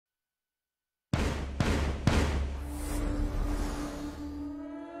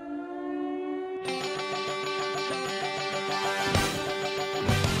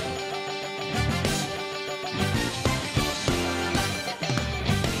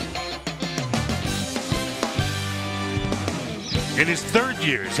In his third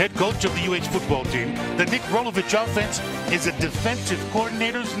year as head coach of the UH football team, the Nick Rolovich offense is a defensive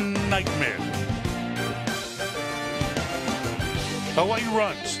coordinator's nightmare. Hawaii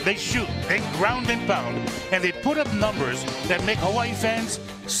runs, they shoot, they ground and pound, and they put up numbers that make Hawaii fans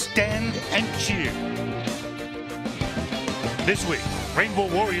stand and cheer. This week,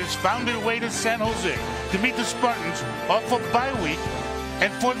 Rainbow Warriors found their way to San Jose to meet the Spartans off a bye week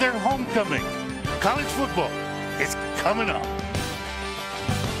and for their homecoming. College football is coming up.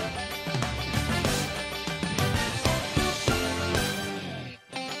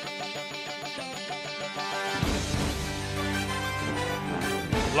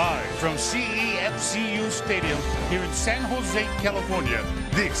 Live from CEFCU Stadium here in San Jose, California,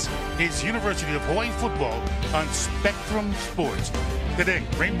 this is University of Hawaii football on Spectrum Sports. Today,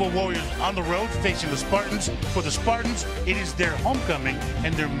 Rainbow Warriors on the road facing the Spartans. For the Spartans, it is their homecoming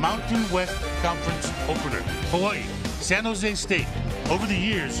and their Mountain West Conference opener. Hawaii, San Jose State. Over the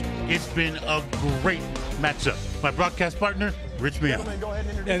years, it's been a great matchup. My broadcast partner, Rich Meow.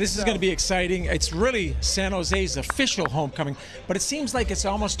 Yeah, this is going to be exciting. It's really San Jose's official homecoming, but it seems like it's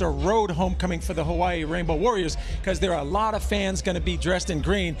almost a road homecoming for the Hawaii Rainbow Warriors because there are a lot of fans going to be dressed in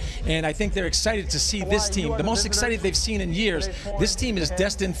green, and I think they're excited to see this team, the most excited they've seen in years. This team is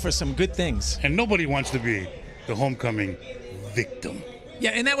destined for some good things. And nobody wants to be the homecoming victim.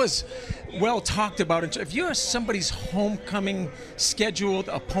 Yeah, and that was well talked about. If you're somebody's homecoming scheduled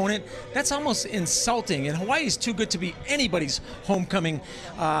opponent, that's almost insulting. And Hawaii is too good to be anybody's homecoming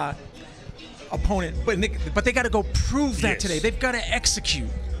opponent. But they got to go prove that today. They've got to execute.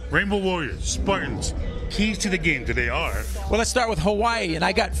 Rainbow Warriors, Spartans, keys to the game today are? Well, let's start with Hawaii, and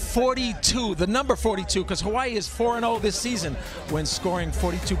I got 42, the number 42, because Hawaii is 4-0 this season when scoring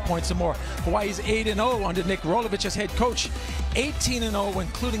 42 points or more. Hawaii's 8-0 under Nick Rolovich as head coach, 18-0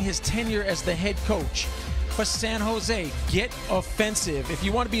 including his tenure as the head coach. For San Jose, get offensive. If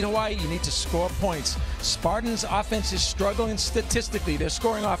you want to beat Hawaii, you need to score points. Spartans' offense is struggling statistically. Their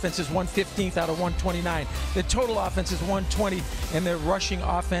scoring offense is 115th out of 129. Their total offense is 120, and their rushing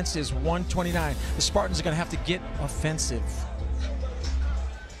offense is 129. The Spartans are going to have to get offensive.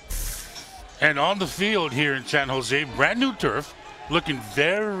 And on the field here in San Jose, brand new turf, looking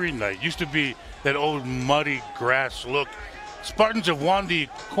very nice. Used to be that old muddy grass look. Spartans have won the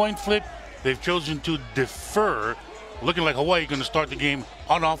coin flip. They've chosen to defer, looking like Hawaii going to start the game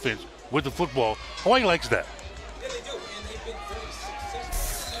on offense with the football. Hawaii likes that. Yeah, they do. And they've been very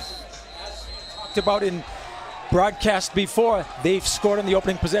successful. As talked about in broadcast before, they've scored in the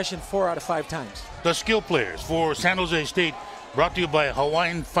opening possession 4 out of 5 times. The skill players for San Jose State, brought to you by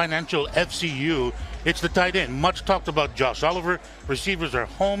Hawaiian Financial FCU. It's the tight end. Much talked about Josh Oliver. Receivers are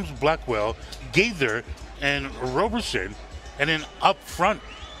Holmes, Blackwell, Gaither, and Roberson. And then up front,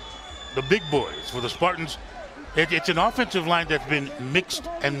 the big boys for the Spartans. It's an offensive line that's been mixed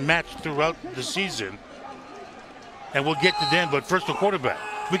and matched throughout the season. And we'll get to them, but first the quarterback.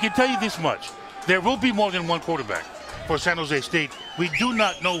 We can tell you this much. There will be more than one quarterback for San Jose State. We do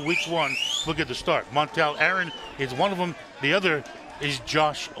not know which one will get the start. Montel Aaron is one of them. The other is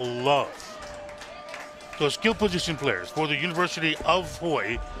Josh Love. So skill position players for the University of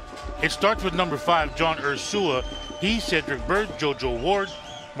Hawaii. It starts with number 5, John Ursua. He's Cedric Bird, JoJo Ward,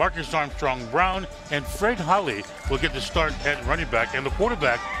 Marcus Armstrong Brown, and Fred Holly will get the start at running back. And the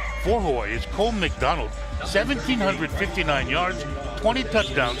quarterback for Hawaii is Cole McDonald, 1,759 yards, 20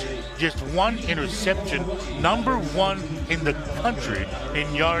 touchdowns, just 1 interception, number 1 in the country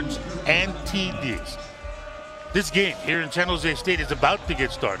in yards and TDs. This game here in San Jose State is about to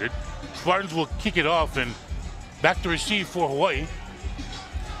get started. Spartans will kick it off, and back to receive for Hawaii.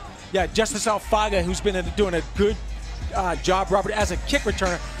 Yeah, Justice Alfaga, who's been doing a good job, Robert, as a kick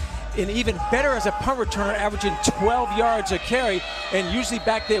returner, and even better as a punt returner, averaging 12 yards a carry, and usually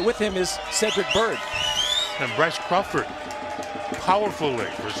back there with him is Cedric Bird. And Bryce Crawford, powerful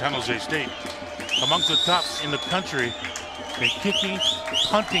leg for San Jose State, amongst the top in the country in kicking,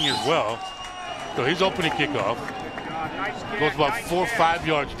 punting as well. So his opening kickoff goes about 4 or 5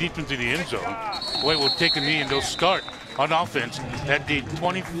 yards deep into the end zone. Hawaii will take a knee, and they'll start on offense at the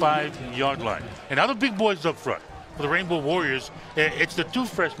 25-yard line. And now the big boys up front. For the Rainbow Warriors, it's the 2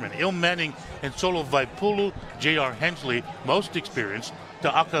 freshmen, Il Manning and Solo Vaipulu, J.R. Hensley, most experienced,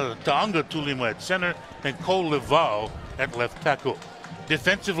 Ta'anga Tulima at center, and Cole Leval at left tackle.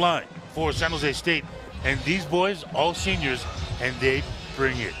 Defensive line for San Jose State, and these boys, all seniors, and they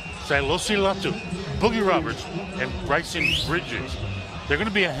bring it. Sailosi Latu, Boogie Roberts, and Bryson Bridges. They're going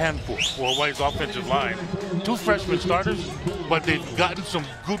to be a handful for Hawaii's offensive line. 2 freshman starters, but they've gotten some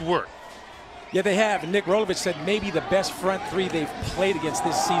good work. Yeah, they have. And Nick Rolovich said maybe the best front 3 they've played against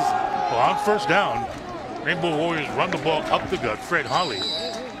this season. Well, on first down, Rainbow Warriors run the ball up the gut. Fred Holly,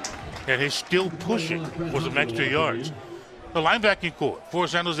 and he's still pushing for some extra yards. The linebacking core for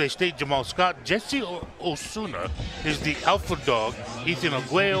San Jose State: Jamal Scott, Jesse Osuna is the alpha dog, Ethan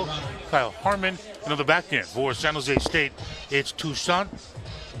Aguayo, Kyle Harmon. And on the back end for San Jose State, it's Toussaint,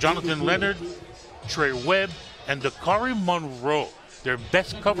 Jonathan Leonard, Trey Webb, and Dakari Monroe. Their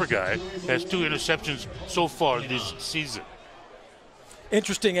best cover guy has 2 interceptions so far this season.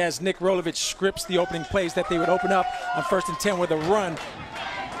 Interesting as Nick Rolovich scripts the opening plays that they would open up on 1st and 10 with a run.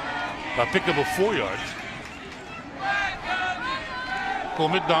 A pickup of 4 yards. Cole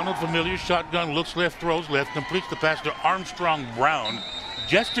McDonald, familiar shotgun, looks left, throws left, completes the pass to Armstrong Brown.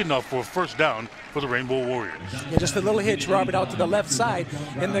 Just enough for a first down for the Rainbow Warriors. Yeah, just a little hitch, Robert, out to the left side.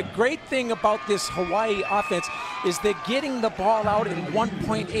 And the great thing about this Hawaii offense is they're getting the ball out in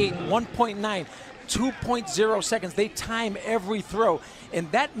 1.8, 1.9, 2.0 seconds. They time every throw. And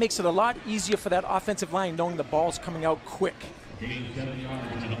that makes it a lot easier for that offensive line knowing the ball's coming out quick.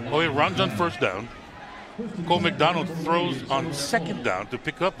 Oh, he runs on first down. Cole McDonald throws on 2nd down to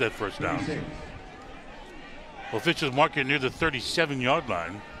pick up that first down. Officials mark it near the 37-yard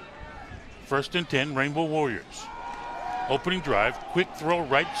line. 1st and 10, Rainbow Warriors. Opening drive, quick throw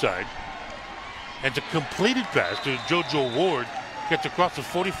right side. And a completed pass to JoJo Ward gets across the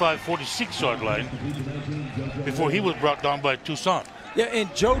 45-46-yard line before he was brought down by Toussaint. Yeah, and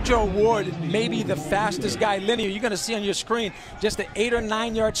JoJo Ward may be the fastest guy linear. You're going to see on your screen just an 8 or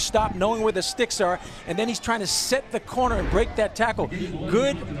 9 yard stop, knowing where the sticks are, and then he's trying to set the corner and break that tackle.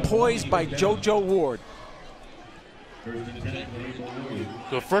 Good poise by JoJo Ward.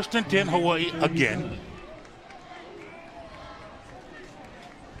 So 1st and 10, Hawaii again.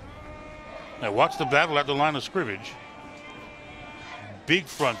 Now watch the battle at the line of scrimmage. Big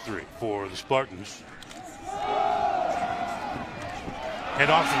front 3 for the Spartans. And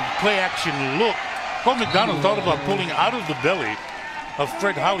off the play action look, Cole McDonald thought about pulling out of the belly of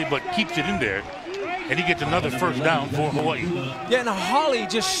Fred Holly, but keeps it in there. And he gets another first down for Hawaii. Yeah, and Holly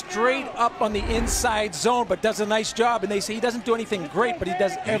just straight up on the inside zone, but does a nice job. And they say he doesn't do anything great, but he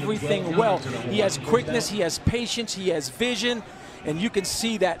does everything well. He has quickness, he has patience, he has vision. And you can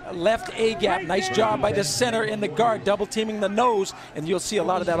see that left A gap. Nice job by the center and the guard, double teaming the nose. And you'll see a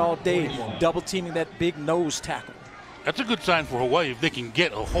lot of that all day, double teaming that big nose tackle. That's a good sign for Hawaii if they can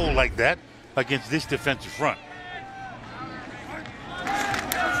get a hole like that against this defensive front.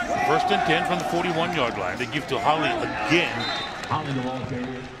 1st and 10 from the 41-yard line. They give to Holly again.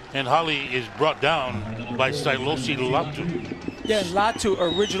 And Holly is brought down by Silosi Latu. Yeah, and Latu,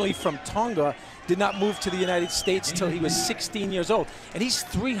 originally from Tonga, did not move to the United States until he was 16 years old. And he's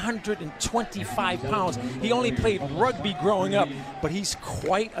 325 pounds. He only played rugby growing up, but he's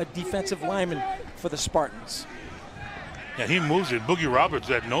quite a defensive lineman for the Spartans. Yeah, he moves it. Boogie Roberts,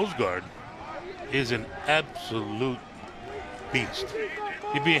 that nose guard, is an absolute beast.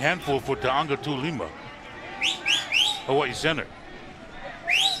 He'd be a handful for Ta'anga Tulima, Hawaii center.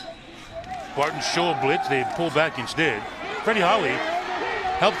 Spartans show a blitz. They pull back instead. Freddie Holly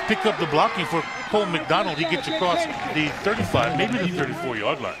helps pick up the blocking for Cole McDonald. He gets across the 35, maybe the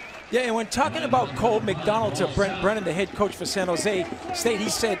 34-yard line. Yeah, and when talking about Cole McDonald to Brent Brennan, the head coach for San Jose State, he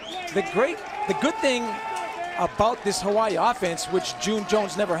said the good thing about this Hawaii offense, which June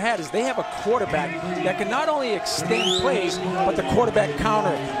Jones never had, is they have a quarterback that can not only extend plays, but the quarterback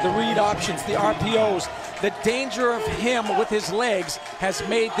counter, the read options, the RPOs. The danger of him with his legs has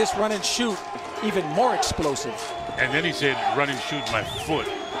made this run and shoot even more explosive. And then he said, run and shoot my foot.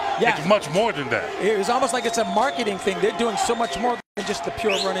 Yeah. It's much more than that. It was almost like it's a marketing thing. They're doing so much more than just the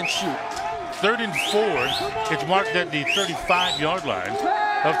pure run and shoot. 3rd and 4. It's marked at the 35-yard line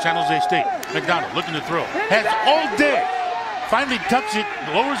of San Jose State. McDonald looking to throw. Has all day. Finally tucks it,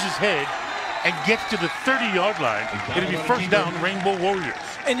 lowers his head, and gets to the 30-yard line. It'll be first down, Rainbow Warriors.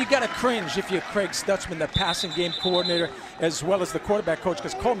 And you got to cringe if you're Craig Stutzman, the passing game coordinator, as well as the quarterback coach,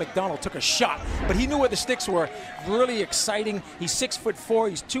 because Cole McDonald took a shot, but he knew where the sticks were. Really exciting. He's 6'4",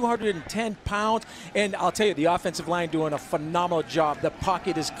 he's 210 pounds, and I'll tell you, the offensive line doing a phenomenal job. The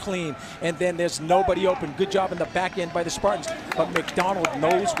pocket is clean, and then there's nobody open. Good job in the back end by the Spartans, but McDonald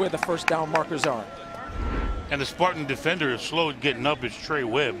knows where the first down markers are. And the Spartan defender is slow at getting up. It's Trey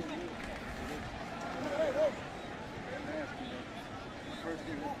Webb.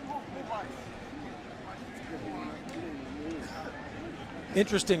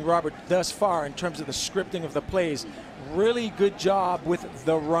 Interesting, Robert, thus far in terms of the scripting of the plays. Really good job with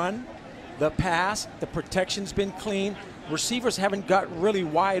the run, the pass, the protection's been clean. Receivers haven't got really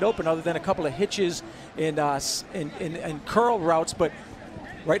wide open other than a couple of hitches and curl routes, but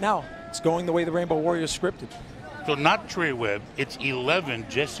right now it's going the way the Rainbow Warriors scripted. So not Trey Webb, it's 11,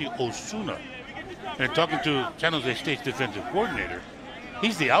 Jesse Osuna. And talking to San Jose State's defensive coordinator,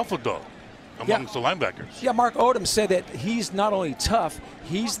 he's the alpha dog amongst the linebackers. Yeah, Mark Odom said that he's not only tough,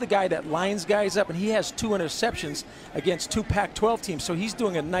 he's the guy that lines guys up, and he has 2 interceptions against 2 Pac-12 teams. So he's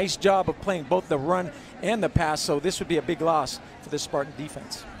doing a nice job of playing both the run and the pass. So this would be a big loss for the Spartan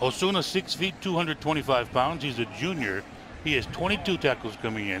defense. Osuna, 6 feet, 225 pounds. He's a junior. He has 22 tackles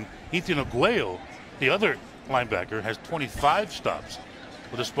coming in. Ethan Aguayo, the other linebacker, has 25 stops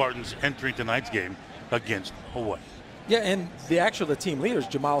with the Spartans entering tonight's game against Hawaii. Yeah, and the team leaders,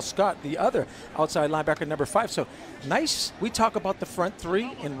 Jamal Scott, the other outside linebacker, number 5. So nice. We talk about the front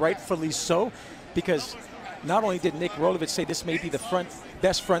 3, and rightfully so, because not only did Nick Rolovich say this may be the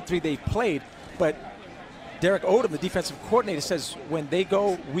best front 3 they've played, but Derek Odom, the defensive coordinator, says when they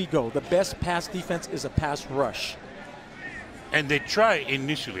go, we go. The best pass defense is a pass rush. And they try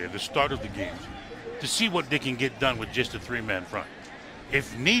initially at the start of the game to see what they can get done with just a 3-man front.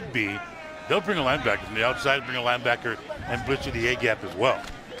 If need be, they'll bring a linebacker from the outside, bring a linebacker, and blitz to the A-gap as well.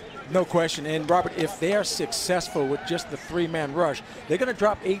 No question. And, Robert, if they are successful with just the 3-man rush, they're going to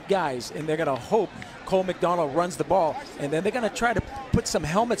drop 8 guys, and they're going to hope Cole McDonald runs the ball. And then they're going to try to put some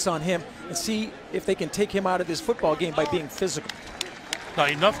helmets on him and see if they can take him out of this football game by being physical. Now,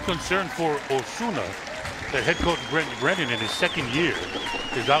 enough concern for Osuna that head coach Brent Brennan in his second year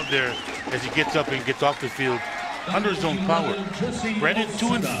is out there as he gets up and gets off the field under his own power. Brennan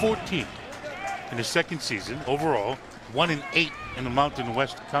 2-14 in his second season overall, 1-8 in the Mountain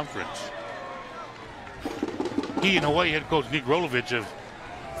West Conference. He and Hawaii head coach Nick Rolovich have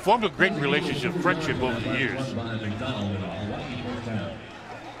formed a great relationship, friendship over the years.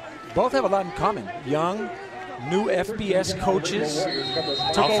 Both have a lot in common. Young, new FBS coaches.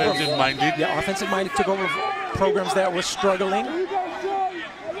 Offensive-minded. Yeah, offensive-minded, took over programs that were struggling.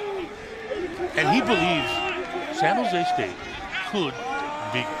 And he believes San Jose State could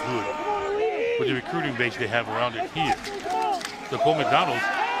be good with the recruiting base they have around it here. So Cole McDonald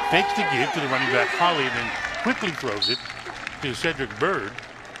fakes the give to the running back Holly and then quickly throws it to Cedric Bird.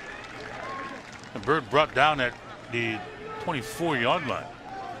 And Bird brought down at the 24-yard line.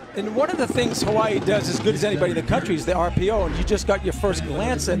 And one of the things Hawaii does as good as anybody in the country is the RPO, and you just got your first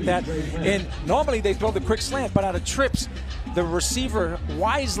glance at that. And normally they throw the quick slant, but out of trips, the receiver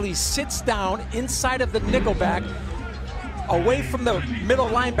wisely sits down inside of the nickelback, away from the middle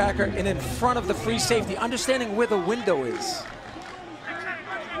linebacker and in front of the free safety, understanding where the window is.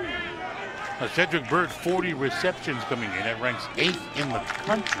 Now Cedric Bird, 40 receptions coming in. That ranks 8th in the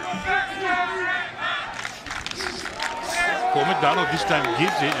country. Cole McDonald this time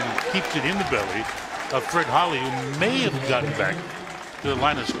gives it and keeps it in the belly of Fred Holly, who may have gotten back to the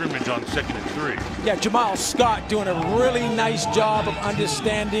line of scrimmage on 2nd and 3. Yeah, Jamal Scott doing a really nice job of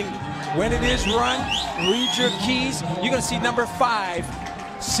understanding when it is run, read your keys. You're going to see number 5,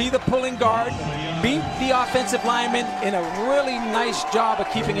 see the pulling guard, beat the offensive lineman in a really nice job of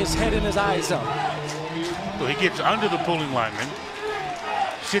keeping his head and his eyes up. So he gets under the pulling lineman,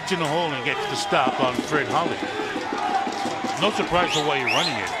 sits in the hole and gets the stop on Fred Holly. No surprise Hawaii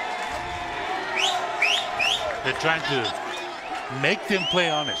running it. They're trying to make them play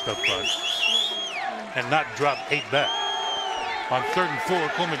honest up front and not drop 8 back. On 3rd and 4,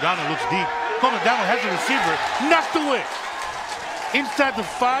 Cole McDonald looks deep. Cole McDonald has the receiver knocked away inside the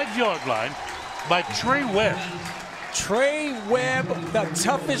 5-yard line by Trey Webb. Trey Webb, the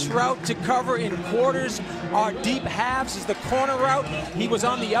toughest route to cover in quarters or deep halves is the corner route. He was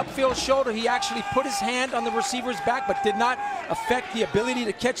on the upfield shoulder. He actually put his hand on the receiver's back but did not affect the ability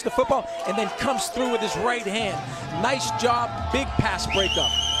to catch the football, and then comes through with his right hand. Nice job, big pass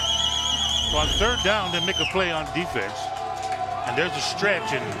breakup. On 3rd down, they make a play on defense. And there's a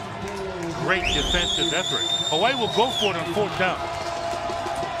stretch and great defensive effort. Hawaii will go for it on 4th down.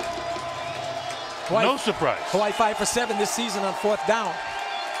 Hawaii, no surprise. Hawaii 5 for 7 this season on 4th down.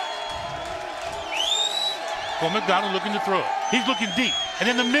 Cole McDonald looking to throw it. He's looking deep. And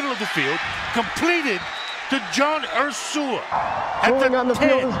in the middle of the field, completed to John Ursua. Ruling on the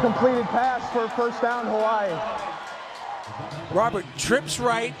field is completed pass for 1st down, Hawaii. Robert trips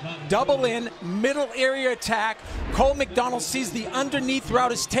right, double in, middle area attack. Cole McDonald sees the underneath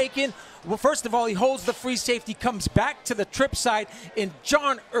route is taken. Well, first of all, he holds the free safety, comes back to the trip side, and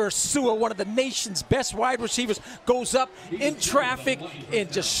John Ursua, one of the nation's best wide receivers, goes up in traffic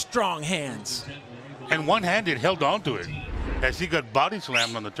in just strong hands. And one-handed held on to it as he got body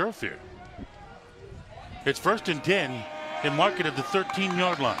slammed on the turf here. It's 1st and 10. They mark it at the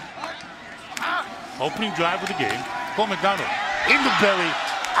 13-yard line. Opening drive of the game. Cole McDonald in the belly,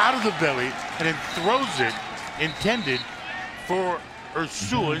 out of the belly, and then throws it intended for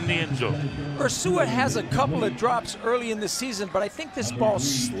Ursua in the end zone. Ursua has a couple of drops early in the season, but I think this ball's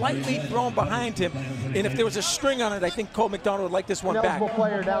slightly thrown behind him. And if there was a string on it, I think Cole McDonald would like this one back. Ineligible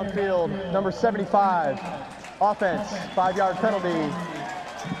player downfield, number 75. Offense, 5-yard penalty.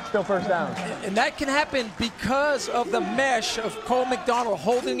 Still first down. And that can happen because of the mesh of Cole McDonald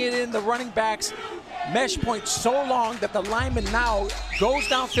holding it in the running back's mesh point so long that the lineman now goes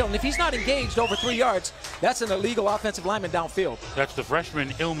downfield. And if he's not engaged over 3 yards, that's an illegal offensive lineman downfield. That's the freshman,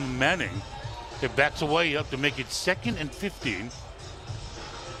 Ilm Manning. It backs away up to make it 2nd and 15.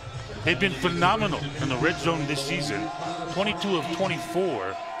 They've been phenomenal in the red zone this season. 22 of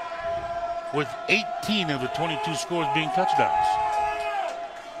 24, with 18 of the 22 scores being touchdowns.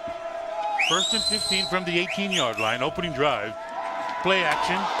 1st and 15 from the 18-yard line, opening drive. Play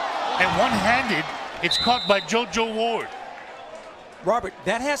action, and one-handed, it's caught by JoJo Ward. Robert,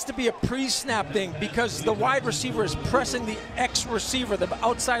 that has to be a pre-snap thing because the wide receiver is pressing the X-receiver, the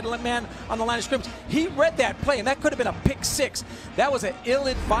outside man on the line of scrimmage. He read that play, and that could have been a pick six. That was an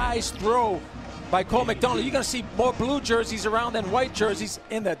ill-advised throw by Cole McDonald. You're going to see more blue jerseys around than white jerseys,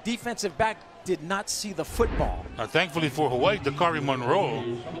 and the defensive back did not see the football. Thankfully for Hawaii, Dakari Monroe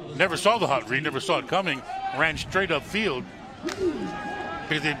never saw the hot read, never saw it coming, ran straight upfield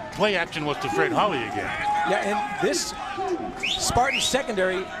because the play action was to Fred Holly again. Yeah, and this Spartan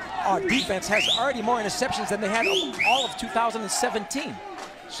secondary defense has already more interceptions than they had all of 2017.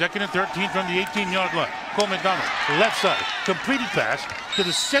 2nd and 13 from the 18-yard line. Cole McDonald, left side, completed pass to the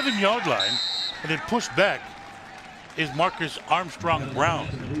 7-yard line, and then pushed back is Marcus Armstrong Brown.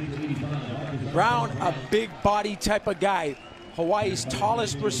 Brown, a big body type of guy. Hawaii's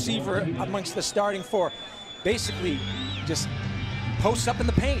tallest receiver amongst the starting four. Basically, just posts up in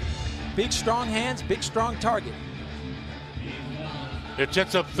the paint. Big, strong hands, big, strong target. It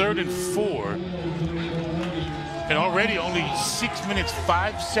sets up 3rd and 4. And already only 6 minutes,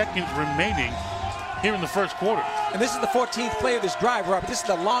 5 seconds remaining here in the first quarter. And this is the 14th play of this drive, Robert. This is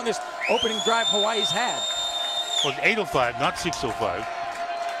the longest opening drive Hawaii's had. It was 8:05, not 6:05.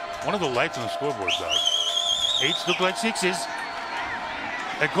 One of the lights on the scoreboard, Doug. 8s look like 6s.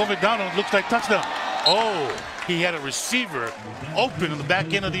 And Cole McDonald looks like touchdown. Oh, he had a receiver open on the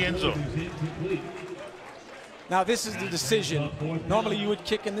back end of the end zone. Now this is the decision. Normally you would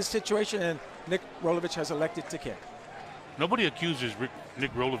kick in this situation, and Nick Rolovich has elected to kick. Nobody accuses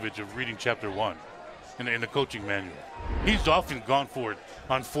Nick Rolovich of reading chapter 1 in the coaching manual. He's often gone for it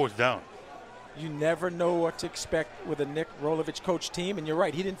on 4th down. You never know what to expect with a Nick Rolovich coach team, and you're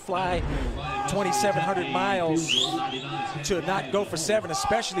right, he didn't fly 2,700 miles to not go for 7,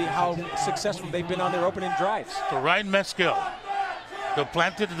 especially how successful they've been on their opening drives. For Ryan Mescal, they'll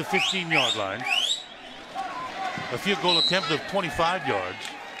plant it to the 15-yard line. A field goal attempt of 25 yards.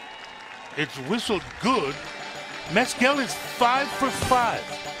 It's whistled good. Mescal is 5 for 5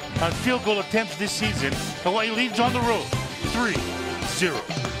 on field goal attempts this season. Hawaii leads on the road, 3-0.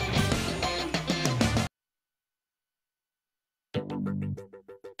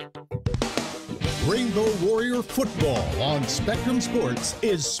 Rainbow Warrior Football on Spectrum Sports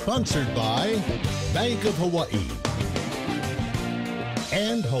is sponsored by Bank of Hawaii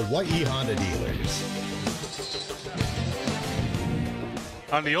and Hawaii Honda Dealers.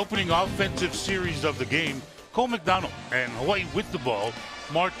 On the opening offensive series of the game, Cole McDonald and Hawaii with the ball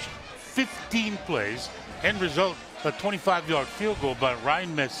marched 15 plays. End result, a 25-yard field goal by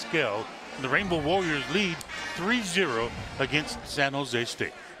Ryan Mescal. And the Rainbow Warriors lead 3-0 against San Jose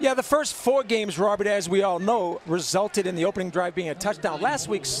State. Yeah, the first 4 games, Robert, as we all know, resulted in the opening drive being a touchdown. Last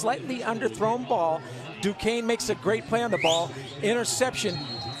week, slightly underthrown ball. Duquesne makes a great play on the ball. Interception.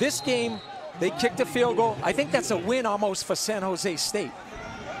 This game, they kicked a field goal. I think that's a win almost for San Jose State.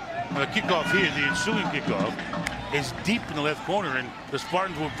 The kickoff here, the ensuing kickoff, is deep in the left corner, and the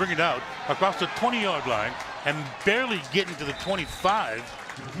Spartans will bring it out across the 20-yard line and barely get into the 25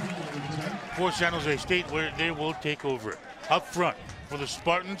 for San Jose State, where they will take over. Up front for the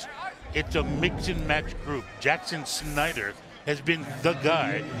Spartans, it's a mix and match group. Jackson Snyder has been the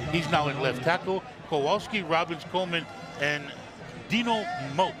guy. He's now at left tackle. Kowalski, Robbins, Coleman, and Dino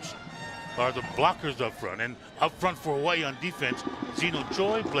Moats are the blockers up front. And up front for Hawaii on defense, Zeno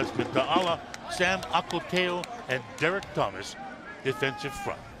Choi, Blessman Ta'ala, Sam Akoteo, and Derek Thomas, defensive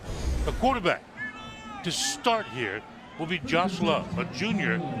front. The quarterback to start here will be Josh Love, a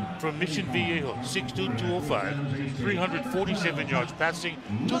junior from Mission Viejo, 6'2", 205, 347 yards passing,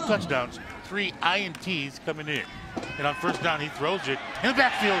 2 touchdowns, 3 INTs coming in. And on first down, he throws it in the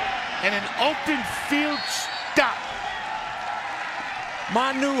backfield, and an open field stop.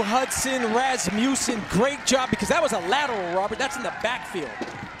 Manu Hudson, Rasmussen, great job, because that was a lateral, Robert. That's in the backfield.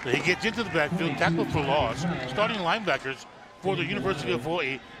 He gets into the backfield, tackle for loss. Starting linebackers for the University of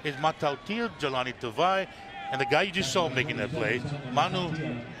Hawaii is Matautia Jelani Tavai, and the guy you just saw making that play, Manu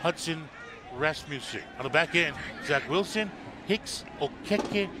Hudson Rasmussen. On the back end, Zach Wilson, Hicks,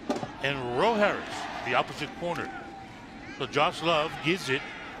 Okeke, and Ro Harris, the opposite corner. So Josh Love gives it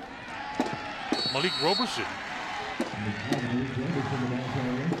Malik Roberson.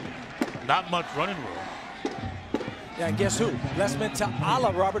 Not much running room. Yeah, and guess who? Lesman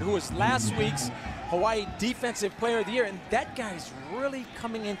Ta'ala, Robert, who was last week's Hawaii Defensive Player of the Year, and that guy's really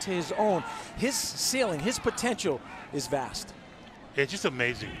coming into his own. His ceiling, his potential is vast. It's just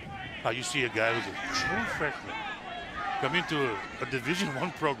amazing how you see a guy who's a true freshman come into a Division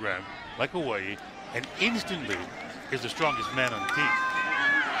I program like Hawaii and instantly is the strongest man on the team.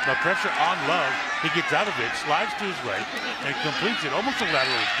 Now pressure on Love, he gets out of it, slides to his right, and completes it almost a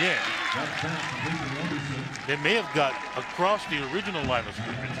lateral again. It may have got across the original line of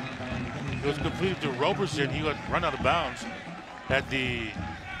scrimmage. It was completed to Roberson. He got run out of bounds at the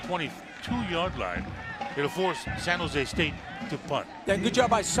 22-yard line. It'll force San Jose State to punt. Yeah, good job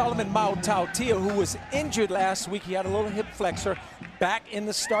by Solomon Mautautia, who was injured last week. He had a little hip flexor, back in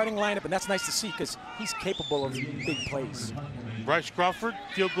the starting lineup, and that's nice to see because he's capable of big plays. Bryce Crawford,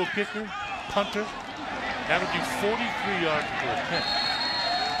 field goal kicker, punter, averaging 43 yards per attempt.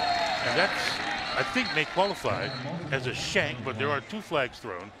 And that's, I think, may qualify as a shank, but there are 2 flags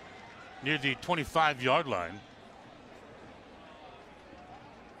thrown near the 25-yard line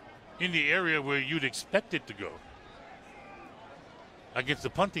in the area where you'd expect it to go against the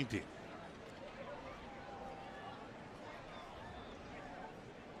punting team.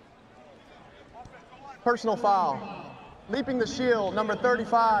 Personal foul. Leaping the shield, number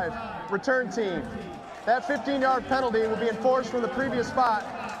 35, return team. That 15-yard penalty will be enforced from the previous spot.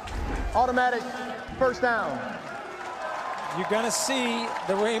 Automatic first down. You're going to see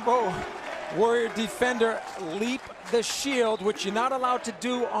the Rainbow Warrior defender leap the shield, which you're not allowed to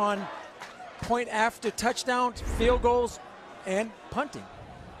do on point after touchdowns, field goals, and punting.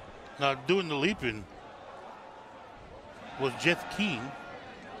 Now, doing the leaping was Jeff Keane.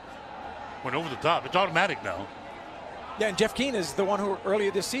 Went over the top. It's automatic now. Yeah, and Jeff Keane is the one who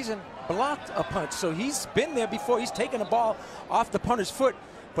earlier this season blocked a punt. So he's been there before. He's taken a ball off the punter's foot,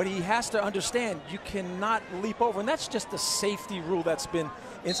 but he has to understand you cannot leap over. And that's just a safety rule that's been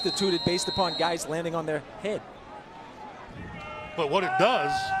instituted based upon guys landing on their head. But what it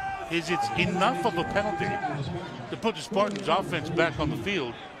does is it's enough of a penalty to put the Spartans offense back on the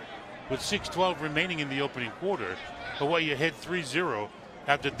field with 6:12 remaining in the opening quarter. Hawaii ahead 3-0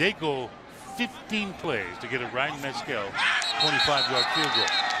 after they go 15 plays to get a Ryan Mescal 25-yard field goal.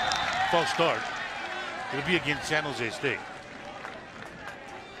 False start. It'll be against San Jose State.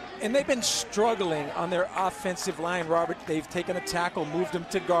 And they've been struggling on their offensive line, Robert. They've taken a tackle, moved them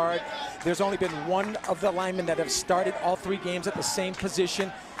to guard. There's only been one of the linemen that have started all 3 games at the same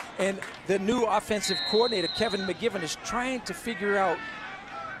position. And the new offensive coordinator, Kevin McGivern, is trying to figure out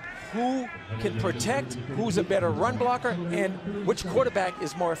who can protect, who's a better run blocker, and which quarterback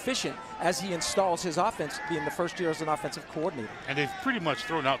is more efficient as he installs his offense, being the first year as an offensive coordinator. And they've pretty much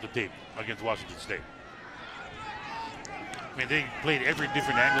thrown out the tape against Washington State. I mean, they played every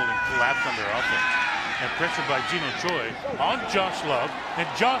different angle and collapsed on their offense. And pressured by Gino Choi on Josh Love. And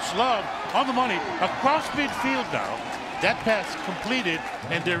Josh Love on the money across midfield now. That pass completed,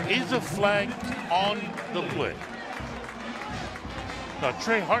 and there is a flag on the play. Now,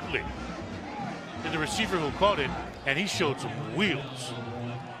 Trey Hartley is the receiver who caught it, and he showed some wheels.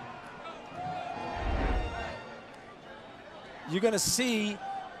 You're going to see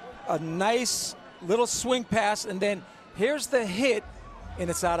a nice little swing pass, and then here's the hit, and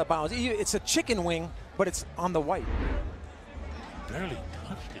it's out of bounds. It's a chicken wing, but it's on the white. Barely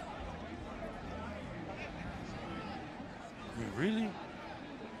touched it. I mean, really?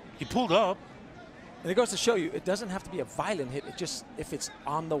 He pulled up. And it goes to show you, it doesn't have to be a violent hit. It just, if it's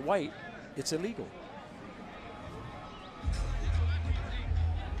on the white, it's illegal.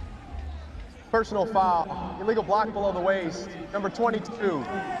 Personal foul, illegal block below the waist, number 22,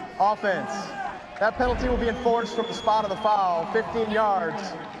 offense. That penalty will be enforced from the spot of the foul, 15 yards,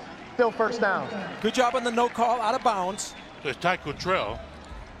 still first down. Good job on the no call, out of bounds. There's Ty Cottrell.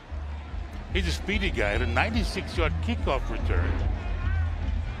 He's a speedy guy at a 96-yard kickoff return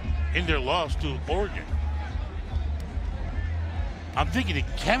in their loss to Oregon. I'm thinking it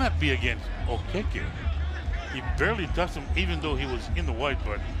cannot be against Okeke. He barely touched him, even though he was in the white,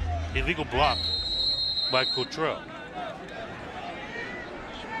 but illegal block by Cottrell.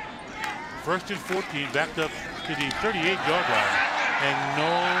 First and 14, backed up to the 38-yard line, and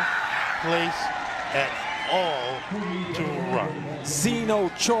no place at all to run. Zeno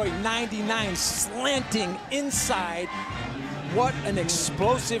Choi, 99, slanting inside. What an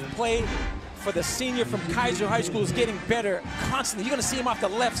explosive play for the senior from Kaiser High School, is getting better constantly. You're going to see him off the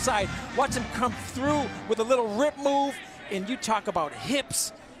left side. Watch him come through with a little rip move. And you talk about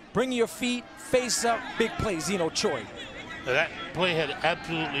hips, bring your feet, face up, big play, Zeno Choi. That play had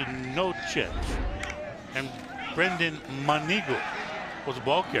absolutely no chance. And Brendan Manigo was the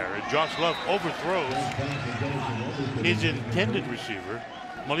ball carrier. Josh Love overthrows his intended receiver,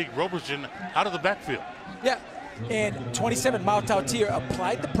 Malik Roberson, out of the backfield. Yeah, and 27, Mautautier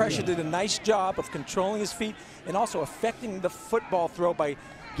applied the pressure, did a nice job of controlling his feet and also affecting the football throw by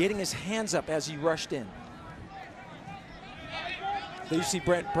getting his hands up as he rushed in. There you see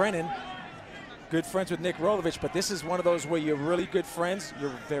Brent Brennan, good friends with Nick Rolovich, but this is one of those where you're really good friends,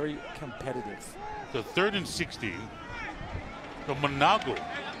 you're very competitive. The 3rd and 16. So Manago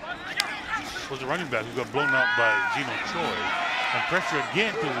was the running back who got blown out by Zeno Choi. And pressure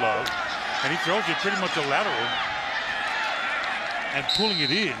again to Love. And he throws it pretty much a lateral. And pulling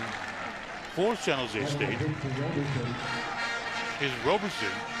it in for San Jose State is Roberson.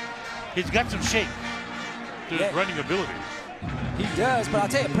 He's got some shape to his running ability. He does, but I'll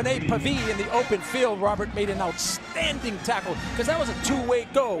tell you, Panay Pavi in the open field, Robert made an outstanding tackle because that was a two-way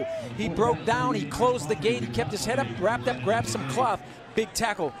go. He broke down, he closed the gate, he kept his head up, wrapped up, grabbed some cloth. Big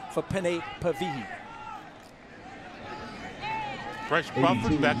tackle for Panay Pavi. Bryce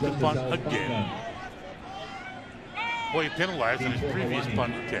Crawford back to punt again. Boy, he penalized on his previous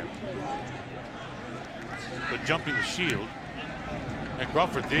punt attempt. But jumping the shield, and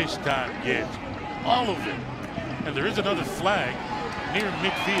Crawford this time gets all of it. And there is another flag near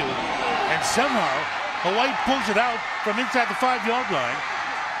midfield. And somehow, Hawaii pulls it out from inside the 5-yard line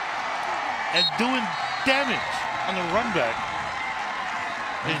and doing damage on the run back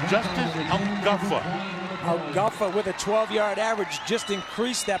is Justice Algafa. Algafa with a 12-yard average just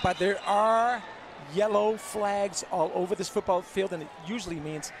increased that, but there are yellow flags all over this football field, and it usually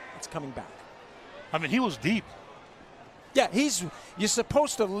means it's coming back. I mean, he was deep. Yeah, you're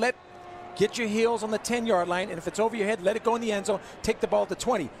supposed to get your heels on the 10-yard line, and if it's over your head, let it go in the end zone, take the ball to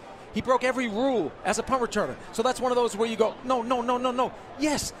 20. He broke every rule as a punt returner. So that's one of those where you go, no, no, no, no, no.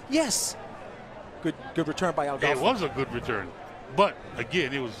 Yes, yes. Good return by Algafa. It was a good return. But,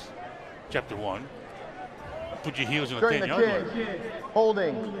 again, it was chapter 1. Put your heels in the 10-yard line.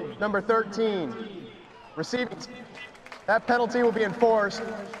 Holding, number 13. Receiving. That penalty will be enforced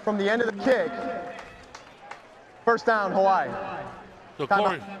from the end of the kick. First down, Hawaii. So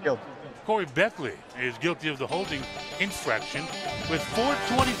Corey Beckley is guilty of the holding infraction. With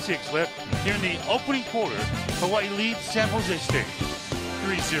 4:26 left here in the opening quarter, Hawaii leads San Jose State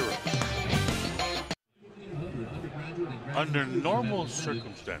 3-0. Under normal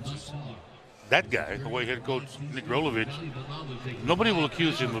circumstances, that guy, Hawaii head coach Nick Rolovich, nobody will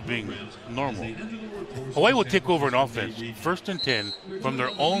accuse him of being normal. Hawaii will take over an offense, 1st and 10, from their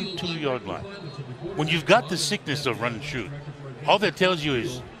own 2-yard line. When you've got the sickness of run and shoot, all that tells you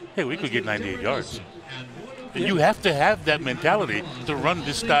is, hey, we could get 98 yards. And you have to have that mentality to run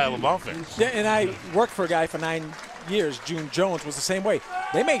this style of offense. Yeah, and I worked for a guy for 9 years. June Jones was the same way.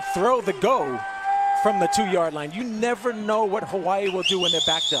 They may throw the go from the 2-yard line. You never know what Hawaii will do when they're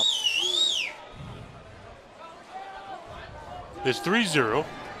backed up. It's 3-0.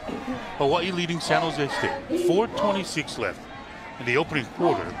 Hawaii leading San Jose State. 4:26 left in the opening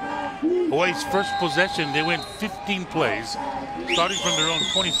quarter. Hawaii's first possession, they went 15 plays, starting from their own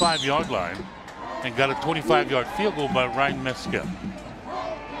 25-yard line, and got a 25-yard field goal by Ryan Mescal.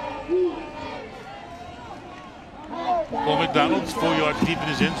 Cole McDonald's 4 yards deep in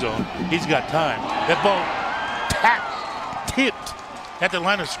his end zone. He's got time. That ball tipped at the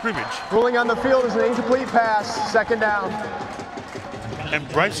line of scrimmage. Ruling on the field is an incomplete pass. Second down. And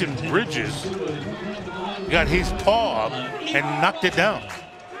Bryson Bridges got his paw up and knocked it down.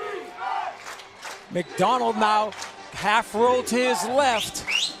 McDonald now half roll to his left,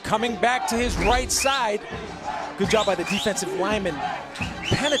 coming back to his right side. Good job by the defensive lineman,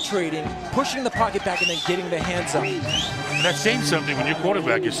 penetrating, pushing the pocket back, and then getting the hands up. And that's saying something when your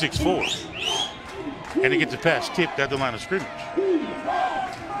quarterback is 6'4", and he gets a pass tipped at the line of scrimmage.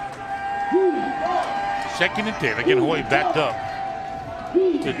 2nd and 10. Again, Hawaii backed up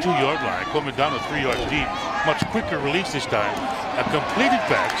to the 2-yard line. Cole McDonald 3 yards deep. Much quicker release this time. A completed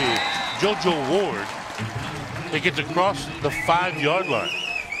pass to JoJo Ward. It gets across the 5-yard line.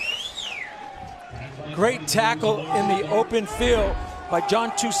 Great tackle in the open field by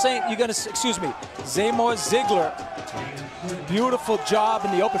John Toussaint. Zamor Ziegler. Beautiful job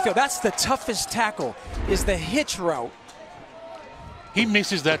in the open field. That's the toughest tackle, is the hitch route. He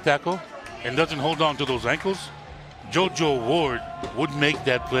misses that tackle and doesn't hold on to those ankles. JoJo Ward would make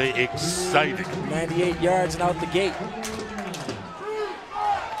that play exciting. 98 yards and out the gate.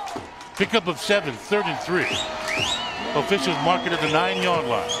 Pickup of 7, 3rd and 3. Officials mark it at the 9-yard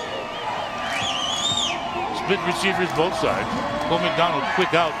line. Split receivers both sides. Cole McDonald,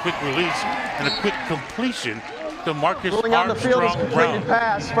 quick out, quick release, and a quick completion to Marcus Rolling on the field is Armstrong completed Brown.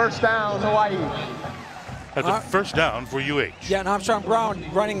 pass, first down, Hawaii. That's a first down for UH. Yeah, and Armstrong Brown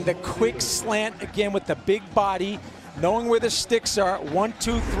running the quick slant again with the big body, knowing where the sticks are. 1,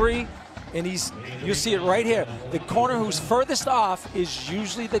 2, 3, and you'll see it right here. The corner who's furthest off is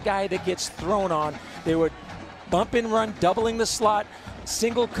usually the guy that gets thrown on. They would bump and run, doubling the slot,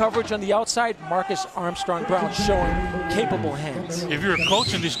 single coverage on the outside. Marcus Armstrong Brown showing capable hands. If you're a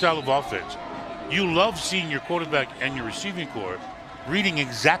coach in this style of offense, you love seeing your quarterback and your receiving corps reading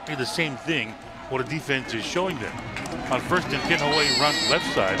exactly the same thing what a defense is showing them. On 1st and 10, Hawaii runs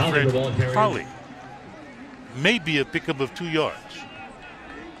left side. Fred Harley. Maybe a pickup of 2 yards.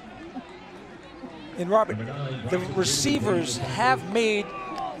 And Robert, the receivers have made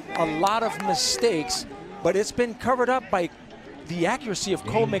a lot of mistakes, but it's been covered up by the accuracy of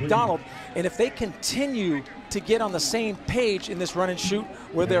Cole McDonald. And if they continue to get on the same page in this run and shoot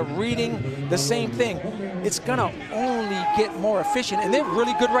where they're reading the same thing, it's gonna only get more efficient, and they're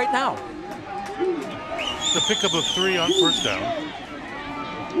really good right now. The pickup of 3 on first down.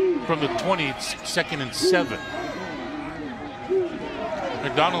 From the 20, it's 2nd and 7.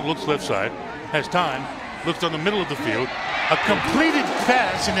 McDonald looks left side, has time, looks on the middle of the field. A completed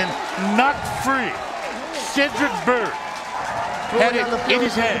pass and then knocked free. Cedric Bird had it in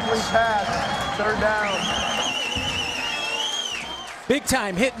his hands. Pass, 3rd down. Big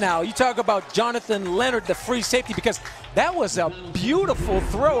time hit now. You talk about Jonathan Leonard, the free safety, because that was a beautiful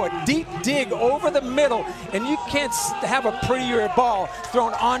throw, a deep dig over the middle, and you can't have a prettier ball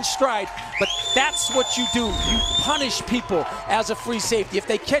thrown on stride, but that's what you do. You punish people as a free safety. If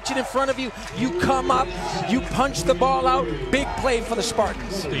they catch it in front of you, you come up, you punch the ball out. Big play for the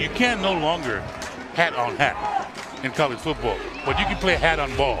Spartans. You can no longer hat on hat in college football, but you can play hat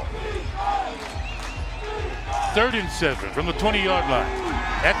on ball. 3rd and 7 from the 20-yard line.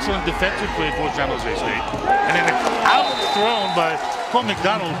 Excellent defensive play for San Jose State. And then out thrown by Cole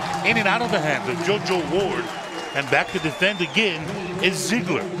McDonald in and out of the hands of JoJo Ward. And back to defend again is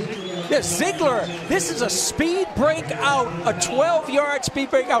Ziegler. Yeah, Ziegler, this is a speed break out, a 12-yard speed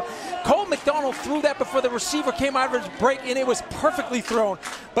break out. Cole McDonald threw that before the receiver came out of his break, and it was perfectly thrown.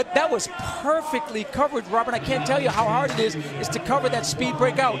 But that was perfectly covered, Robert. I can't tell you how hard it is to cover that speed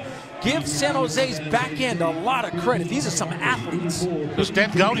break out. Give San Jose's back end a lot of credit. These are some athletes. So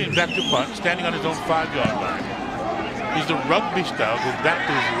Stan Gaudian back to punt, standing on his own 5-yard line. He's the rugby style, goes back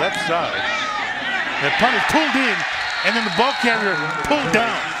to his left side. The punt is pulled in, and then the ball carrier pulled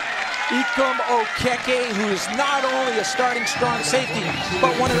down. Ikem Okeke, who is not only a starting strong safety,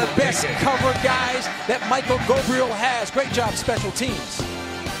 but one of the best cover guys that Michael Gabriel has. Great job, special teams.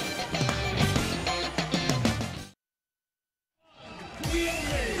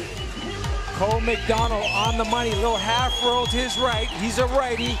 Cole McDonald on the money, little half roll to his right. He's a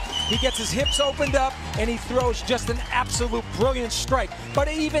righty. He gets his hips opened up, and he throws just an absolute brilliant strike. But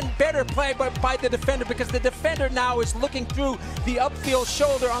an even better play by the defender, because the defender now is looking through the upfield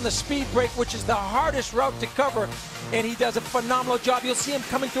shoulder on the speed break, which is the hardest route to cover, and he does a phenomenal job. You'll see him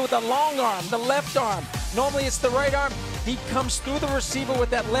coming through with the long arm, the left arm. Normally it's the right arm. He comes through the receiver with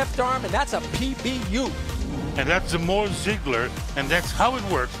that left arm, and that's a PBU. And that's Zamore Ziegler, and that's how it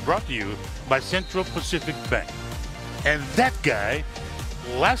works, brought to you by Central Pacific Bank. And that guy,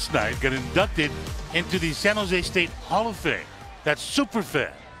 last night, got inducted into the San Jose State Hall of Fame. That's super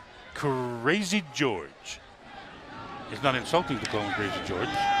fan, Crazy George. It's not insulting to call him Crazy George.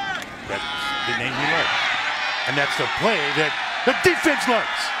 That's the name he likes. And that's the play that the defense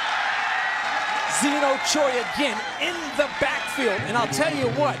likes. Zeno Choi again in the backfield, and I'll tell you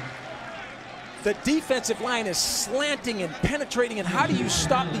what, the defensive line is slanting and penetrating, and how do you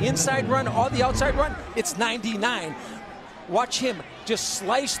stop the inside run or the outside run? It's 99. Watch him just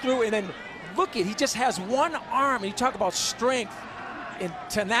slice through, and then look at, he just has one arm. You talk about strength and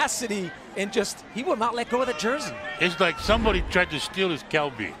tenacity, and just, he will not let go of the jersey. It's like somebody tried to steal his cow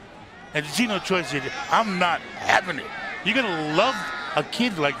beat, and Zeno Choi said, I'm not having it. You're gonna love a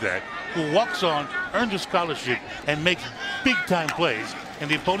kid like that who walks on, earns a scholarship, and makes big time plays in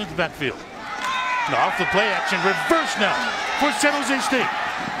the opponent's backfield. Now off the play action, reverse now for San Jose State.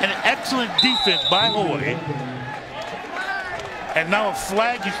 An excellent defense by Hawaii. And now a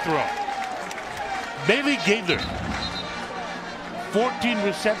flag is thrown. Bailey Gaither, 14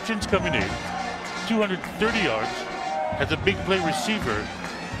 receptions coming in, 230 yards. As a big play receiver,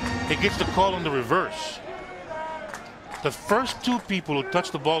 he gets the call on the reverse. The first two people who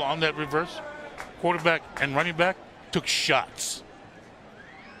touched the ball on that reverse, quarterback and running back, took shots.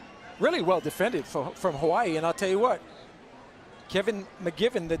 really well defended from Hawaii. And I'll tell you what, Kevin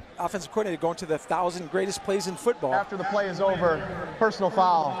McGivern, the offensive coordinator, going to the 1,000 greatest plays in football. After the play is over, personal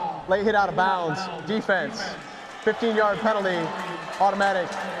foul, late hit out of bounds, defense, 15-yard penalty, automatic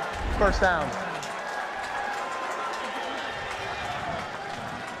first down.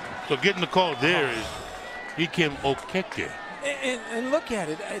 So getting the call there is Ikem Okeke. And look at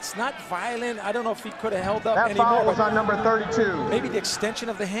it. It's not violent. I don't know if he could have held up That anymore. foul was on number 32. Maybe the extension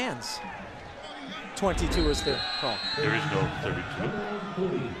of the hands. 22 is the call. There is no 32 that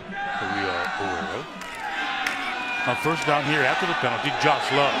we are aware of. On first down here after the penalty, Josh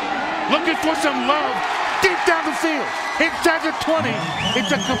Love looking for some love deep down the field. Inside the 20.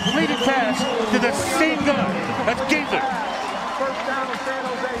 It's a completed pass to the same guy. That's Gaither. First down to San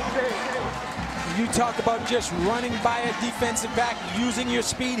Jose State. You talk about just running by a defensive back, using your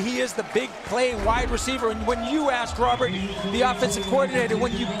speed. He is the big play wide receiver. And when you asked Robert, the offensive coordinator,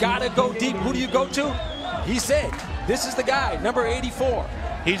 when you gotta go deep, who do you go to? He said, this is the guy, number 84.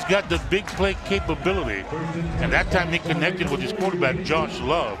 He's got the big play capability. And that time he connected with his quarterback, Josh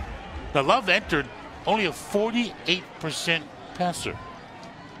Love. The Love entered only a 48% passer.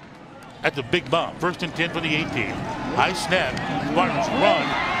 At the big bomb, 1st and 10 for the 18. High snap, Spartans run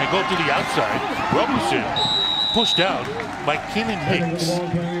and go to the outside. Roberson pushed out by Keelan Hicks.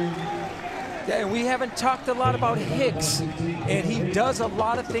 Yeah, and we haven't talked a lot about Hicks, and he does a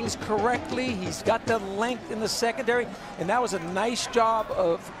lot of things correctly. He's got the length in the secondary, and that was a nice job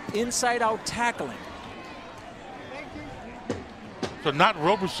of inside-out tackling. So not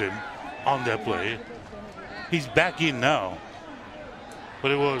Roberson on that play. He's back in now.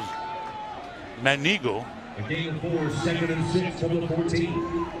 But it was Manigo. Again for 2nd and 6 from the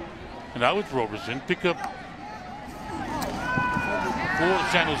 14. And now it's Roberson. Pick up for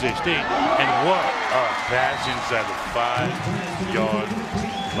San Jose State. And what a pass inside the 5-yard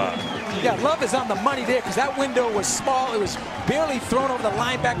line. Yeah, Love is on the money there because that window was small. It was barely thrown over the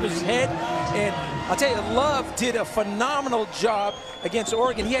linebacker's head. And I'll tell you, Love did a phenomenal job against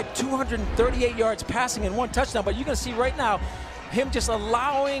Oregon. He had 238 yards passing and 1 touchdown. But you're going to see right now, him just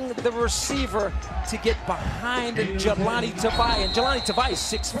allowing the receiver to get behind Jelani Tavai. And Jelani Tavai is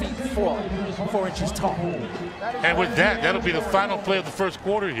 6 feet 4 inches tall. And with that, that'll be the final play of the first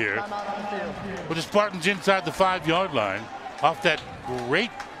quarter here. With the Spartans inside the 5-yard line off that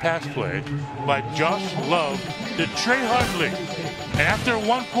great pass play by Josh Love to Trey Hartley. And after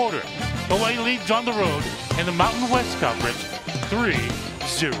 1 quarter, Hawaii leads on the road in the Mountain West Conference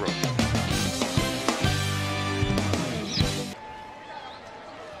 3-0.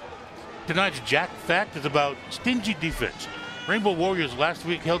 Tonight's Jack Fact is about stingy defense. Rainbow Warriors last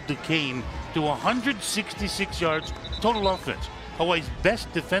week held Duquesne to 166 yards total offense. Hawaii's best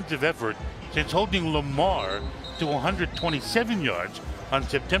defensive effort since holding Lamar to 127 yards on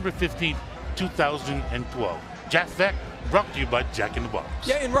September 15, 2012. Jack Fact brought to you by Jack in the Box.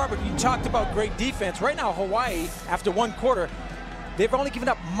 Yeah, and Robert, you talked about great defense. Right now, Hawaii, after 1 quarter, they've only given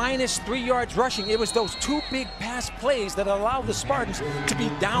up -3 yards rushing. It was those 2 big pass plays that allowed the Spartans to be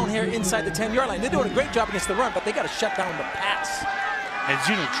down here inside the 10-yard line. They're doing a great job against the run, but they got to shut down the pass. And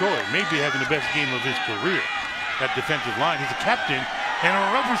Zeno Troy may be having the best game of his career. That defensive line, he's a captain and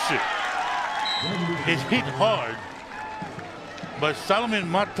a rubber suit. Is hit hard by Solomon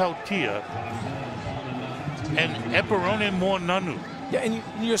Matautia and Eperone Moananu. Yeah, and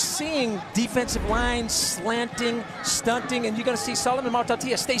you're seeing defensive lines slanting, stunting, and you're going to see Solomon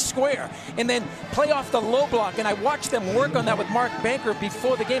Matautia stay square and then play off the low block. And I watched them work on that with Mark Banker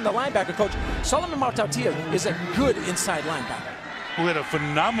before the game, the linebacker coach. Solomon Matautia is a good inside linebacker. Who had a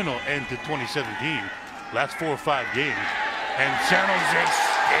phenomenal end to 2017, last 4 or 5 games. And San Jose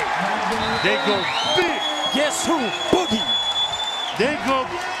State, they go big. Guess who? Boogie. They go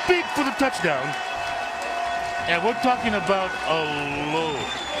big for the touchdown. And we're talking about a load.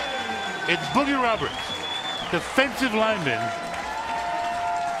 It's Boogie Roberts, defensive lineman.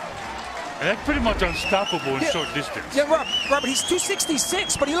 And that's pretty much unstoppable in short distance. Yeah, Robert, he's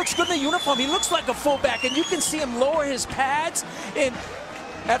 266, but he looks good in the uniform. He looks like a fullback, and you can see him lower his pads. And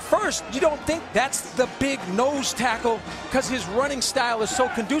at first, you don't think that's the big nose tackle because his running style is so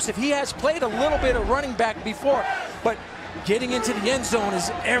conducive. He has played a little bit of running back before, but getting into the end zone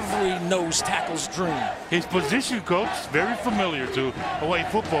is every nose tackle's dream. His position coach, very familiar to Hawaii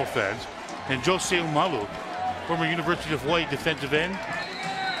football fans, and Jose Umalu, former University of Hawaii defensive end,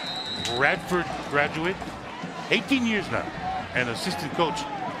 Radford graduate, 18 years now, and assistant coach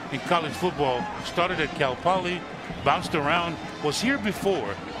in college football. Started at Cal Poly, bounced around, was here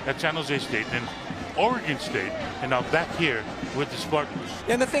before at San Jose State and Oregon State, and now back here with the Spartans.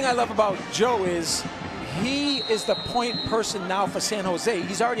 And the thing I love about Joe is He is the point person now for San Jose.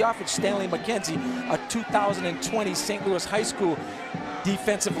 He's already offered Stanley McKenzie, a 2020 St. Louis High School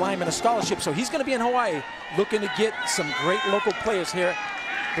defensive lineman, a scholarship. So he's going to be in Hawaii looking to get some great local players here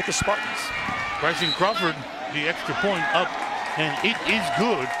with the Spartans. Bryson Crawford, the extra point up, and it is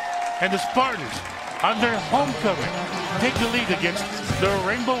good. And the Spartans, on their homecoming, take the lead against the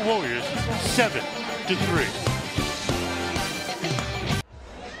Rainbow Warriors 7-3.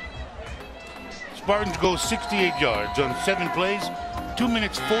 Spartans go 68 yards on 7 plays, 2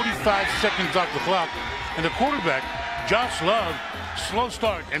 minutes 45 seconds off the clock, and the quarterback, Josh Love, slow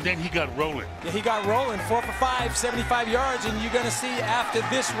start, and then he got rolling. Yeah, he got rolling, 4 for 5, 75 yards, and you're going to see after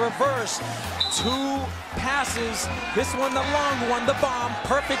this reverse, 2 passes. This one, the long one, the bomb,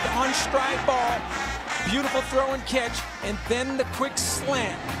 perfect on stride ball, beautiful throw and catch, and then the quick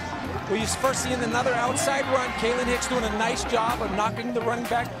slant. Well, you're first seeing another outside run. Kalen Hicks doing a nice job of knocking the running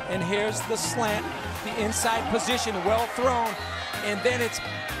back, and here's the slant, the inside position, well thrown, and then it's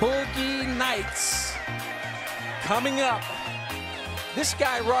Boogie Nights coming up. This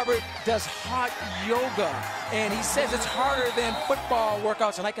guy, Robert, does hot yoga, and he says it's harder than football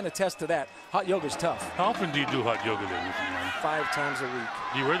workouts, and I can attest to that. Hot yoga's tough. How often do you do hot yoga then? 5 times a week.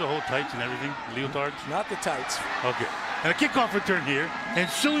 Do you wear the whole tights and everything, leotards? Not the tights. Okay. And a kickoff return here, and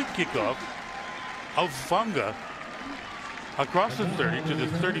ensuing kickoff, Alfanga across the 30 to the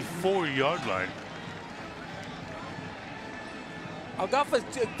 34-yard line. Algafa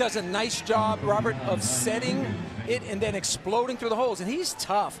does a nice job, Robert, of setting it and then exploding through the holes. And he's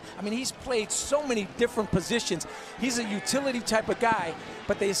tough. I mean, he's played so many different positions. He's a utility type of guy,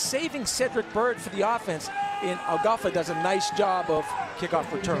 but they're saving Cedric Bird for the offense. And Algafa does a nice job of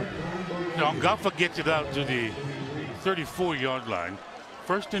kickoff return. Now, Algafa gets it out to the 34-yard line.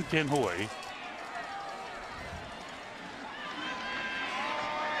 1st and 10 Hawaii.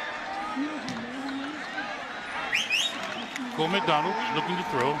 Cole McDonald looking to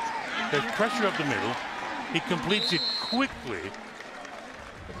throw. There's pressure up the middle. He completes it quickly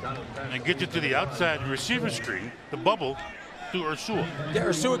and gets it to the outside receiver screen, the bubble, to Ursua. Yeah,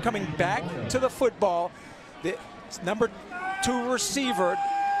 Ursua coming back to the football. The number 2 receiver,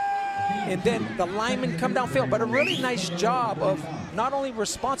 and then the linemen come downfield. But a really nice job of not only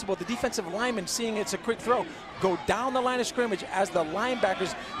responsible, the defensive lineman seeing it's a quick throw, go down the line of scrimmage as the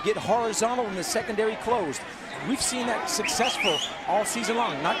linebackers get horizontal and the secondary closed. We've seen that successful all season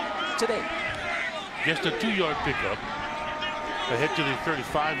long, not today. Just a 2-yard pickup ahead to the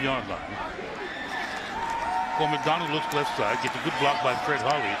 35-yard line. Cole McDonald looks left side, gets a good block by Fred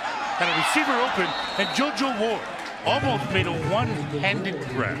Hawley, and a receiver open, and JoJo Ward almost made a one-handed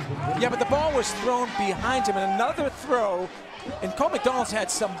grab. Yeah, but the ball was thrown behind him, and another throw. And Cole McDonald's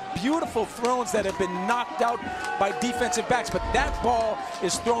had some beautiful throws that have been knocked out by defensive backs, but that ball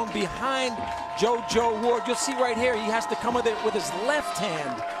is thrown behind JoJo Ward. You'll see right here, he has to come with it with his left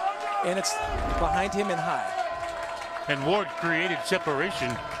hand, and it's behind him and high. And Ward created separation,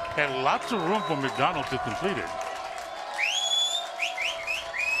 had lots of room for McDonald to complete it.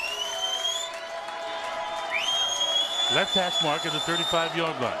 Left hash mark at the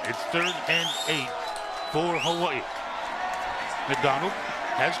 35-yard line. It's 3rd and 8 for Hawaii. McDonald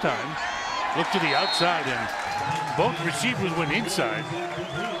has time, looked to the outside, and both receivers went inside.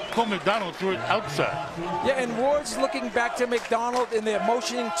 Cole McDonald threw it outside. Yeah, and Ward's looking back to McDonald, and they're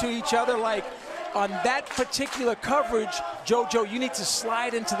motioning to each other like, on that particular coverage, JoJo, you need to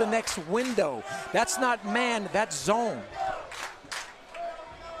slide into the next window. That's not man, that's zone.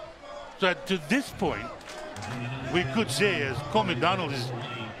 So to this point, we could say, as Cole McDonald is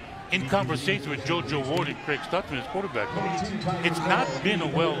in conversation with JoJo Ward and Craig Stutzman as quarterback coach, it's not been a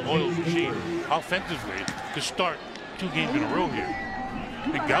well-oiled machine offensively to start 2 games in a row here.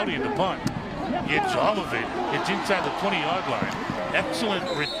 And Gowdy in the punt gets all of it. It's inside the 20-yard line. Excellent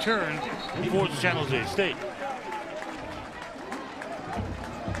return for San Jose State.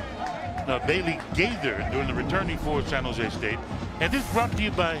 Now Bailey Gaither doing the returning for San Jose State. And this brought to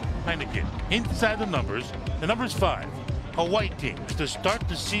you by Heineken. Inside the numbers 5. Hawaii teams to start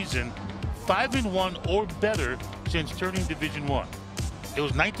the season 5-1 or better since turning Division I. It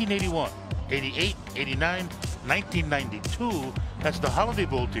was 1981, 88, 89, 1992. That's the Holiday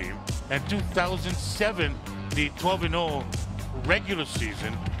Bowl team. And 2007, the 12-0 regular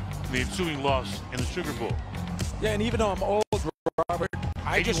season, the ensuing loss in the Sugar Bowl. Yeah, and even though I'm old, Robert,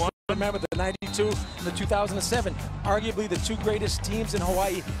 I just remember the 92 and the 2007, arguably the 2 greatest teams in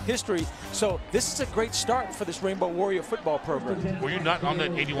Hawaii history. So this is a great start for this Rainbow Warrior football program. Were you not on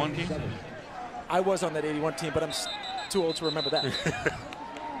that 81 team? I was on that 81 team, but I'm too old to remember that.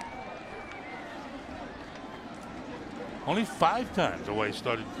 Only 5 times Hawaii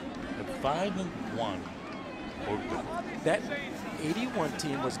started at 5-1 That 81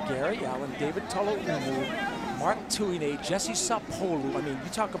 team was Gary Allen, David Tolounu, Mark Tuine, Jesse Sapolu. I mean, you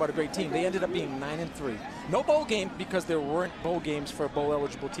talk about a great team. They ended up being 9-3. No bowl game because there weren't bowl games for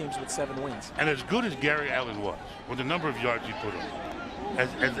bowl-eligible teams with 7 wins. And as good as Gary Allen was, with the number of yards he put on,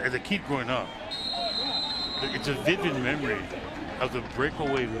 as a kid growing up, it's a vivid memory of the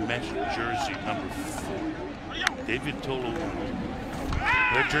breakaway mesh jersey number 4. David Tolounu.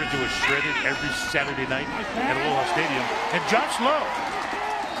 Their jersey was shredded every Saturday night at Aloha Stadium. And Josh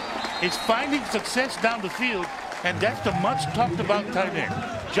Love is finding success down the field, and that's the much talked about tight end.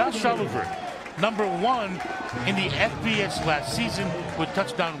 Josh Oliver, number 1 in the FBS last season with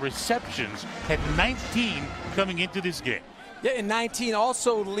touchdown receptions, had 19 coming into this game. Yeah, and 19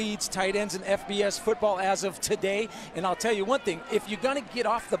 also leads tight ends in FBS football as of today. And I'll tell you one thing, if you're going to get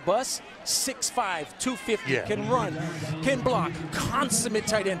off the bus, 6'5", 250, can run, can block, consummate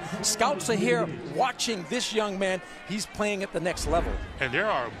tight end. Scouts are here watching this young man. He's playing at the next level. And there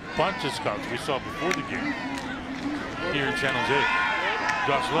are a bunch of scouts we saw before the game here in San Jose.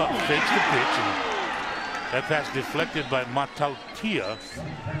 Josh Love fakes the pitch, and that pass deflected by Matautia.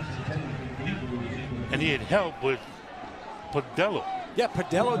 And he had help with Padello. Yeah,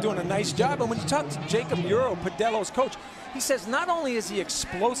 Padello doing a nice job. And when you talk to Jacob Euro, Padello's coach, he says not only is he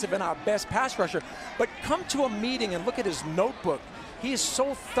explosive and our best pass rusher, but come to a meeting and look at his notebook. He is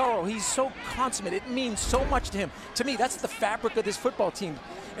so thorough. He's so consummate. It means so much to him. To me, that's the fabric of this football team.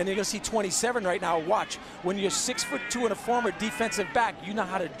 And you're going to see 27 right now. Watch. When you're 6'2" and a former defensive back, you know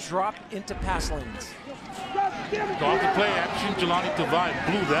how to drop into pass lanes. So off the play action, Jelani Tavai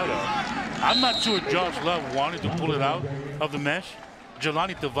blew that up. I'm not sure Josh Love wanted to pull it out of the mesh.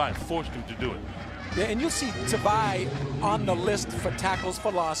 Jelani Tavai forced him to do it. Yeah, and you'll see Tavai on the list for tackles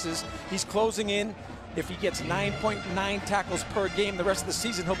for losses. He's closing in. If he gets 9.9 tackles per game the rest of the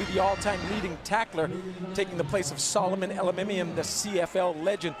season, he'll be the all-time leading tackler, taking the place of Solomon Elamimian, the CFL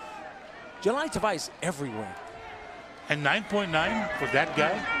legend. Jelani Tavai is everywhere. And 9.9 for that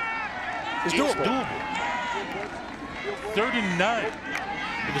guy is doable. 3rd and 9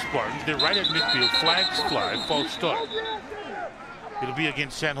 for the Spartans. They're right at midfield. Flags fly. False start. It'll be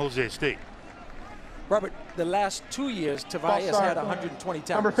against San Jose State. Robert, the last 2 years, Tavai has had 120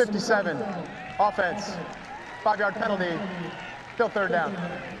 tackles. Number 57, offense. 5-yard penalty. Still 3rd down.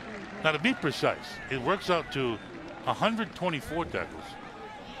 Now, to be precise, it works out to 124 tackles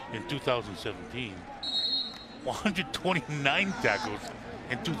in 2017. 129 tackles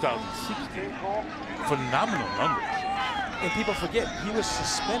in 2016. Phenomenal numbers. And people forget, he was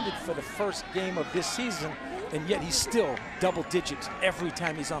suspended for the first game of this season, and yet he's still double digits every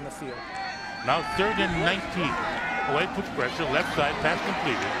time he's on the field. Now 3rd and 19. Away puts pressure, left side, pass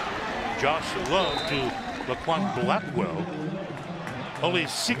completed. Josh Love to Laquan Blackwell. Only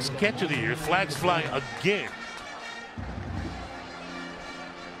 6th catch of the year. Flags fly again.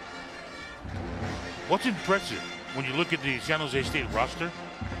 What's impressive when you look at the San Jose State roster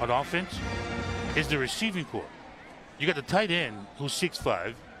on offense is the receiving corps. You got the tight end who's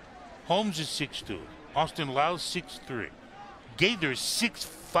 6'5", Holmes is 6'2", Austin Lyle's 6'3", Gaither is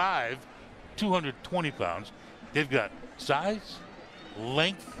 6'5", 220 pounds. They've got size,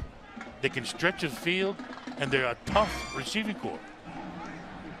 length, they can stretch a field, and they're a tough receiving corps.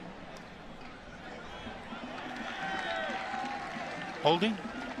 Holding.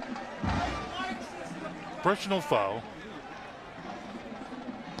 Personal foul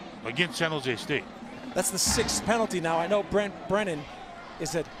against San Jose State. That's the 6th penalty now. I know Brent Brennan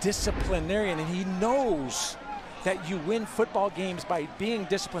is a disciplinarian, and he knows that you win football games by being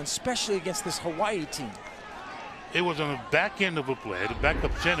disciplined, especially against this Hawaii team. It was on the back end of a play. The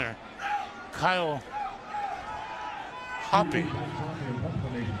backup center, Kyle Hoppy,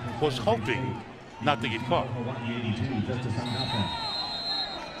 was hoping not to get caught.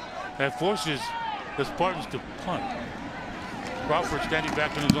 That forces the Spartans to punt. Crawford standing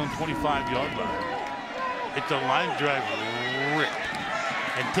back on his own 25-yard line. It's a line drive rip.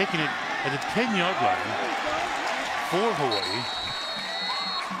 And taking it at the 10-yard line for Hawaii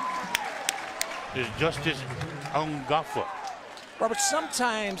is Justice Aungafa. Robert,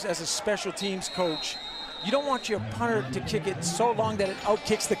 sometimes as a special teams coach, you don't want your punter to kick it so long that it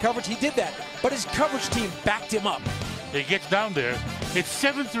outkicks the coverage. He did that, but his coverage team backed him up. He gets down there. It's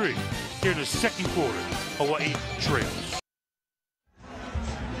 7-3 here in the 2nd quarter. Hawaii trails.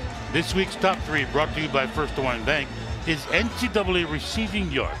 This week's top 3, brought to you by First Hawaiian Bank, is NCAA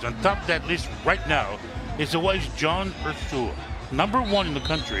receiving yards. On top of that list right now is Hawaii's John Ursua, number 1 in the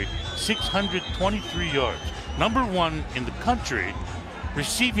country, 623 yards. Number 1 in the country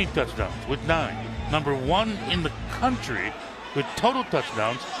receiving touchdowns with 9. Number 1 in the country with total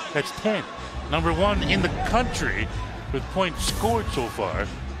touchdowns That's 10. Number 1 in the country with points scored so far.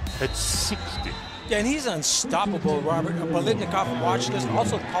 That's 60. Yeah, and he's unstoppable, Robert. Bolitnikov watch list,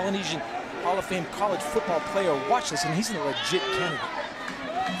 also Polynesian Hall of Fame college football player watch list, and he's a legit candidate.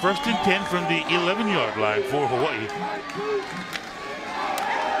 First and 10 from the 11-yard line for Hawaii.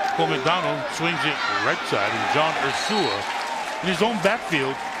 Cole McDonald swings it right side, and John Ursua in his own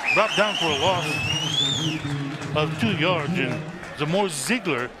backfield brought down for a loss of 2 yards, and Zamore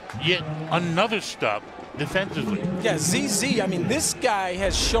Ziegler yet another stop defensively. Yeah, ZZ, I mean, this guy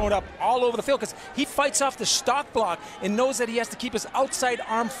has shown up all over the field because he fights off the stock block and knows that he has to keep his outside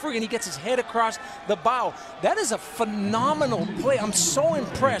arm free, and he gets his head across the bow. That is a phenomenal play. I'm so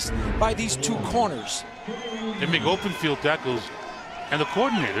impressed by these 2 corners. They make open field tackles, and the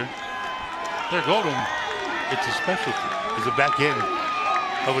coordinator, Derek Odom, it's a specialty. It's a back end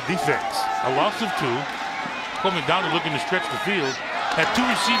of a defense. A loss of 2. Cole McDonald looking to stretch the field. Had 2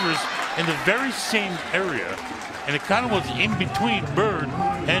 receivers in the very same area, and it kind of was in between Bird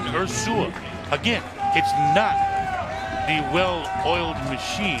and Ursua. Again, it's not the well-oiled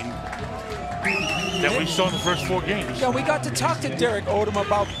machine that we saw in the first 4 games. Yeah, we got to talk to Derek Odom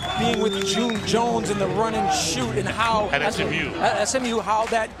about being with June Jones in the run and shoot, and how at SMU, how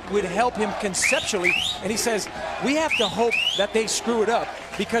that would help him conceptually. And he says we have to hope that they screw it up,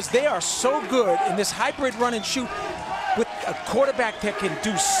 because they are so good in this hybrid run and shoot with a quarterback that can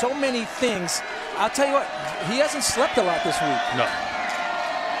do so many things. I'll tell you what, he hasn't slept a lot this week. No.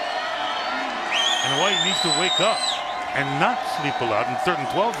 And Hawaii needs to wake up and not sleep a lot in 3rd and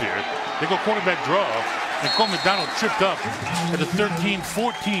 12 here. They go quarterback draw, and Cole McDonald tripped up at the 13,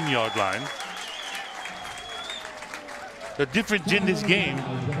 14-yard line. The difference in this game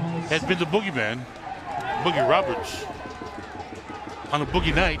has been the boogeyman, Boogie Roberts, on a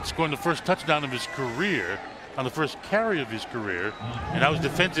boogie night, scoring the first touchdown of his career, on the first carry of his career, and that was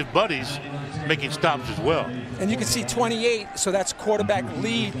defensive buddies making stops as well. And you can see 28, so that's quarterback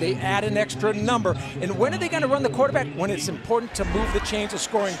lead. They add an extra number. And when are they going to run the quarterback? When it's important to move the chains of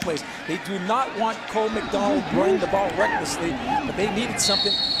scoring plays. They do not want Cole McDonald running the ball recklessly, but they needed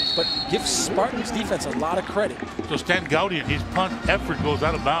something. But give Spartans defense a lot of credit. So Stan Gaudian, his punt effort goes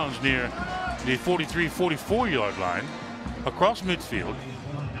out of bounds near the 43, 44-yard line, across midfield.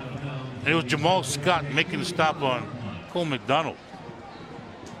 And it was Jamal Scott making the stop on Cole McDonald.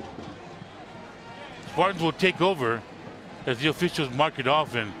 Spartans will take over as the officials mark it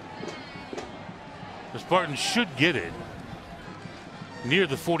off, and the Spartans should get it near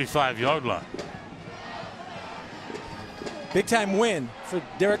the 45-yard line. Big time win for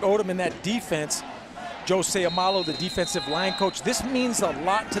Derek Odom in that defense. Joe Sayamalo, the defensive line coach. This means a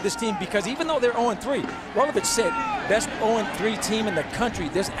lot to this team, because even though they're 0-3, Rolovich said best 0-3 team in the country.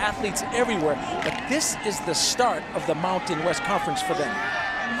 There's athletes everywhere, but this is the start of the Mountain West Conference for them.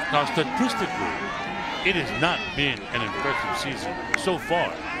 Now, statistically, it has not been an impressive season so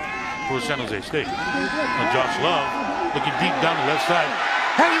far for San Jose State. Now, Josh Love looking deep down the left side,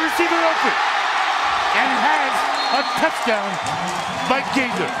 has a receiver open, and has a touchdown by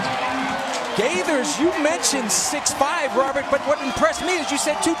Gaither. Gaithers, you mentioned 6'5", Robert, but what impressed me is you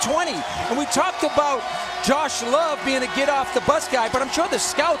said 220. And we talked about Josh Love being a get-off-the-bus guy, but I'm sure the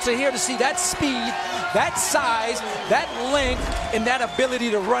scouts are here to see that speed, that size, that length, and that ability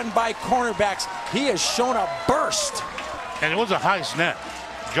to run by cornerbacks. He has shown a burst. And it was a high snap.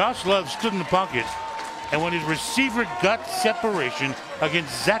 Josh Love stood in the pocket, and when his receiver got separation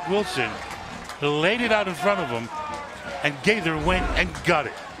against Zach Wilson, he laid it out in front of him, and Gaither went and got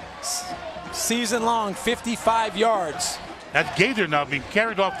it. Season long, 55 yards. That's Gaither now being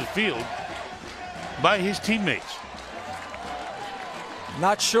carried off the field by his teammates.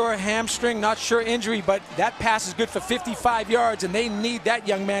 Not sure hamstring, not sure injury, but that pass is good for 55 yards, and they need that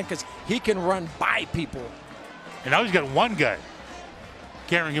young man because he can run by people. And now he's got one guy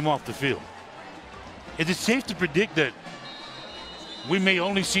carrying him off the field. Is it safe to predict that we may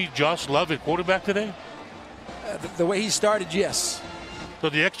only see Josh Love at quarterback today? The way he started, yes. So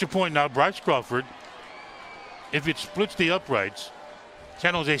the extra point now, Bryce Crawford, if it splits the uprights,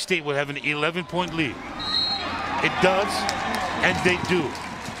 San Jose State would have an 11-point lead. It does, and they do.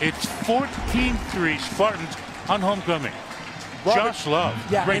 It's 14-3 Spartans on homecoming. Robert, Josh Love,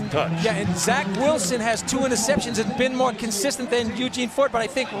 great touch. Yeah, and Zach Wilson has 2 interceptions and been more consistent than Eugene Ford, but I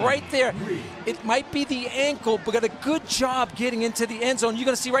think right there, it might be the ankle, but got a good job getting into the end zone. You're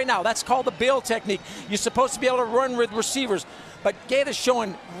going to see right now, that's called the bail technique. You're supposed to be able to run with receivers, but Gaither's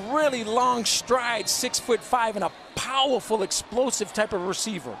showing really long strides, 6'5", and a powerful, explosive type of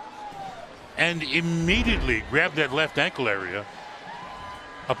receiver. And immediately grabbed that left ankle area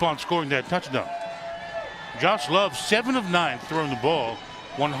upon scoring that touchdown. Josh Love, 7 of 9 throwing the ball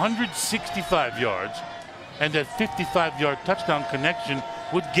 165 yards, and that 55-yard touchdown connection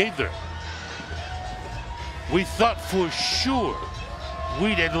with Gaither. We thought for sure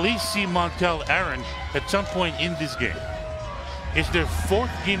we'd at least see Montel Aaron at some point in this game. It's their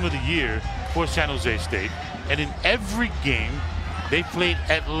 4th game of the year for San Jose State, and in every game, they played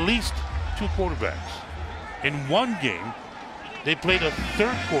at least 2 quarterbacks. In one game, they played a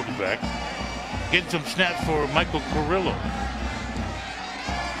 3rd quarterback, getting some snaps for Michael Carrillo.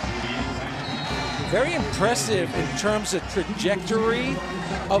 Very impressive in terms of trajectory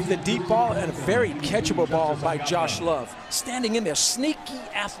of the deep ball, and a very catchable ball by Josh Love. Standing in there, sneaky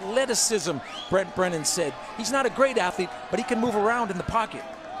athleticism, Brent Brennan said. He's not a great athlete, but he can move around in the pocket.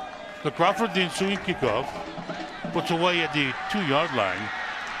 The Crawford, the ensuing kickoff, puts away at the 2-yard line.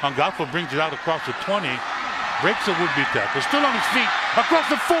 Hangafa brings it out across the 20, breaks a would-be tackle, still on his feet, across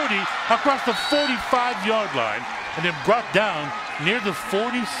the 40, across the 45-yard line, and then brought down near the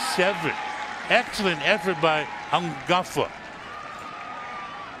 47. Excellent effort by Hangafa.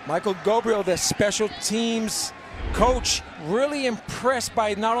 Michael Gabriel, the special teams coach, really impressed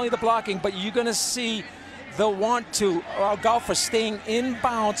by not only the blocking, but you're going to see the want to. Hangafa staying in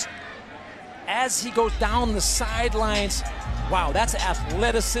bounds as he goes down the sidelines. Wow, that's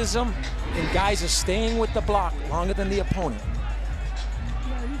athleticism, and guys are staying with the block longer than the opponent.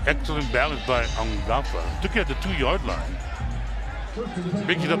 Excellent balance by Hangafa. Took it at the 2-yard line.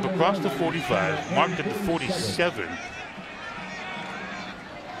 Brings it up across the 45, marked at the 47.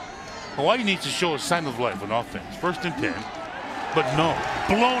 Hawaii needs to show a sign of life on offense. 1st and 10, but no,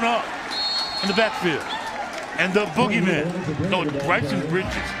 blown up in the backfield. And the boogeyman, no, Bryson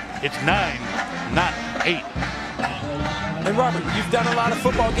Bridges. It's 9, not 8. And Robert, you've done a lot of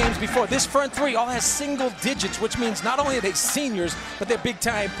football games before. This front 3 all has single digits, which means not only are they seniors, but they're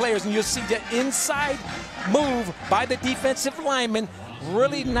big-time players. And you'll see the inside move by the defensive lineman.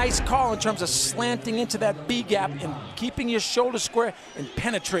 Really nice call in terms of slanting into that B gap and keeping your shoulder square and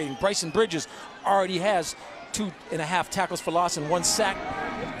penetrating. Bryson Bridges already has 2.5 tackles for loss and 1 sack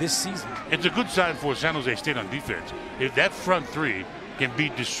this season. It's a good sign for San Jose State on defense. If that front 3 can be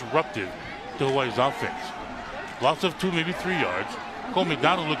disruptive to Hawaii's offense. Loss of 2, maybe 3 yards. Cole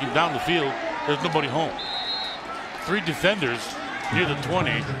McDonald looking down the field. There's nobody home. 3 defenders near the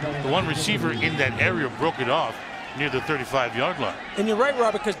 20. The 1 receiver in that area broke it off near the 35-yard line. And you're right,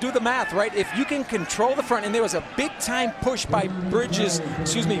 Robert, because do the math, right? If you can control the front, and there was a big-time push by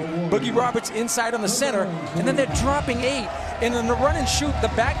Boogie Roberts inside on the center, and then they're dropping 8. And in the run and shoot, the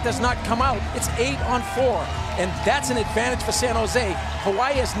back does not come out. It's 8 on 4, and that's an advantage for San Jose.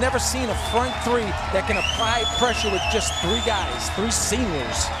 Hawaii has never seen a front 3 that can apply pressure with just 3 guys, 3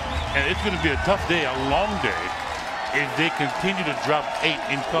 seniors. And it's going to be a tough day, a long day, if they continue to drop 8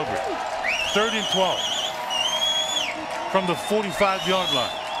 in coverage. 3rd and 12. From the 45-yard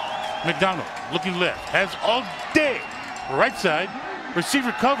line. McDonald looking left, has all day. Right side,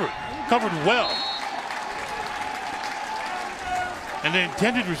 receiver covered well. And the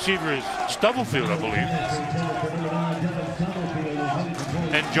intended receiver is Stubblefield, I believe.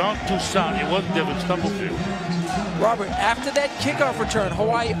 And John Toussaint, it wasn't Devin Stubblefield. Robert, after that kickoff return,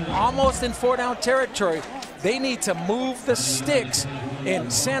 Hawaii almost in 4-down territory. They need to move the sticks,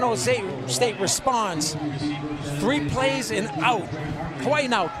 and San Jose State responds. 3 plays and out. Hawaii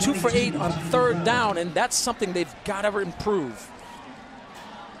now 2 for 8 on 3rd down, and that's something they've got to improve.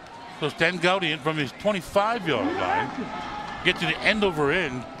 So Stan Gaudian from his 25-yard line get to the end over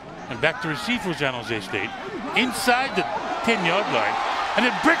end and back to receive for San Jose State inside the 10-yard line, and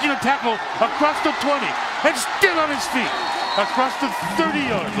then breaking a tackle across the 20 and still on his feet across the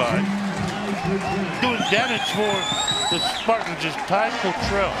 30-yard line. Doing damage for the Spartans is Ty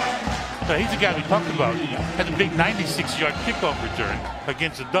Cottrell. So he's the guy we talked about. Had a big 96-yard kickoff return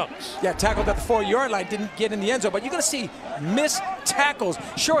against the Ducks. Yeah, tackled at the 4-yard line, didn't get in the end zone. But you're going to see missed tackles.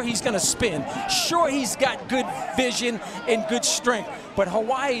 Sure, he's going to spin. Sure, he's got good vision and good strength. But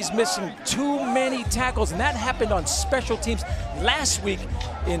Hawaii's missing too many tackles, and that happened on special teams last week.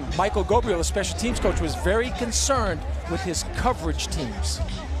 And Michael Gabriel, the special teams coach, was very concerned with his coverage teams.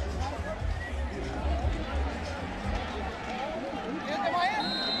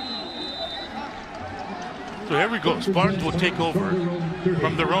 So here we go. Spartans will take over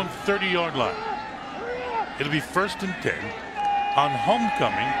from their own 30-yard line. It'll be 1st and 10 on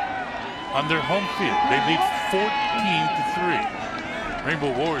homecoming on their home field. They lead 14-3.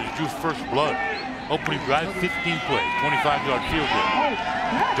 Rainbow Warriors drew first blood. Opening drive, 15 plays, 25-yard field goal.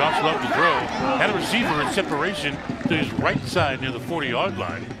 Josh Love to throw. Had a receiver in separation to his right side near the 40-yard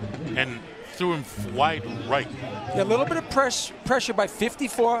line and threw him wide right. Yeah, a little bit of pressure by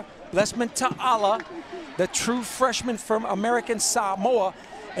 54 Blessman Ta'ala, the true freshman from American Samoa,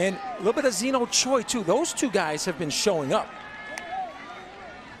 and a little bit of Zeno Choi, too. Those two guys have been showing up.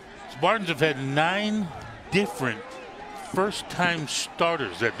 Spartans have had 9 different first-time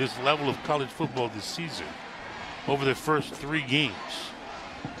starters at this level of college football this season over their first 3 games.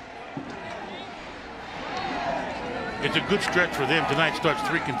 It's a good stretch for them. Tonight starts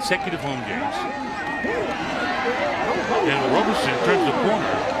 3 consecutive home games. And Roberson turns the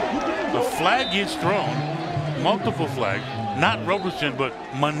corner. The flag is thrown, multiple flags, not Roberson, but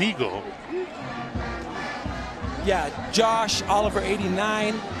Manigo. Yeah, Josh Oliver,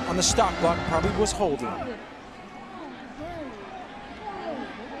 89 on the stock block, probably was holding.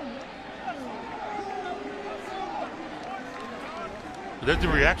 That's the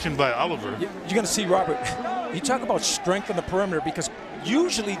reaction by Oliver. You're going to see, Robert, you talk about strength on the perimeter, because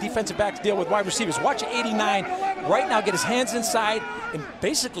usually defensive backs deal with wide receivers. Watch 89 right now get his hands inside, and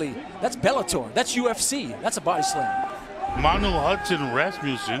basically that's Bellator, that's UFC, that's a body slam. Manu Hudson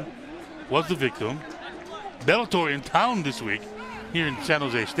Rasmussen was the victim. Bellator in town this week here in San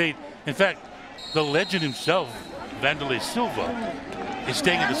Jose State. In fact, the legend himself, Vanderlei Silva, is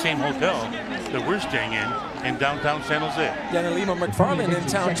staying at the same hotel that we're staying in downtown San Jose. Yeah, and Alima McFarland in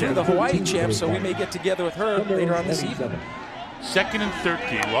town too, the Hawaii champ, so we may get together with her later on this evening. 2nd and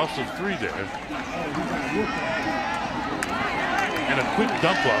 13, loss of 3 there. And a quick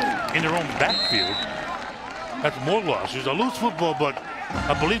dump off in their own backfield. That's more losses. A loose football, but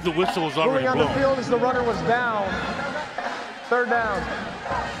I believe the whistle was already blown. Moving on the field as the runner was down. 3rd down.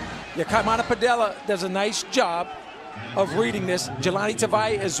 Yeah, Kaimana Padilla does a nice job of reading this. Jelani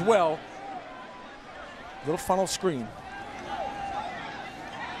Tavai as well. Little funnel screen.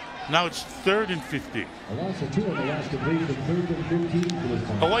 Now it's 3rd and 15.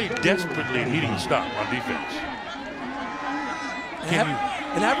 Hawaii desperately needing a stop on defense.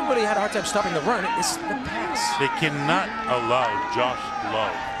 And everybody had a hard time stopping the run. It's the pass. They cannot allow Josh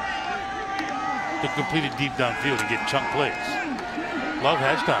Love to complete it deep downfield and get chunk plays. Love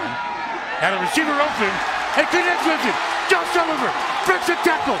has time. Had a receiver open and connects with him. Josh Oliver breaks a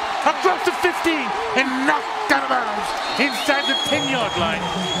tackle across the 15 and knocked out of bounds inside the 10-yard line.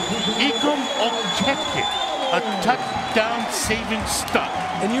 Ikom Okeke, a touchdown-saving stop.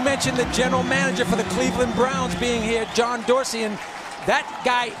 And you mentioned the general manager for the Cleveland Browns being here, John Dorsey, and that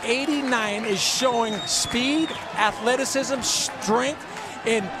guy, 89, is showing speed, athleticism, strength,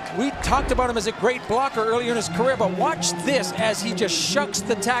 and we talked about him as a great blocker earlier in his career, but watch this as he just shucks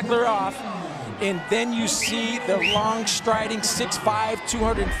the tackler off, and then you see the long striding 6'5",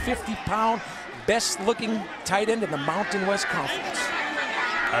 250-pound, best-looking tight end in the Mountain West Conference.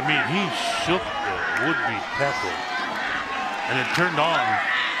 I mean, he shook the would-be tackle, and it turned on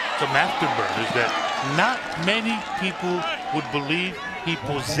some afterburners that not many people would believe he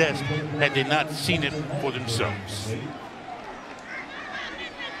possessed had they not seen it for themselves.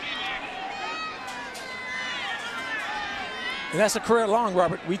 And that's a career long,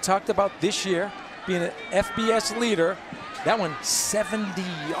 Robert. We talked about this year being an FBS leader. That one, 70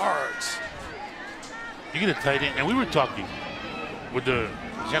 yards. You get a tight end, and we were talking with the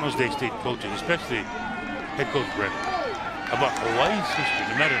San Jose State coaches, especially head coach Brett, about Hawaii's history,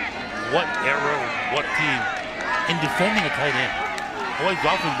 no matter what era, what team, in defending a tight end. Hawaii's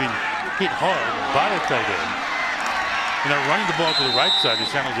often been hit hard by a tight end. You know, running the ball to the right side of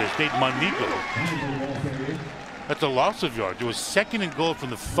San Jose State, Manigo. That's a loss of yards. It was 2nd and goal from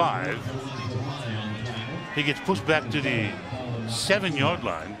the 5. He gets pushed back to the 7-yard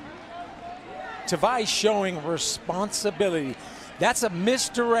line. Tavai showing responsibility. That's a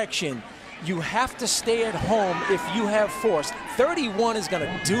misdirection. You have to stay at home if you have force. 31 is going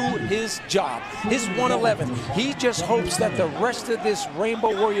to do his job. His 111. He just hopes that the rest of this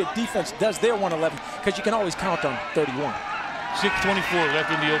Rainbow Warrior defense does their 111, because you can always count on 31. 6:24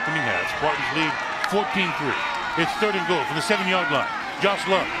 left in the opening half. Spartans lead 14-3. It's 3rd and goal from the 7-yard line. Josh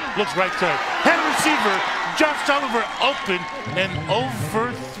Love looks right side. Head receiver, Josh Oliver open and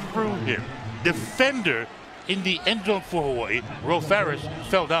overthrew him. Defender in the end zone for Hawaii, Ro Farris,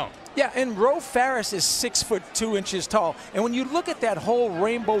 fell down. Yeah, and Ro Farris is 6'2" tall. And when you look at that whole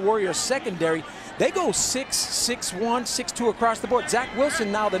Rainbow Warrior secondary, they go 6, 6'1", 6'2" across the board. Zach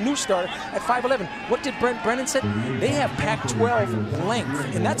Wilson, now the new starter, at 5'11". What did Brent Brennan say? They have Pac-12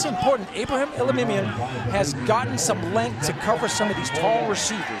 length, and that's important. Abraham Elimimian has gotten some length to cover some of these tall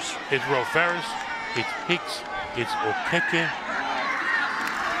receivers. It's Ro Farris, it's Hicks, it's Okeke,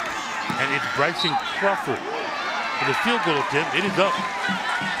 and it's Bryson Crawford. For the field goal attempt, it is up.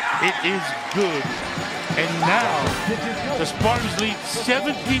 It is good. And now the Spartans lead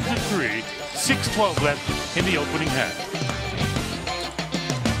 17-3, 6:12 left in the opening half.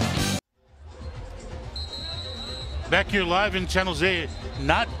 Back here live in San Jose,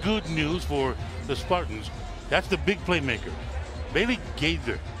 not good news for the Spartans. That's the big playmaker. Bailey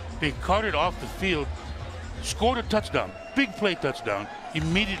Gaither being carted off the field, scored a touchdown, big play touchdown,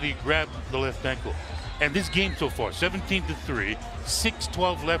 immediately grabbed the left ankle. And this game so far, 17-3,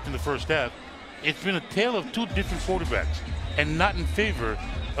 6:12 left in the first half. It's been a tale of two different quarterbacks, and not in favor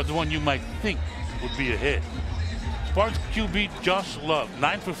of the one you might think would be ahead. Spartans QB Josh Love,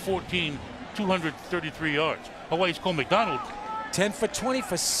 9 for 14, 233 yards. Hawaii's Cole McDonald, 10 for 20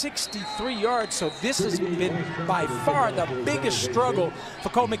 for 63 yards. So this has been by far the biggest struggle for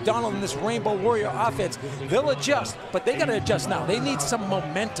Cole McDonald in this Rainbow Warrior offense. They'll adjust, but they got to adjust now. They need some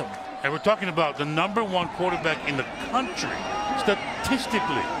momentum. and we're talking about the #1 quarterback in the country,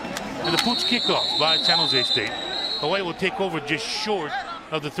 statistically. And the Poots kickoff by San Jose State. Hawaii will take over just short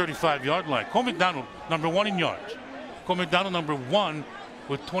of the 35-yard line. Cole McDonald, #1 in yards. Cole McDonald, #1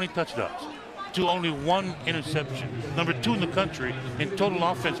 with 20 touchdowns to only 1 interception. #2 in the country in total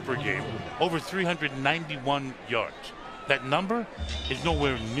offense per game, over 391 yards. That number is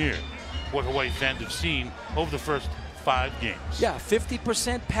nowhere near what Hawaii fans have seen over the first 5 games. Yeah,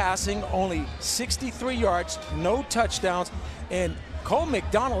 50% passing, only 63 yards, no touchdowns, and Cole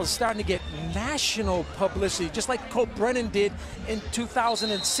McDonald is starting to get national publicity, just like Cole Brennan did in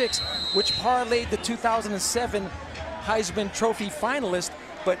 2006, which parlayed the 2007 Heisman Trophy finalist.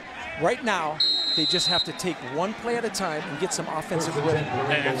 But right now, they just have to take one play at a time and get some offensive rhythm.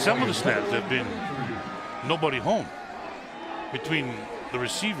 And some of the snaps have been nobody home between the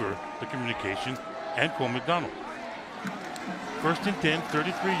receiver, the communication, and Cole McDonald. 1st and 10,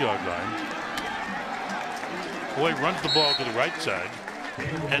 33-yard line. Hawaii runs the ball to the right side,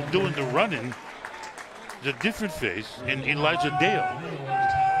 and doing the running, the different face in Elijah Dale.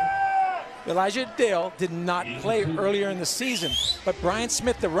 Elijah Dale did not play earlier in the season, but Brian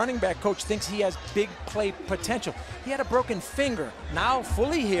Smith, the running back coach, thinks he has big play potential. He had a broken finger, now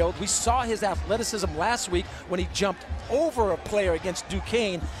fully healed. We saw his athleticism last week when he jumped over a player against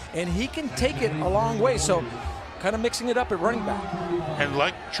Duquesne, and he can take it a long way. So kind of mixing it up at running back. And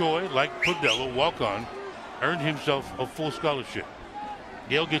like Choi, like Podello, walk-on, earned himself a full scholarship.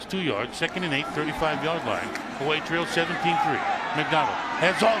 Dale gets 2 yards, 2nd and 8, 35-yard line. Hawaii trails 17-3. McDonald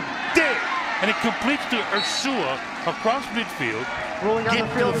has all day, and it completes to Ursua across midfield. Ruling on the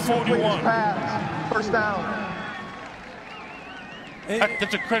field, to the 41. Pass. First down.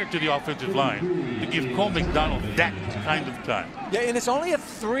 That's a credit to the offensive line to give Cole McDonald that kind of time. Yeah, and it's only a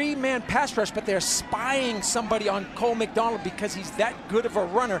 3-man pass rush, but they're spying somebody on Cole McDonald because he's that good of a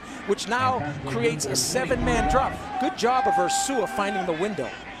runner, which now creates a 7-man drop. Good job of Ursua finding the window.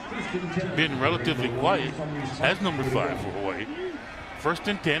 Been relatively quiet as #5 for Hawaii. 1st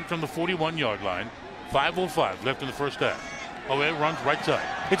and 10 from the 41-yard line. 5:05 left in the first half. Hawaii runs right side.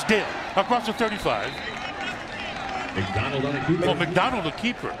 It's Dale across the 35. McDonald on a keeper. Oh, McDonald a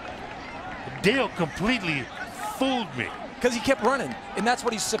keeper. Dale completely fooled me. Because he kept running, and that's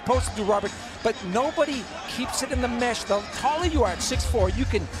what he's supposed to do, Robert. But nobody keeps it in the mesh. The taller you are at 6'4", you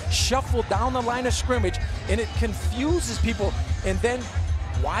can shuffle down the line of scrimmage, and it confuses people. And then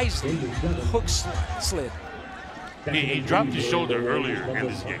wisely, hook slid. He dropped his shoulder earlier in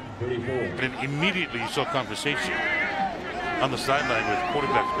this game, and then immediately you saw conversation on the sideline with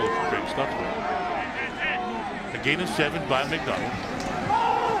quarterback coach Greg Stutzman. A gain of 7 by McDonald,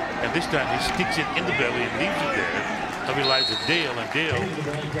 and this time he sticks it in the belly and leaves it there. Of Elijah Dale, and Dale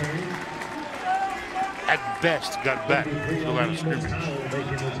at best got back to the line of scrimmage.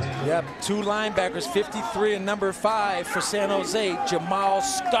 Yep, 2 linebackers, 53 and #5 for San Jose. Jamal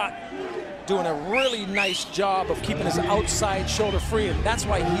Scott doing a really nice job of keeping his outside shoulder free, and that's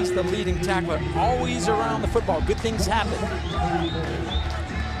why he's the leading tackler. Always around the football. Good things happen.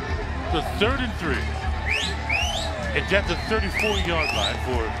 The 3rd and 3. It's at the 34-yard line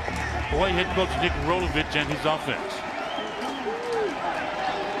for Hawaii head coach Nick Rolovich and his offense.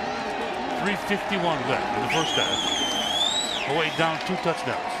 3:51 left in the first half. Hawaii down 2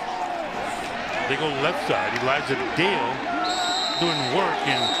 touchdowns. They go left side. Elijah Dale doing work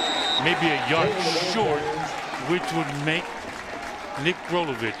and maybe a yard short, which would make Nick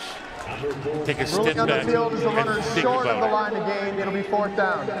Rolovich take a step Ruling on the back field is the runner and think short of the about line of gain. It'll be 4th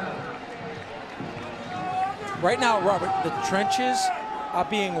down. Right now, Robert, the trenches are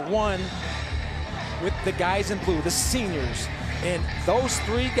being won with the guys in blue, the seniors. And those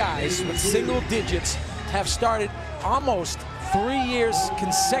 3 guys with single digits have started almost 3 years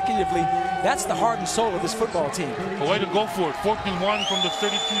consecutively. That's the heart and soul of this football team. A way to go for it. 4th and 1 from the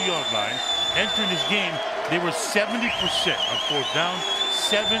 32-yard line. Entering this game, they were 70% on 4th down,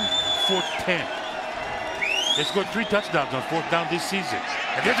 7 for 10. They scored 3 touchdowns on 4th down this season.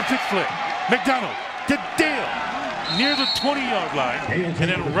 And there's a pitch play. McDonald to Dale. near the 20-yard line and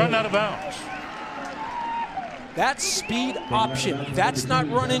then run out of bounds. That's speed option. That's not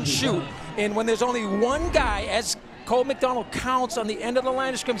run and shoot. And when there's only one guy, as Cole McDonald counts on the end of the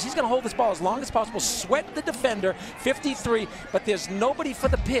line of scrimmage, he's going to hold this ball as long as possible, sweat the defender, 53, but there's nobody for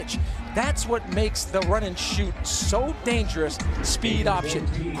the pitch. That's what makes the run and shoot so dangerous. Speed option,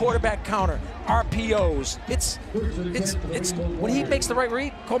 quarterback counter, RPOs. It's when he makes the right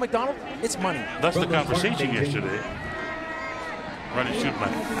read, Cole McDonald, it's money. That's the conversation yesterday. Run and shoot by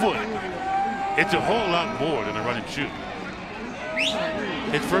foot. It's a whole lot more than a run and shoot.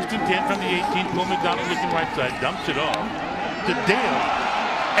 It's 1st and 10 from the 18. Cole McDonald looking right side, dumps it off to Dale,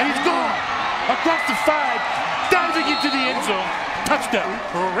 and he's gone across the 5, diving into the end zone. Touchdown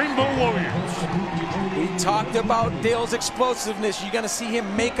for Rainbow Warriors. We talked about Dale's explosiveness. You're going to see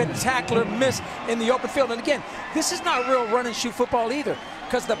him make a tackler miss in the open field. And again, this is not real run and shoot football either,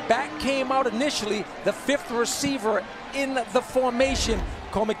 because the back came out initially, the 5th receiver in the formation.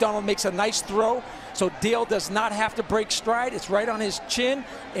 Cole McDonald makes a nice throw, so Dale does not have to break stride. It's right on his chin,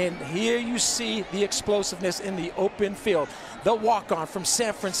 and here you see the explosiveness in the open field. The walk-on from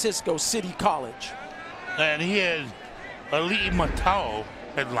San Francisco City College. And he has Ali Matao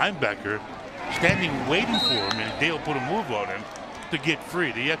at linebacker standing waiting for him, and Dale put a move on him to get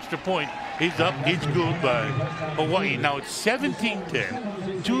free. The extra point is up. It's good by Hawaii. Now it's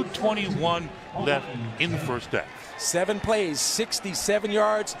 17-10, 2:21 left in the first half. 7 plays, 67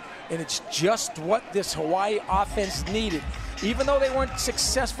 yards, and it's just what this Hawaii offense needed. Even though they weren't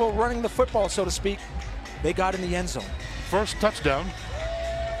successful running the football, so to speak, they got in the end zone. First touchdown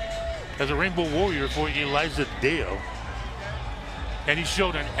as a Rainbow Warrior for Elijah Dale. And he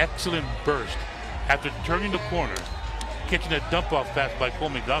showed an excellent burst after turning the corner, catching a dump-off pass by Cole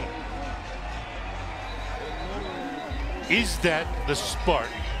McDonald. Is that the spark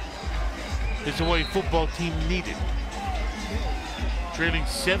this Hawaii football team needed? Trailing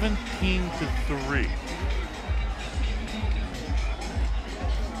 17-3.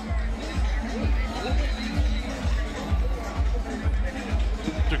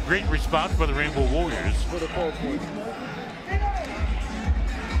 It's a great response by the Rainbow Warriors.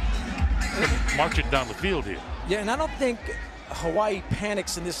 March it down the field here. Yeah, and I don't think Hawaii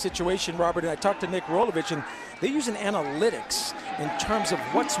panics in this situation, Robert. And I talked to Nick Rolovich, and they're using analytics in terms of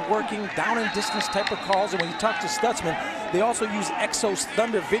what's working, down and distance type of calls. And when you talk to Stutzman, they also use Exos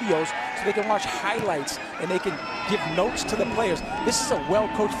Thunder videos so they can watch highlights and they can give notes to the players. This is a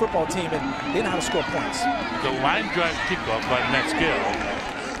well-coached football team, and they know how to score points. The line drive kickoff by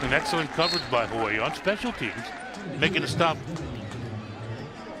Mescal. An excellent coverage by Hawaii on special teams, making a stop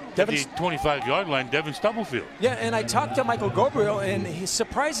at the 25-yard line, Devin Stubblefield. Yeah, and I talked to Michael Gabriel, and he's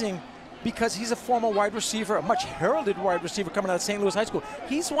surprising because he's a former wide receiver, a much heralded wide receiver coming out of St. Louis High School.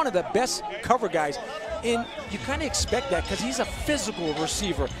 He's one of the best cover guys, and you kind of expect that because he's a physical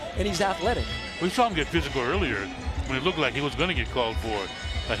receiver, and he's athletic. We saw him get physical earlier when it looked like he was going to get called for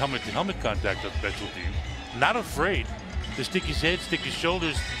a helmet-to-helmet contact on special teams. Not afraid to stick his head, stick his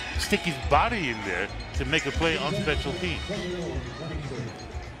shoulders, stick his body in there to make a play on special teams.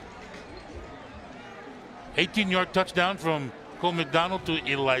 18-yard touchdown from Cole McDonald to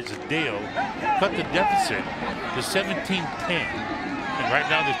Elijah Dale. Cut the deficit to 17-10. And right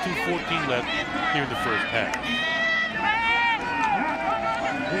now there's 2:14 left here in the first half.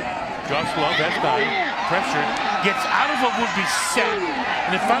 Josh Love has time, pressure, gets out of a would-be sack,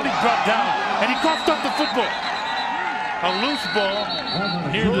 and it finally dropped down, and he coughed up the football. A loose ball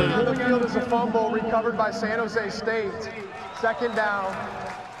near the field is a fumble recovered by San Jose State. 2nd down.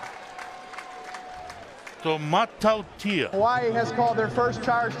 So Matautia. Hawaii has called their first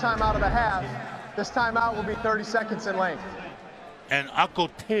charge timeout of the half. This timeout will be 30 seconds in length. And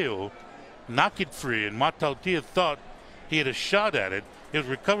Akoteo knocked it free, and Matautia thought he had a shot at it. It was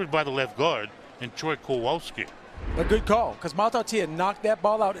recovered by the left guard and Troy Kowalski. A good call, because Matautia knocked that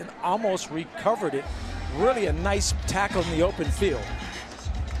ball out and almost recovered it. Really a nice tackle in the open field.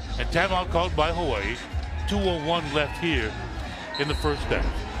 And timeout called by Hawaii. 2:01 left here in the first half.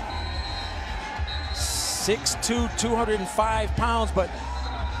 6'2", 205 pounds, but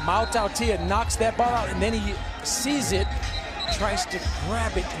Matautia knocks that ball out, and then he sees it, tries to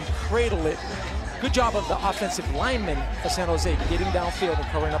grab it and cradle it. Good job of the offensive lineman for San Jose getting downfield and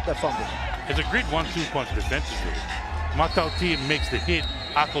covering up that fumble. It's a great 1-2 punch defensively. Matautia makes the hit.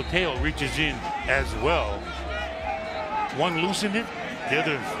 Akoteo reaches in as well. One loosened it, the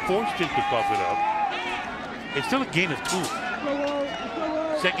other forced him to cough it up. It's still a gain of 2.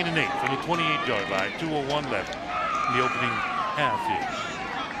 2nd and 8 from the 28-yard line. 2:01 left in the opening half here.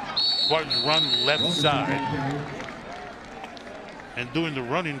 Spartans run left side. And doing the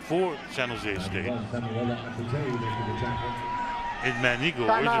running for San Jose State is Manigo,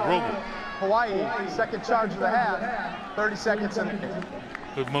 or is it Robo? Hawaii, second charge of the half, 30 seconds in.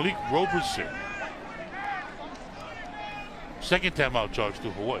 With Malik Roberson. Second timeout charge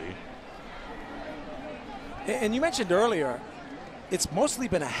to Hawaii. And you mentioned earlier, it's mostly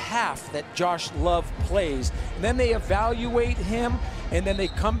been a half that Josh Love plays. And then they evaluate him, and then they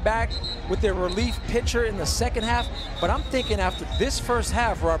come back with their relief pitcher in the second half. But I'm thinking after this first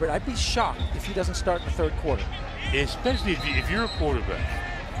half, Robert, I'd be shocked if he doesn't start in the third quarter. Especially if you're a quarterback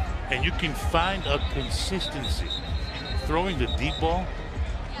and you can find a consistency throwing the deep ball,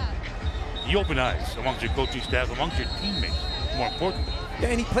 you open eyes amongst your coaching staff, amongst your teammates, more importantly. Yeah,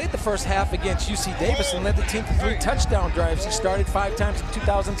 and he played the first half against UC Davis and led the team to 3 touchdown drives. He started 5 times in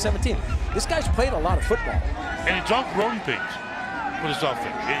 2017. This guy's played a lot of football. And it's all growing pains for this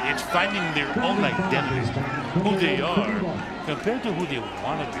offense. It's finding their own identity, who they are, compared to who they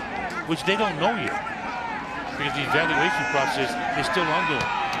want to be, which they don't know yet, because the evaluation process is still ongoing.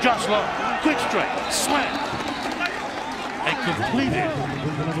 Josh Love, quick strike, slam, and completed,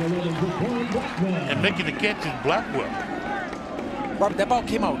 and making the catch is Blackwell. Robert, that ball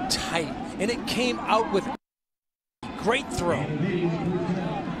came out tight, and it came out with great throw.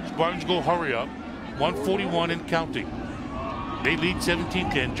 Spartans go hurry up, 1:41 and counting. They lead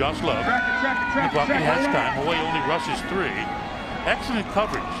 17-10. Josh Love. The clock has time. Hawaii only rushes 3. Excellent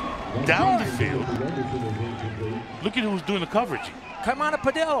coverage down the field. Look at who's doing the coverage. Kaimana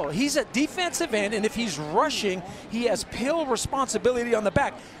Padillo, he's a defensive end, and if he's rushing, he has pill responsibility on the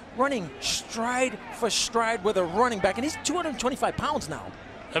back, running stride for stride with a running back, and he's 225 pounds now.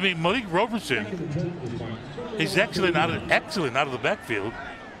 I mean, Malik Roberson is excellent out of the backfield.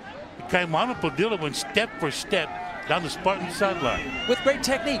 Kaimana Padillo went step for step down the Spartan sideline. With great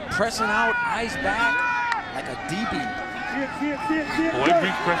technique, pressing out, eyes back, like a DB. Hawaii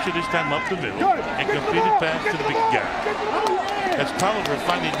brings pressure this time up the middle and completed pass to the big guy. As Tolliver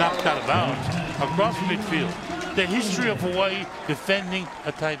finally knocked out of bounds across midfield. The history of Hawaii defending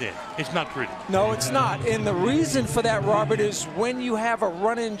a tight end. It's not pretty. No, it's not. And the reason for that, Robert, is when you have a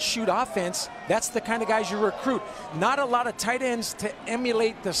run-and-shoot offense, that's the kind of guys you recruit. Not a lot of tight ends to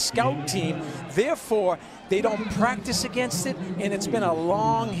emulate the scout team. Therefore, they don't practice against it, and it's been a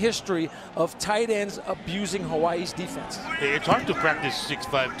long history of tight ends abusing Hawaii's defense. It's hard to practice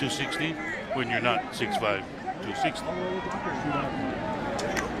 6'5", 260 when you're not 6'5", 260.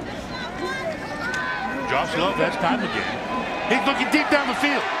 Josh Love has time again. He's looking deep down the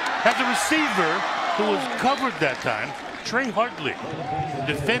field. Has a receiver who was covered that time, Trey Hartley,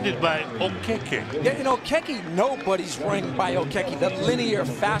 defended by Okeke. Yeah, and Okeke, nobody's running by Okeke, the linear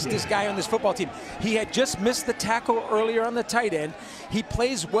fastest guy on this football team. He had just missed the tackle earlier on the tight end. He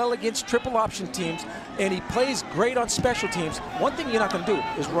plays well against triple option teams, and he plays great on special teams. One thing you're not going to do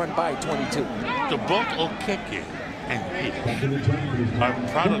is run by 22. The both Okeke and Hitch are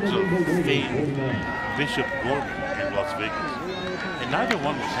products of famed Bishop Gorman in Las Vegas. And neither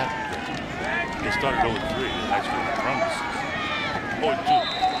one was happy. They started 0-3 in high school promises.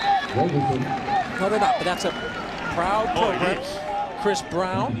 0-2. No, they're not, but that's a proud program. It is. Chris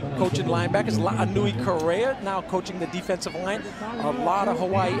Brown coaching linebackers. Anui Correa now coaching the defensive line. A lot of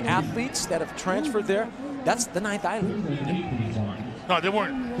Hawaii athletes that have transferred there. That's the 9th island. No, they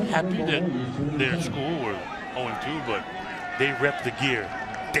weren't happy that their school were 0-2, but they rep the gear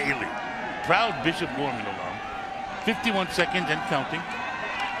daily. Proud Bishop Gorman alum. 51 seconds and counting.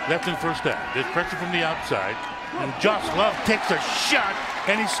 Left in first half. There's pressure from the outside. And Josh Love takes a shot,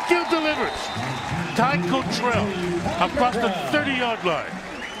 and he still delivers. Ty Cottrell across the 30-yard line.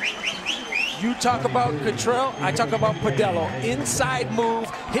 You talk about Cottrell, I talk about Padillo. Inside move,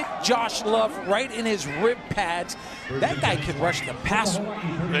 hit Josh Love right in his rib pads. That guy can rush the passer.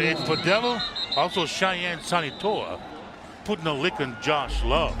 It's Padillo, also Cheyenne Sanitoa, putting a lick on Josh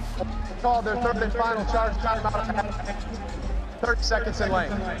Love. Called their third and final charge timeout. 30 seconds in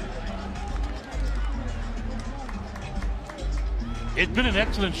lane. It's been an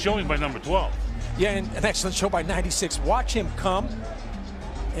excellent showing by number 12. Yeah, and an excellent show by 96. Watch him come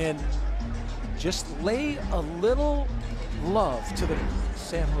and just lay a little love to the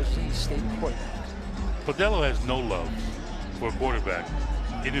San Jose State quarterback. Padillo has no love for a quarterback,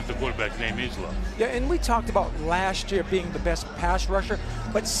 even if the quarterback's name is Love. Yeah, and we talked about last year being the best pass rusher,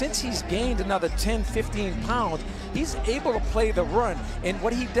 but since he's gained another 10, 15 pounds, he's able to play the run. And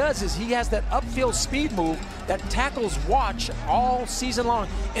what he does is he has that upfield speed move that tackles watch all season long,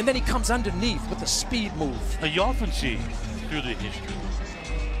 and then he comes underneath with a speed move. Now, you often see through the history,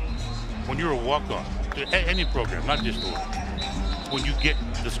 when you're a walk-on to any program, not just Hawaii, when you get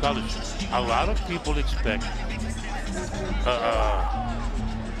the scholarship, a lot of people expect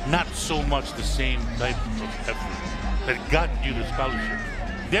not so much the same type of effort that got you the scholarship.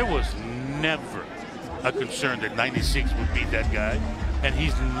 There was never a concern that 96 would be that guy, and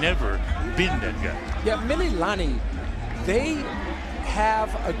he's never been that guy. Yeah, Mililani, they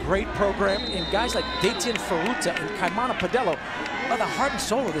have a great program, and guys like Dayton Ferruta and Kaimana Podello are the heart and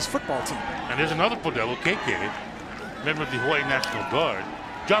soul of this football team. And there's another Podello, KK, member of the Hawaii National Guard.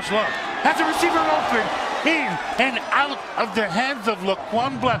 Josh Love has a receiver open, in and out of the hands of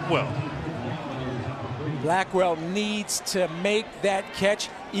Laquan Blackwell. Blackwell needs to make that catch,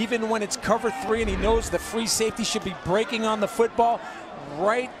 even when it's cover 3 and he knows the free safety should be breaking on the football,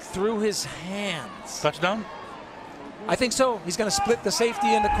 right through his hands. Touchdown? I think so. He's going to split the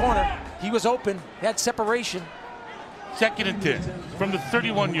safety in the corner. He was open, had separation. 2nd and 10 from the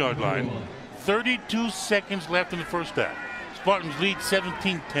 31-yard line. 32 seconds left in the first half. Spartans lead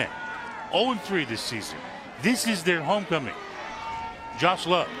 17-10. 0-3 this season. This is their homecoming. Josh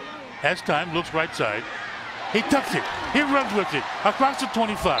Love has time, looks right side. He tucks it. He runs with it across the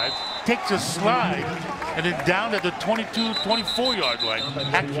 25, takes a slide, and then down at the 22, 24-yard line.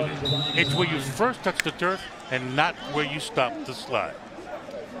 Actually, it's where you first touch the turf and not where you stop the slide.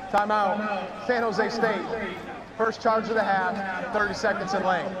 Timeout, San Jose State. First charge of the half, 30 seconds in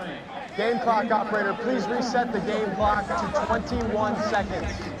length. Game clock operator, please reset the game clock to 21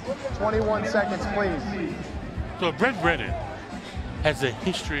 seconds. 21 seconds, please. So Brent Brennan has a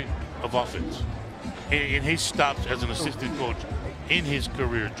history of offense in his stops as an assistant coach in his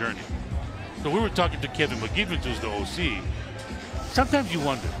career journey. So we were talking to Kevin McGivens, who's the OC. Sometimes you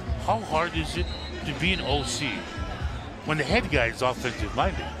wonder, how hard is it to be an OC when the head guy is offensive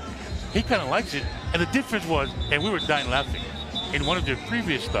minded? He kind of likes it, and the difference was, and we were dying laughing, in one of their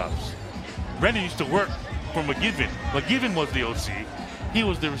previous stops, Brennan used to work for McGivens. McGivens was the OC. He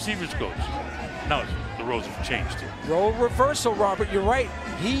was the receivers coach. Now the roles have changed here. Role reversal, Robert, you're right.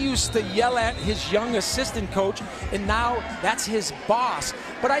 He used to yell at his young assistant coach, and now that's his boss.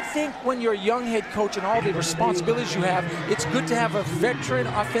 But I think when you're a young head coach and all the responsibilities you have, it's good to have a veteran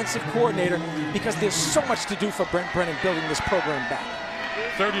offensive coordinator because there's so much to do for Brent Brennan building this program back.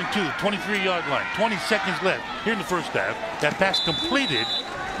 3rd and 2, 23-yard line, 20 seconds left here in the first half. That pass completed.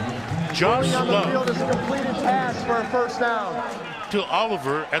 Josh On the Love field is a completed pass for a first down. to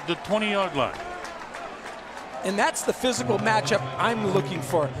Oliver at the 20-yard line. And that's the physical matchup I'm looking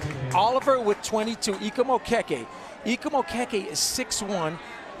for. Oliver with 22, Ikem Okeke. Ikem Okeke is 6'1".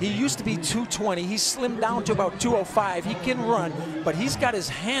 He used to be 220. He's slimmed down to about 205. He can run, but he's got his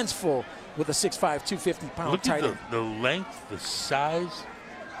hands full with a 6'5", 250-pound tight end. Look at the length, the size.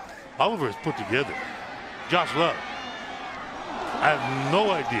 Oliver is put together. Josh Love, I have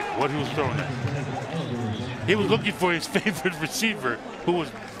no idea what he was throwing at. He was looking for his favorite receiver, who was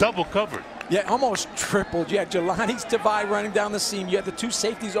double covered. Yeah, almost tripled. You had Jelani's Tavai running down the seam. You had the two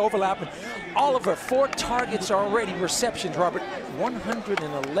safeties overlapping. Oliver, 4 targets already, receptions, Robert,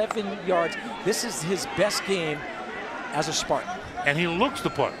 111 yards. This is his best game as a Spartan. And he looks the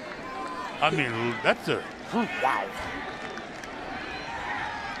part. I mean, that's a, wow.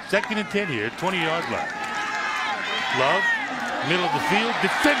 2nd and 10 here, 20-yard line. Love, middle of the field,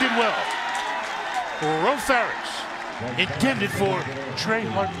 defended well. Rofaris, intended for Trey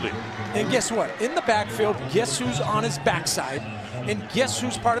Hartley. And guess what? In the backfield, guess who's on his backside? And guess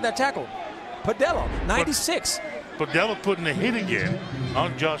who's part of that tackle? Podello, 96. Podello putting a hit again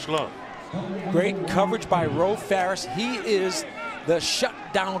on Josh Love. Great coverage by Rofaris. He is the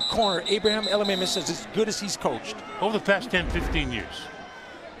shutdown corner. Abraham Elamimis is as good as he's coached. Over the past 10, 15 years,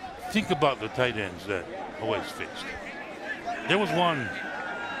 think about the tight ends that Hawaii's faced. There was one,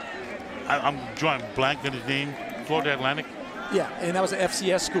 I'm drawing blank on his name, Florida Atlantic. Yeah, and that was an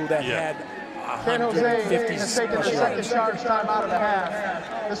FCS school that had San Jose 150 has taken the second charge time out of the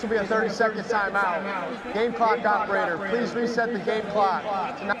half. This will be a 30-second timeout. Game clock operator, please reset the game clock.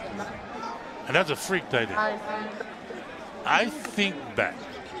 And that's a freak tight end. I think back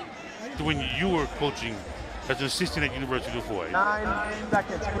to when you were coaching as an assistant at University of Hawaii. 9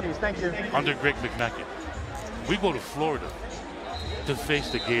 seconds, please. Thank you. Under Greg McMacken. We go to Florida to face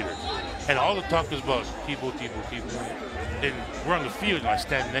the Gators. And all the talk is about Tebow. And we're on the field and I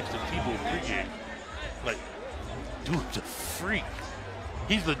stand next to Tebow pregame. Like, dude's a freak.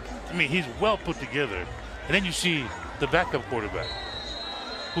 He's well put together. And then you see the backup quarterback,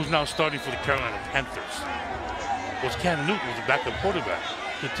 who's now starting for the Carolina Panthers. Was Cam Newton was the backup quarterback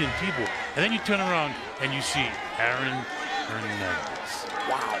to Tim Tebow. And then you turn around and you see Aaron Hernandez.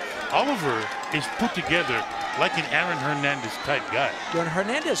 Wow. Oliver is put together like an Aaron Hernandez type guy. And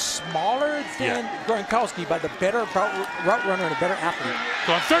Hernandez smaller than Gronkowski, but the better route runner and a better athlete.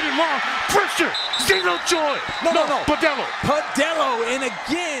 So on 3rd and long, pressure, Zeno Joy. No. Padello. Padello, and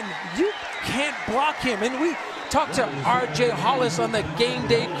again, you can't block him. And we talked to R.J. Hollis on the game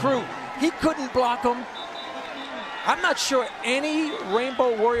day crew. He couldn't block him. I'm not sure any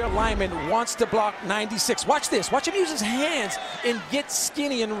Rainbow Warrior lineman wants to block 96. Watch this. Watch him use his hands and get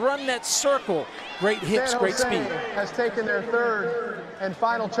skinny and run that circle. Great hips, great speed. Has taken their third and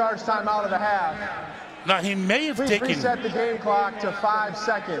final charge time out of the half. Now, he may have Please taken... reset the game clock to 5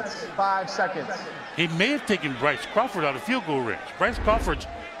 seconds. 5 seconds. He may have taken Bryce Crawford out of field goal range. Bryce Crawford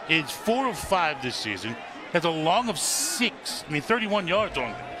is 4 of 5 this season. Has a long of 31 yards on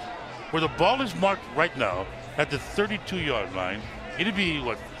him. Where the ball is marked right now at the 32-yard line, it'd be,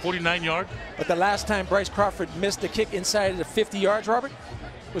 what, 49 yards? But the last time Bryce Crawford missed a kick inside of the 50 yards, Robert,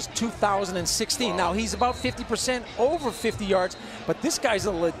 was 2016. Wow. Now, he's about 50% over 50 yards, but this guy's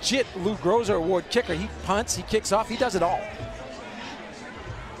a legit Lou Groza Award kicker. He punts, he kicks off, he does it all.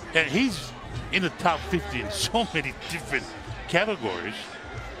 And he's in the top 50 in so many different categories.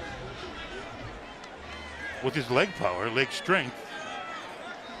 With his leg power, leg strength.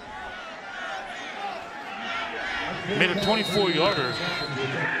 Made a 24-yarder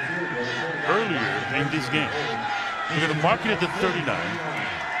earlier in this game. We're going to mark it at the 39.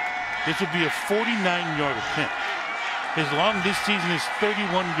 This will be a 49-yard attempt. His long this season is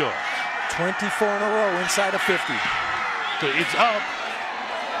 31 yards. 24 in a row inside of 50. So it's up.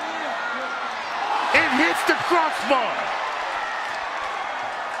 It hits the crossbar.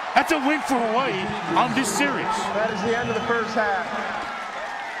 That's a win for Hawaii on this series. That is the end of the first half.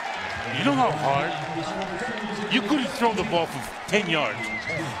 You know how hard? You couldn't throw the ball from 10 yards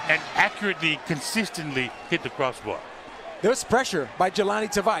and accurately, consistently hit the crossbar. There's pressure by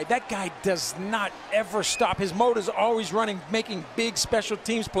Jelani Tavai. That guy does not ever stop. His motor's always running, making big special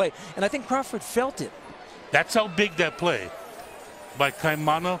teams play. And I think Crawford felt it. That's how big that play by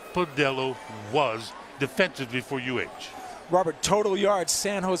Kaimana Padello was defensively for UH. Robert, total yards,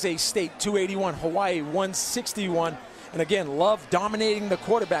 San Jose State 281, Hawaii 161. And again, Love dominating the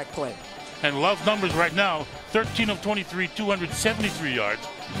quarterback play. And Love's numbers right now, 13 of 23, 273 yards.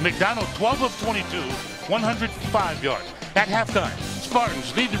 McDonald, 12 of 22, 105 yards. At halftime,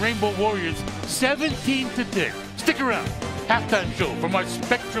 Spartans lead the Rainbow Warriors 17-10. Stick around. Halftime show from our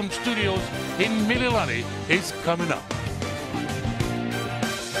Spectrum Studios in Mililani is coming up.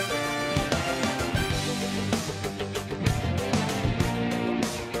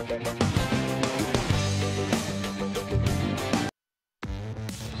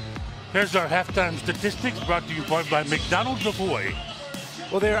 Here's our halftime statistics brought to you by McDonald's of Hawaii.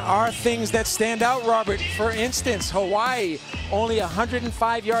 Well, there are things that stand out, Robert. For instance, Hawaii only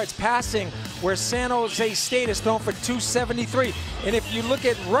 105 yards passing, where San Jose State is thrown for 273. And if you look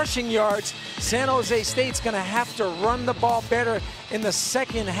at rushing yards, San Jose State's going to have to run the ball better in the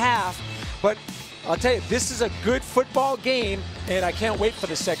second half. But I'll tell you, this is a good football game, and I can't wait for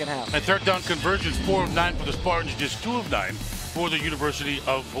the second half. And third down conversions, 4 of 9 for the Spartans, just 2 of 9 for the University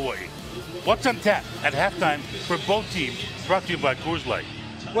of Hawaii. What's on tap at halftime for both teams, brought to you by Coors Light?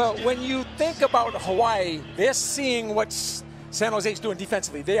 Well, when you think about Hawaii, they're seeing what San Jose's doing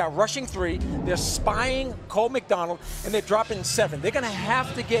defensively. They are rushing 3, they're spying Cole McDonald, and they're dropping 7. They're going to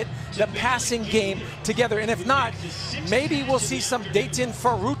have to get the passing game together. And if not, maybe we'll see some Dayton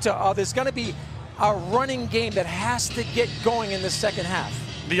Faruta. There's going to be a running game that has to get going in the second half.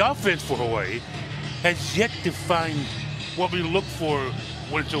 The offense for Hawaii has yet to find what we look for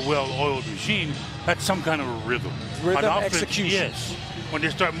when it's a well-oiled machine. That's some kind of a rhythm. Rhythm, offense, execution. Yes, when they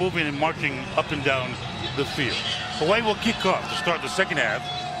start moving and marching up and down the field. Hawaii will kick off to start the second half,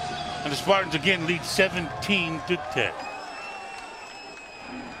 and the Spartans again lead 17-10.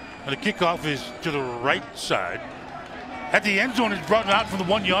 And the kickoff is to the right side. At the end zone, is brought out from the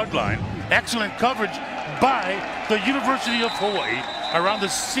 1-yard line. Excellent coverage by the University of Hawaii around the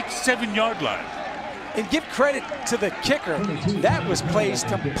 6-7 yard line. And give credit to the kicker. That was placed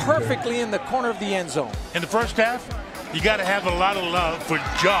perfectly in the corner of the end zone. In the first half, you got to have a lot of love for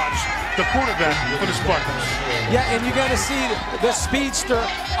Josh, the quarterback for the Spartans. Yeah, and you're going to see the speedster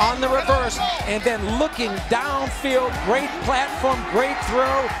on the reverse and then looking downfield. Great platform, great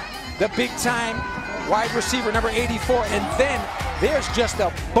throw. The big-time wide receiver, number 84. And then there's just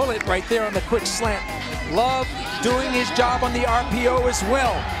a bullet right there on the quick slant. Love doing his job on the RPO as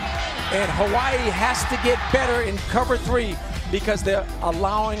well. And Hawaii has to get better in cover 3 because they're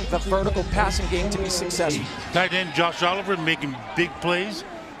allowing the vertical passing game to be successful. Tight end Josh Oliver making big plays.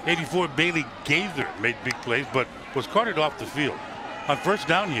 84 Bailey Gaither made big plays, but was carted off the field. On first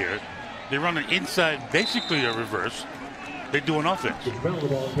down here, they run an inside, basically a reverse. They do an offense.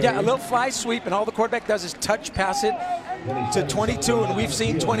 Yeah, a little fly sweep, and all the quarterback does is touch pass it. to 22, and we've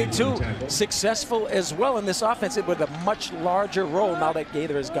seen 22 successful as well in this offense with a much larger role now that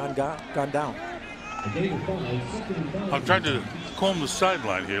Gaither has gone down. I'm trying to comb the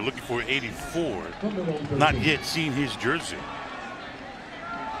sideline here, looking for 84. Not yet seen his jersey.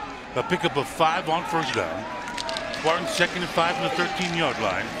 A pickup of 5 on first down. Spartans 2nd and 5 from the 13-yard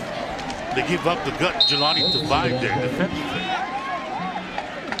line. They give up the gut. Jelani Tavai there defensively.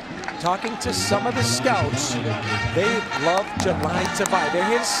 Talking to some of the scouts, they love Jelani Tavai. They're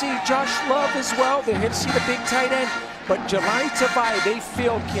here to see Josh Love as well. They're here to see the big tight end. But Jelani Tavai, they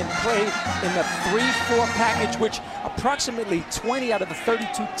feel, can play in the 3-4 package, which approximately 20 out of the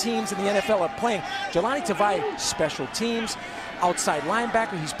 32 teams in the NFL are playing. Jelani Tavai, special teams, outside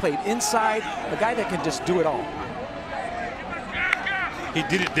linebacker. He's played inside, a guy that can just do it all. He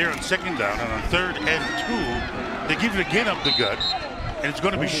did it there on 2nd down, and on 3rd and 2, they give it again up the gut, and it's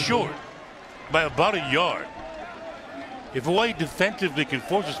going to be short by about a yard. If Hawaii defensively can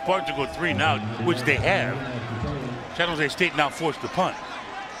force the Spartans to go 3 and out, which they have, San Jose State now forced to punt.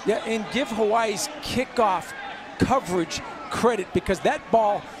 Yeah, and give Hawaii's kickoff coverage credit, because that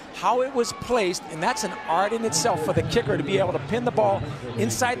ball, how it was placed, and that's an art in itself for the kicker to be able to pin the ball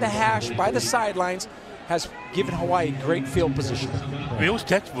inside the hash by the sidelines, has given Hawaii great field position. I mean, it was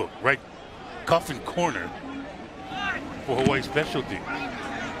textbook, right? Coffin corner for Hawaii special team.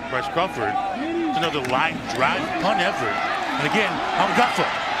 Bryce Crawford, it's another line drive punt effort. And again, Hangafo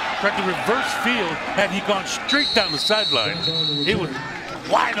tried to reverse field. Had he gone straight down the sideline, it was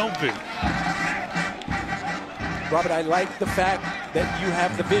wide open. Robert, I like the fact that you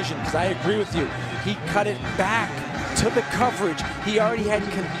have the vision, because I agree with you. He cut it back to the coverage. He already had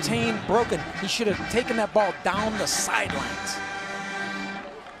contained broken. He should have taken that ball down the sidelines.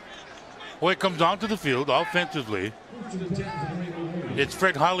 Well, it comes onto the field offensively. It's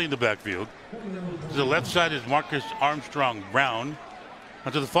Fred Holly in the backfield. To the left side is Marcus Armstrong Brown.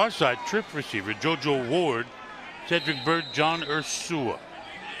 And to the far side, trip receiver JoJo Ward, Cedric Bird, John Ursua.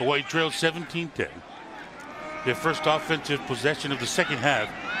 Hawaii trails 17-10. Their first offensive possession of the second half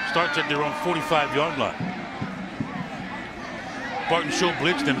starts at their own 45-yard line. Spartans show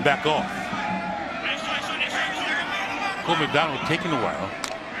blitz, then back off. Cole McDonald taking a while.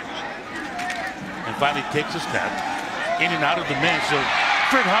 And finally takes a snap. In and out of the mesh of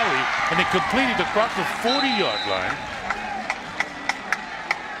Fred Holly, and they completed across the 40-yard line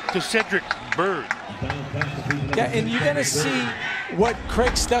to Cedric Bird. Yeah, and you're going to see what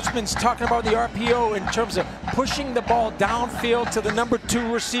Craig Stutzman's talking about the RPO in terms of pushing the ball downfield to the number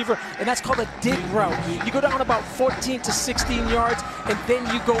 2 receiver, and that's called a dig route. You go down about 14 to 16 yards, and then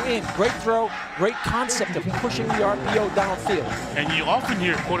you go in. Great throw, great concept of pushing the RPO downfield. And you often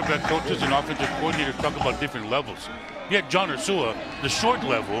hear quarterback coaches and offensive coordinators talk about different levels. You had John Ursua, the short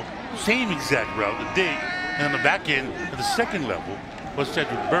level, same exact route, the dig, and on the back end, at the second level, was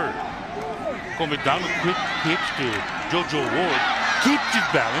Cedric Bird. Cole McDonald, quick pitch to JoJo Ward, keeps his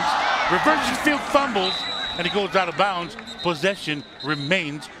balance, reverses field, fumbles, and he goes out of bounds. Possession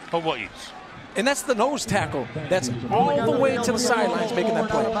remains Hawaii's. And that's the nose tackle. That's all the way to the sidelines making that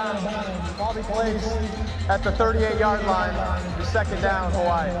play. Ball be placed at the 38-yard line. The 2nd down,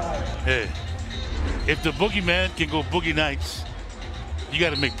 Hawaii. Hey, if the boogeyman can go boogie nights, you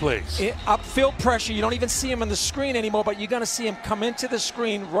got to make plays. Upfield pressure, you don't even see him on the screen anymore, but you're going to see him come into the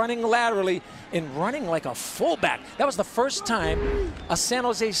screen, running laterally and running like a fullback. That was the first time a San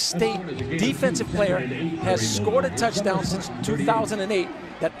Jose State defensive player has scored a touchdown since 2008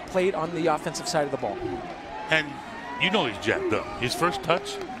 that played on the offensive side of the ball. And you know he's jacked up. His first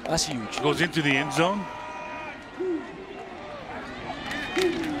touch, that's huge. Goes into the end zone.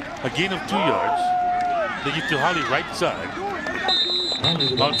 A gain of 2 yards. They get to Holly right side.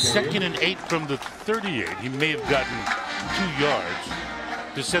 On 2nd and 8 from the 38, he may have gotten 2 yards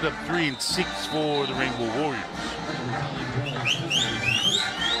to set up 3 and 6 for the Rainbow Warriors.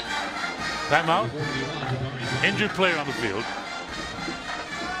 Timeout. Injured player on the field.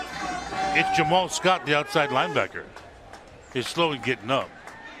 It's Jamal Scott, the outside linebacker. He's slowly getting up.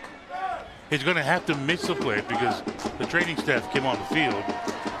 He's going to have to miss a play because the training staff came on the field.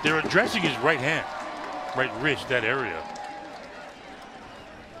 They're addressing his right hand, right wrist, that area.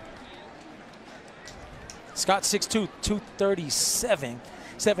 Scott 6'2", 237,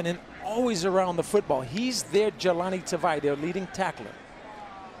 and always around the football. He's their Jelani Tavai, their leading tackler.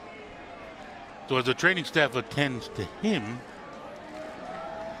 So as the training staff attends to him,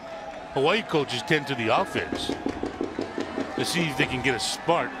 Hawaii coaches tend to the offense to see if they can get a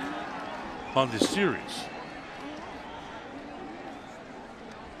spark on this series.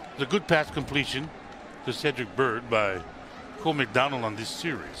 It's a good pass completion to Cedric Bird by Cole McDonald on this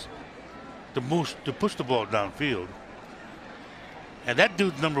series. To push the ball downfield. And that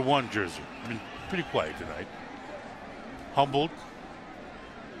dude's #1 jersey. Been pretty quiet tonight. Humboldt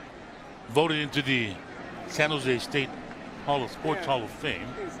voted into the San Jose State Sports Hall of Fame.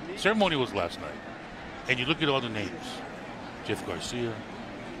 Ceremony was last night. And you look at all the names. Jeff Garcia,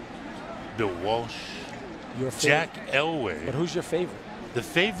 Bill Walsh, Jack Elway. But who's your favorite? The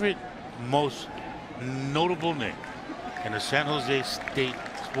favorite, most notable name in the San Jose State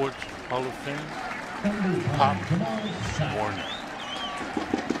Sports Hall of Fame, Pop Warner.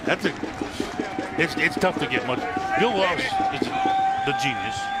 That's it's tough to get much. Bill Walsh is the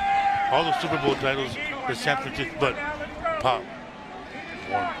genius. All the Super Bowl titles, the San Francisco, but Pop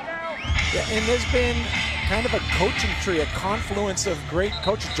Warner. Yeah, and there's been kind of a coaching tree, a confluence of great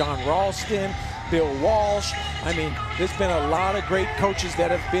coaches. John Ralston, Bill Walsh. I mean, there's been a lot of great coaches that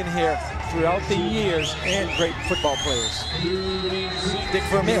have been here throughout the years and great football players. Dick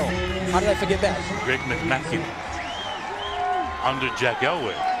Vermeil. How did I forget that? Greg McMackin under Jack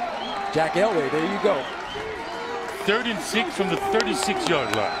Elway. Jack Elway, there you go. 3rd and 6 from the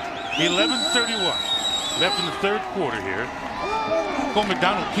 36-yard line. 11:31 left in the third quarter here. Cole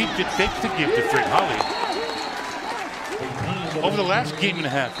McDonald keeps it, fakes the give to Fred Holly. Over the last game and a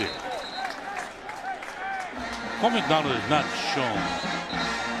half here, Cole McDonald has not shown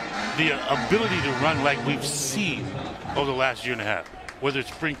the ability to run like we've seen over the last year and a half. Whether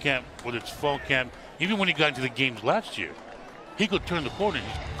it's spring camp, whether it's fall camp, even when he got into the games last year, he could turn the corner and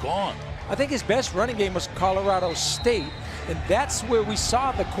he's gone. I think his best running game was Colorado State, and that's where we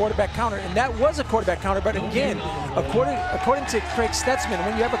saw the quarterback counter, and that was a quarterback counter. But again, according to Craig Stutzman,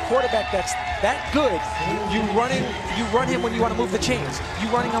 when you have a quarterback that's that good, you run him when you want to move the chains. You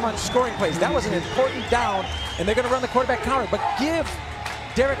running him on scoring plays. That was an important down, and they're going to run the quarterback counter. But give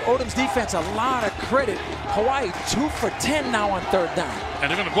Derek Odom's defense a lot of credit. Hawaii 2 for 10 now on 3rd down.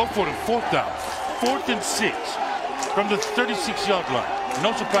 And they're going to go for it on 4th down. 4th and 6 from the 36-yard line.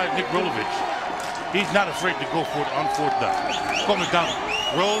 No surprise, Nick Rolovich, he's not afraid to go for it on 4th down. Cole McDonald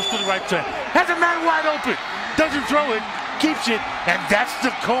rolls to the right side. Has a man wide open. Doesn't throw it. Keeps it. And that's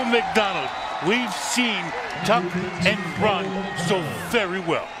the Cole McDonald we've seen tuck and run so very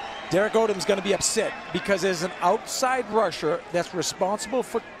well. Derek Odom's going to be upset because there's an outside rusher that's responsible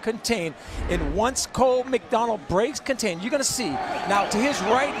for contain. And once Cole McDonald breaks contain, you're going to see. Now, to his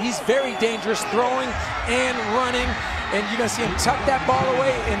right, he's very dangerous throwing and running. And you're going to see him tuck that ball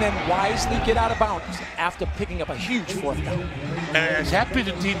away and then wisely get out of bounds after picking up a huge 4th down. And as happy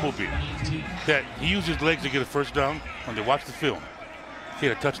the team will be that he used his legs to get a 1st down, when they watch the film, he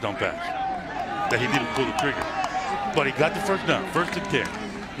had a touchdown pass that he didn't pull the trigger. But he got the 1st down, 1st and 10.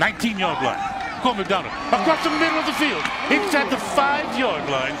 19-yard line. Cole McDonald across the middle of the field. Inside the 5-yard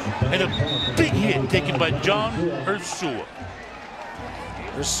line. And a big hit taken by John Ursua.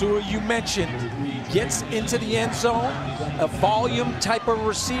 Ursua, you mentioned, gets into the end zone. A volume type of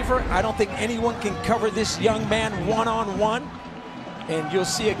receiver. I don't think anyone can cover this young man one-on-one. And you'll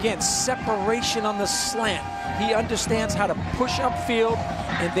see, again, separation on the slant. He understands how to push upfield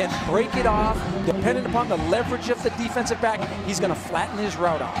and then break it off. Depending upon the leverage of the defensive back, he's going to flatten his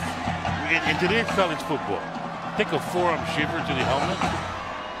route off. In today's college football, take a forearm shiver to the helmet.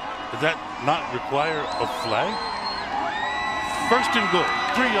 Does that not require a flag? 1st and goal,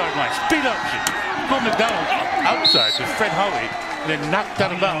 3-yard line, speed option. Cole McDonald outside to Fred Holly, and then knocked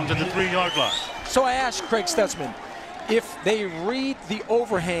out of bounds at the 3-yard line. So I asked Craig Stutzman, if they read the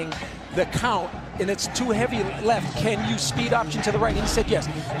overhang, the count, and it's too heavy left, can you speed option to the right? And he said yes.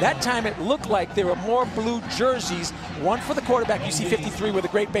 That time it looked like there were more blue jerseys, one for the quarterback, you see 53 with a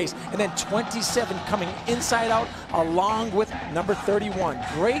great base, and then 27 coming inside out along with number 31.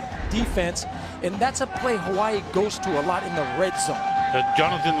 Great defense, and that's a play Hawaii goes to a lot in the red zone.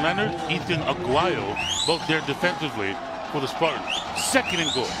 Jonathan Leonard, Ethan Aguayo, both there defensively for the Spartans. 2nd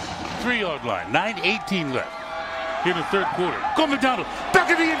and goal, 3-yard line, 9:18 left. Here in the 3rd quarter. Cole McDonald,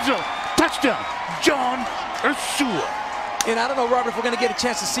 back of the end zone. Touchdown, John Ursua. And I don't know, Robert, if we're going to get a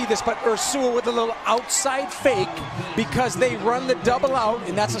chance to see this, but Ursua with a little outside fake because they run the double out,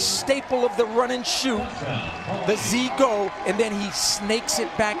 and that's a staple of the run and shoot. The Z go, and then he snakes it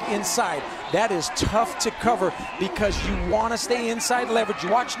back inside. That is tough to cover because you want to stay inside leverage.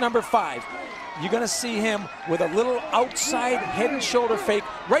 Watch number 5. You're going to see him with a little outside head and shoulder fake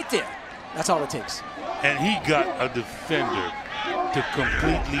right there. That's all it takes. And he got a defender to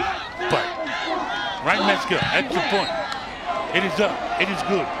completely bite. Ryan Metzger, extra point. It is up. It is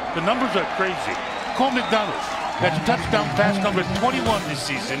good. The numbers are crazy. Cole McDonald, that's touchdown pass number 21 this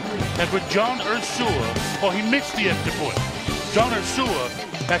season. And for John Ursua, he missed the extra point. John Ursua,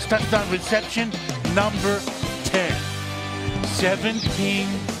 that's touchdown reception number 10.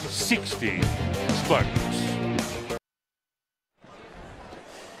 17-16 Spartans.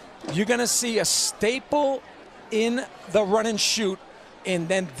 You're going to see a staple in the run and shoot, and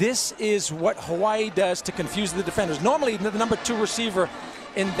then this is what Hawaii does to confuse the defenders. Normally, the number 2 receiver,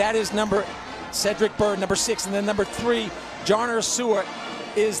 and that is number Cedric Bird, number 6, and then number 3, John Ursua,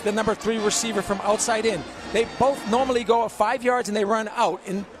 is the number 3 receiver from outside in. They both normally go 5 yards and they run out,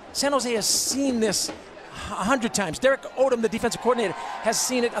 and San Jose has seen this 100 times. Derek Odom, the defensive coordinator, has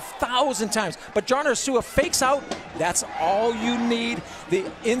seen it 1,000 times. But John Ursua fakes out. That's all you need. The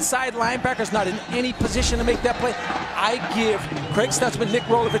inside linebacker's not in any position to make that play. I give Craig Stutzman, Nick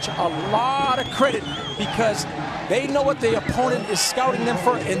Rolovich a lot of credit because they know what the opponent is scouting them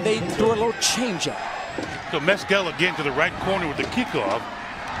for, and they threw a little changeup. So Mescal again to the right corner with the kickoff.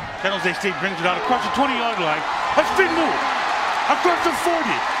 San Jose State brings it out across the 20-yard line. A spin move across the 40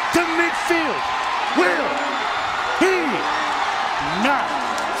 to midfield. Will he not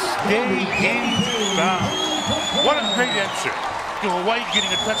stay in bounds? What a great answer to Hawaii getting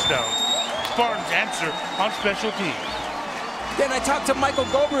a touchdown. Spartans answer on special teams. Then I talked to Michael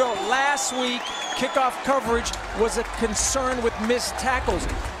Gabriel last week. Kickoff coverage was a concern with missed tackles.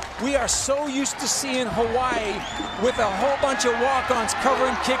 We are so used to seeing Hawaii with a whole bunch of walk-ons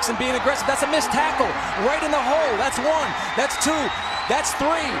covering kicks and being aggressive. That's a missed tackle right in the hole. That's 1, that's 2, that's 3.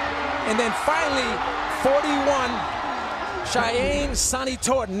 And then finally, 41, Cheyenne Sonny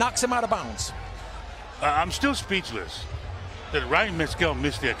Todd knocks him out of bounds. I'm still speechless that Ryan Mescal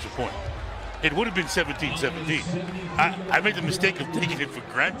missed the extra point. It would have been 17-17. I made the mistake of taking it for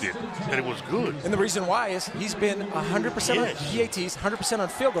granted that it was good. And the reason why is he's been 100% on PATs, 100% on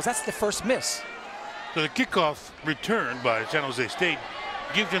field goals. That's the first miss. So the kickoff return by San Jose State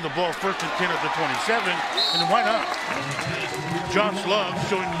gives them the ball 1st and 10 at the 27, and why not? Josh Love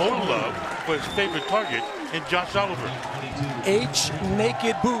showing more love for his favorite target in Josh Oliver. H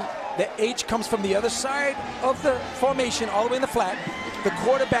naked boot. The H comes from the other side of the formation, all the way in the flat. The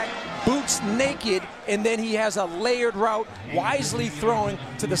quarterback boots naked, and then he has a layered route, wisely throwing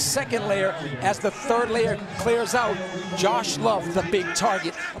to the second layer. As the third layer clears out, Josh Love, the big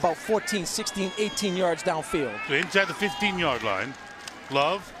target, about 14, 16, 18 yards downfield. So inside the 15-yard line,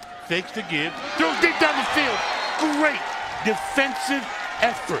 Love fakes the give, throws deep down the field. Great defensive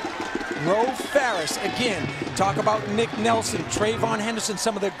effort. Ro Farris, again, talk about Nick Nelson, Trayvon Henderson,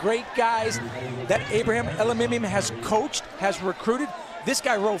 some of the great guys that Abraham Elamimim has coached, has recruited. This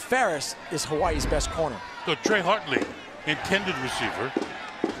guy, Ro Farris, is Hawaii's best corner. So Trey Hartley, intended receiver,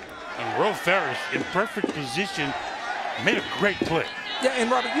 and Ro Farris in perfect position, made a great play. Yeah,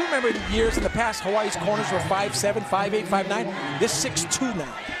 and Robert, you remember years in the past, Hawaii's corners were 5'7", 5'8", 5'9". This 6'2"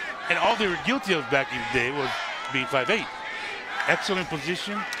 now. And all they were guilty of back in the day was being 5'8". Excellent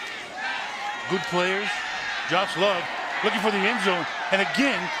position, good players. Josh Love looking for the end zone, and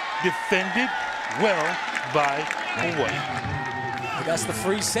again, defended well by Hawaii. But that's the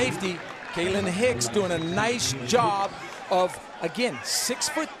free safety. Kalen Hicks doing a nice job of, again,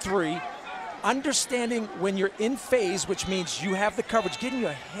 6'3", understanding when you're in phase, which means you have the coverage, getting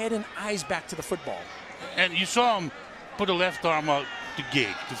your head and eyes back to the football. And you saw him put the left arm out to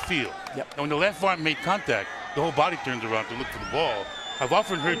gauge, to feel. Yep. And when the left arm made contact, the whole body turns around to look for the ball. I've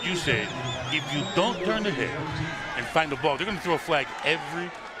often heard you say, if you don't turn the head and find the ball, they're going to throw a flag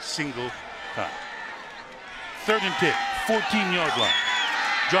every single time. 3rd and 10, 14-yard line.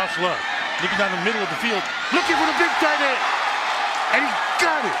 Josh Love looking down the middle of the field, looking for the big tight end, and he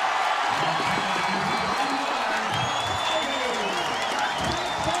got it.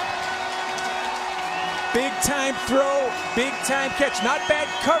 Big time throw, big time catch, not bad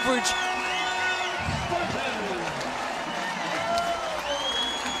coverage.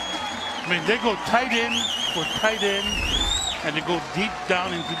 I mean, they go tight end for tight end, and they go deep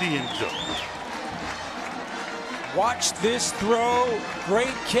down into the end zone. Watch this throw,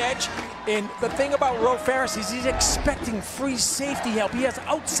 great catch. And the thing about Ro Farris is he's expecting free safety help. He has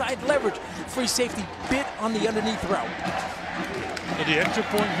outside leverage. Free safety bit on the underneath route. So the extra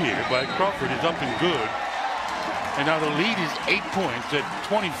point here by Crawford is up and good. And now the lead is 8 points at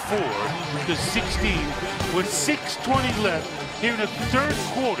 24-16 with 6:20 left here in the 3rd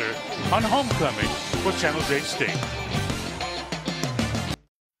quarter on homecoming for San Jose State.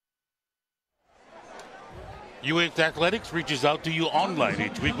 UH Athletics reaches out to you online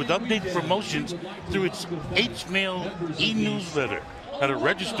each week with updated promotions through its H-Mail e-newsletter. Now to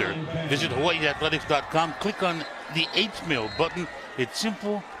register, visit hawaiiathletics.com, click on the H-Mail button. It's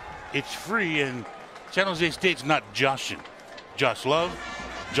simple, it's free, and San Jose State's not joshing. Josh Love,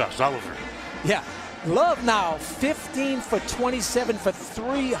 Josh Oliver. Yeah, Love now 15 for 27 for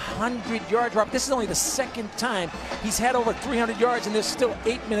 300 yards. Rob, this is only the 2nd time he's had over 300 yards, and there's still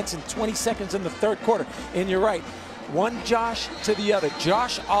 8 minutes and 20 seconds in the 3rd quarter. And you're right, one Josh to the other.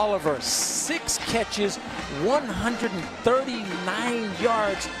 Josh Oliver, 6 catches, 139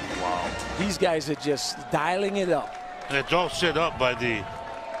 yards. Wow. These guys are just dialing it up. And it's all set up by the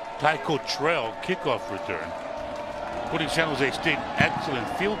Tyco Trail kickoff return, putting San Jose State in excellent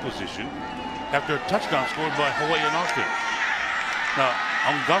field position after a touchdown scored by Hawaii on offense. Now,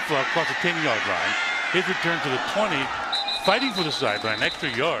 Ongafa across the 10-yard line, his return to the 20, fighting for the sideline, extra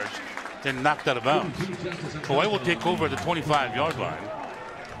yards, then knocked out of bounds. Hawaii will take over at the 25-yard line.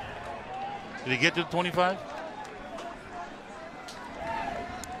 Did he get to the 25?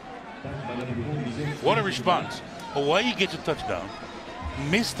 What a response. Hawaii gets a touchdown,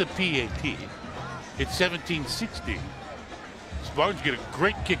 missed the PAT. It's 17-16. Spartans get a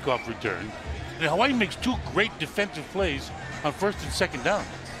great kickoff return. And Hawaii makes 2 great defensive plays on 1st and 2nd down.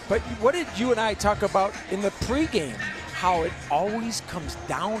 But what did you and I talk about in the pregame? How it always comes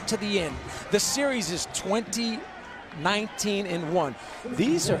down to the end. The series is 20-19-1.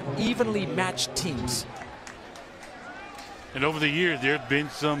 These are evenly matched teams. And over the years, there have been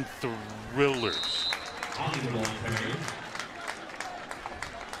some thrillers.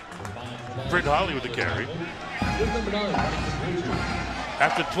 Fred Holly with the carry.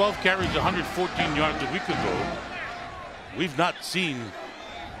 After 12 carries, 114 yards a week ago, we've not seen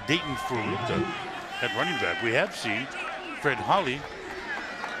Dayton Faruta at running back. We have seen Fred Holly.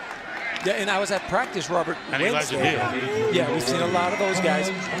 Yeah, and I was at practice, Robert, and Wednesday. Yeah, we've seen a lot of those guys.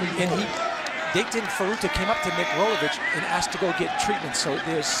 And Dayton Faruta came up to Nick Rolovich and asked to go get treatment. So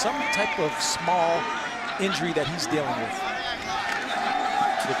there's some type of small injury that he's dealing with.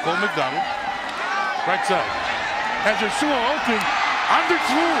 So Cole McDonald, right side. Has Ursula open,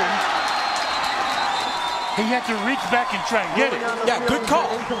 underthrew him. He had to reach back and try and get it. Yeah, good call.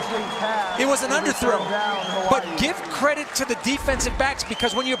 It was an underthrow. But give credit to the defensive backs,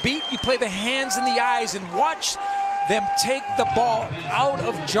 because when you're beat, you play the hands and the eyes, and watch them take the ball out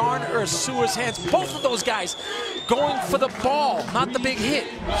of John Ursua's hands. Both of those guys going for the ball, not the big hit.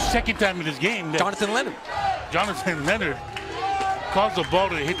 Second time in this game. Jonathan Leonard. Jonathan Leonard caused the ball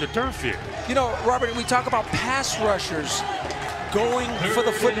to hit the turf here. You know, Robert, we talk about pass rushers going for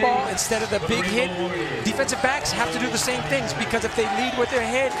the football instead of the big hit. Defensive backs have to do the same things, because if they lead with their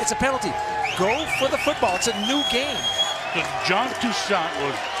head, it's a penalty. Go for the football. It's a new game. John Toussaint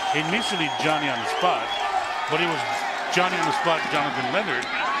was initially Johnny on the spot, but it was Johnny on the spot, Jonathan Leonard,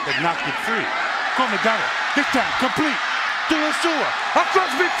 that knocked it free. Cole McDonald, this time complete to Ursua,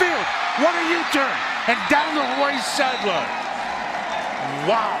 across midfield. What a U-turn, and down the Hawaii sideline.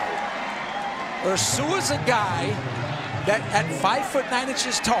 Wow. Ursua's a guy that at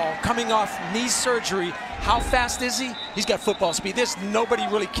 5'9" tall, coming off knee surgery. How fast is he? He's got football speed. There's nobody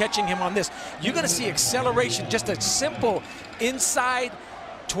really catching him on this. You're going to see acceleration, just a simple inside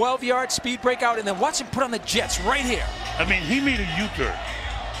 12-yard speed breakout, and then watch him put on the jets right here. I mean, he made a U-turn,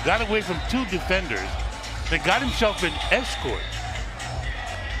 got away from 2 defenders, then got himself an escort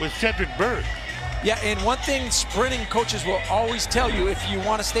with Cedric Bird. Yeah, and one thing sprinting coaches will always tell you, if you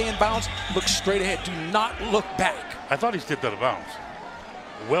want to stay in bounds, look straight ahead. Do not look back. I thought he stepped out of bounds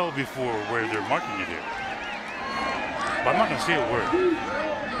well before where they're marking it here. But I'm not going to say a word.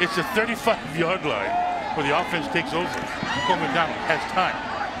 It's the 35-yard line where the offense takes over. Cole McDonald has time.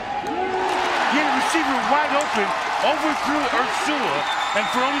 He had a receiver wide open, overthrew Ursula, and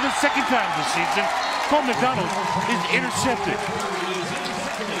for only the 2nd time this season, Cole McDonald is intercepted.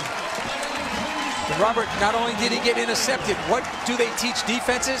 Robert, not only did he get intercepted, what do they teach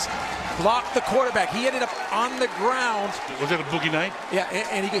defenses? Block the quarterback. He ended up on the ground. Was that a boogie night? Yeah,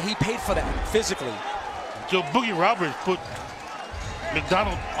 and he paid for that physically. So Boogie Roberts put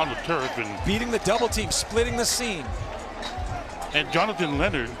McDonald on the turf and beating the double team, splitting the seam. And Jonathan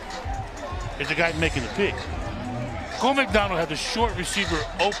Leonard is the guy making the pick. Cole McDonald had the short receiver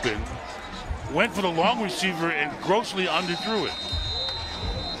open, went for the long receiver and grossly underthrew it.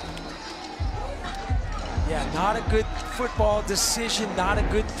 Yeah, not a good football decision, not a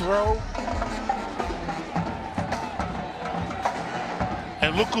good throw.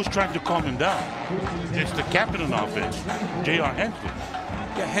 And look who's trying to calm him down. It's the captain on offense, J.R. Hensley.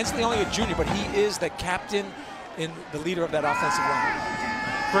 Yeah, Hensley only a junior, but he is the captain and the leader of that offensive line.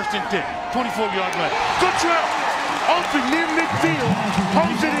 1st and 10, 24-yard line. Good throw! Open near midfield,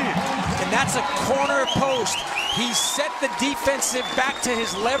 pulls it in. And that's a corner post. He set the defensive back to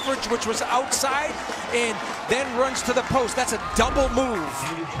his leverage, which was outside, and then runs to the post. That's a double move.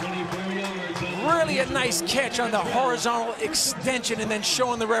 Really a nice catch on the horizontal extension, and then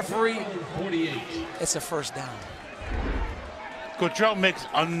showing the referee it's a 1st down. Cottrell makes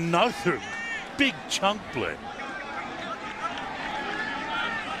another big chunk play.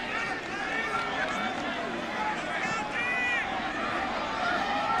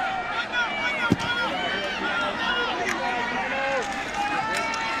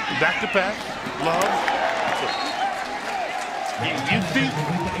 back to pass. Love. You think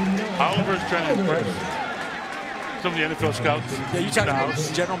Oliver's trying to impress some of the NFL scouts? Yeah, you talk about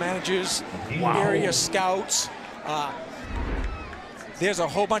general managers, area scouts. There's a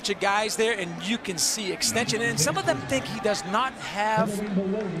whole bunch of guys there, and you can see extension. And some of them think he does not have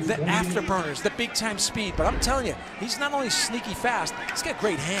the afterburners, the big-time speed. But I'm telling you, he's not only sneaky fast, he's got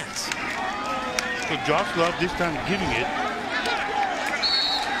great hands. So Josh Love this time giving it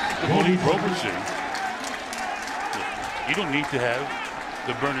to Malik Robertson. You don't need to have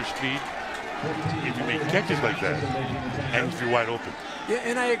the burner speed if you make catches like that and if you're wide open. Yeah,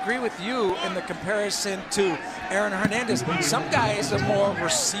 and I agree with you in the comparison to Aaron Hernandez. Some guys are more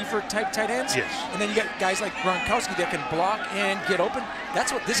receiver-type tight ends. Yes. And then you got guys like Gronkowski that can block and get open.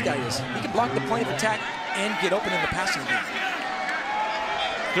 That's what this guy is. He can block the point of attack and get open in the passing game.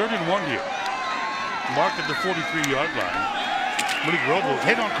 3rd and 1 here. Marked at the 43-yard line. Malik Robo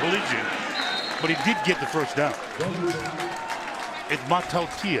head-on collision, but he did get the first down. It's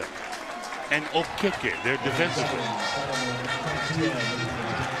Matautia and Okeke. They're defensively.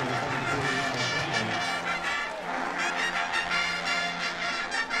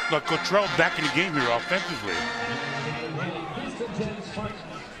 But Cottrell back in the game here offensively.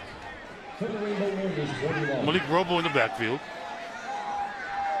 Malik Robo in the backfield.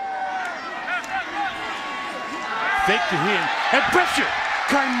 Fake to him and pressure.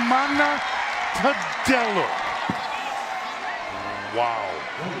 Kaimana Tadello. Wow.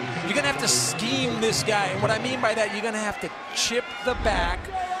 You're going to have to scheme this guy. And what I mean by that, you're going to have to chip the back.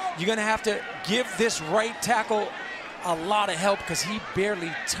 You're going to have to give this right tackle a lot of help because he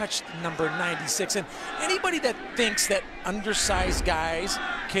barely touched number 96. And anybody that thinks that undersized guys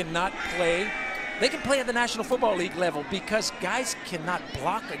cannot play, they can play at the National Football League level because guys cannot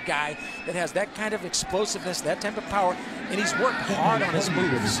block a guy that has that kind of explosiveness, that type of power, and he's worked hard on his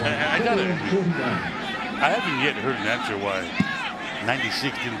moves. I haven't yet heard an answer why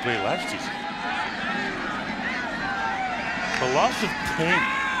 96 didn't play last season. The loss of 10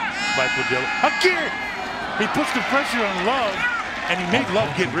 by Padilla. Again! He puts the pressure on Love, and he made Love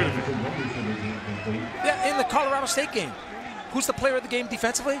get rid of it. Yeah, in the Colorado State game, who's the player of the game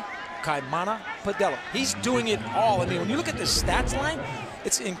defensively? Kaimana Padilla. He's doing it all. I mean, when you look at the stats line,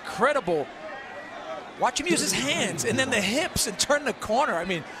 it's incredible. Watch him use his hands and then the hips and turn the corner. I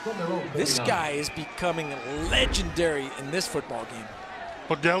mean, this guy is becoming legendary in this football game.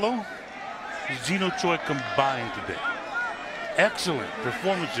 Podello, Zeno Choi combined today. Excellent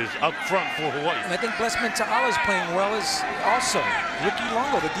performances up front for Hawaii. And I think Bless Mentala is playing well as also. Ricky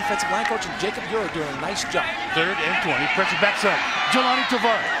Longo, the defensive line coach, and Jacob Euro doing a nice job. 3rd and 20, pressure backside. Jelani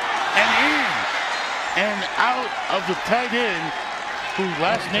Tavares, and in and out of the tight end, whose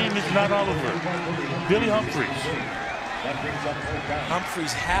last name is not Oliver, Billy Humphries.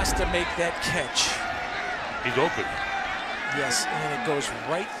 Humphries has to make that catch. He's open. Yes, and it goes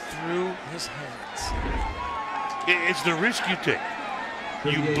right through his hands. It's the risk you take.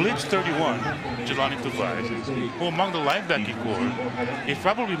 You blitz 31, Jelani Tavares, who among the linebacking core is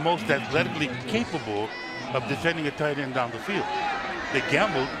probably most athletically capable of defending a tight end down the field. They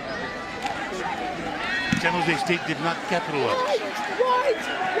gambled. San Jose State did not capitalize.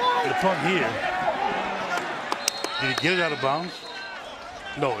 The punt here. Did he get it out of bounds?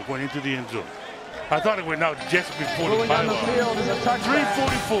 No, it went into the end zone. I thought it went out just before the pylon.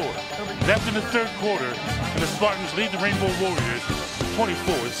 3:44 left in the 3rd quarter, and the Spartans lead the Rainbow Warriors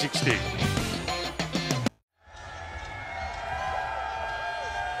 24-16.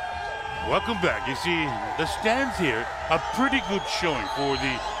 Welcome back. You see, the stands here, a pretty good showing for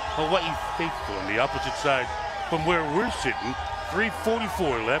the Hawaii faithful on the opposite side from where we're sitting.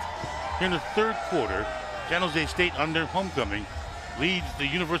 3:44 left in the 3rd quarter. San Jose State under homecoming leads the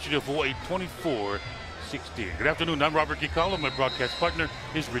University of Hawaii 24-16. Good afternoon, I'm Robert Kikala. My broadcast partner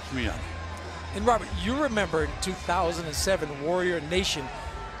is Rich Mian. And Robert, you remember in 2007 Warrior Nation,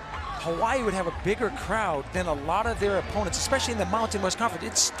 Hawaii would have a bigger crowd than a lot of their opponents, especially in the Mountain West Conference.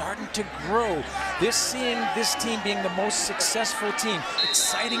 It's starting to grow. They're seeing this team being the most successful team.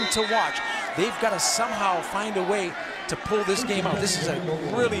 Exciting to watch. They've got to somehow find a way to pull this game out. This is a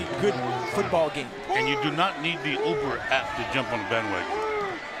really good football game. And you do not need the Uber app to jump on the bandwagon.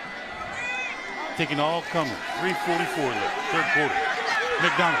 Taking all comers. 3:44 left, 3rd quarter.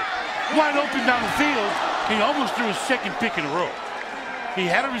 McDonald, wide open down the field. He almost threw his 2nd pick in a row. He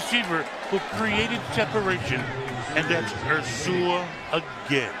had a receiver who created separation, and that's Ursua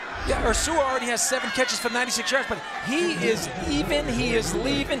again. Yeah, Ursua already has 7 catches for 96 yards, but he is even, he is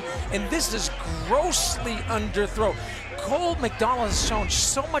leaving, and this is grossly underthrow. Cole McDonald has shown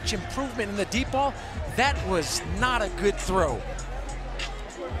so much improvement in the deep ball. That was not a good throw.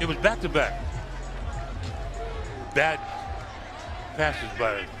 It was back-to-back bad passes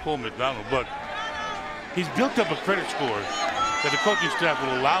by Cole McDonald, but he's built up a credit score that the coaching staff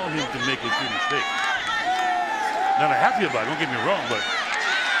will allow him to make a few mistakes. Not happy about it, don't get me wrong, but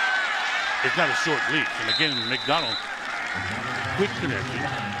it's not a short leash. And again, McDonald, quick connection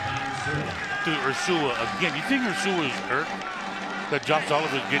to Ursua again. You think Ursua is hurt that Josh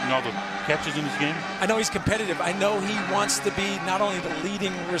Oliver is getting all the catches in this game? I know he's competitive. I know he wants to be not only the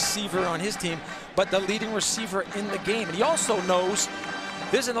leading receiver on his team, but the leading receiver in the game. And he also knows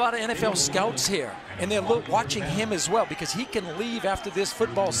there's a lot of NFL scouts here, and they're watching him as well because he can leave after this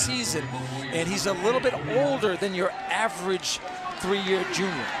football season, and he's a little bit older than your average 3-year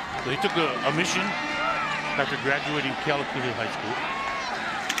junior. So he took a mission after graduating Calicut High School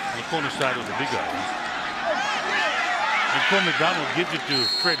on the corner side of the Big Island. And Cole McDonald gives it to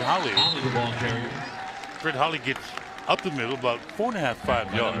Fred Holly. Fred Holly gets up the middle, about 4.5,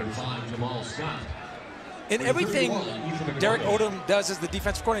 5 yards. And everything Derek Odom does as the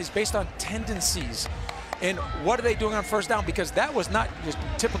defensive coordinator is based on tendencies. And what are they doing on first down? Because that was not your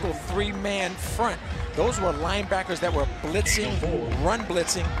typical 3-man front. Those were linebackers that were blitzing, run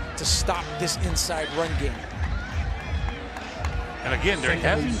blitzing to stop this inside run game. And again, they're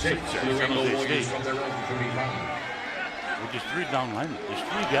having success at San Jose State. With just 3 down linemen. There's 3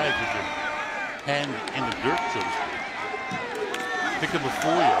 guys with their hand in the dirt, so to speak. Picked up a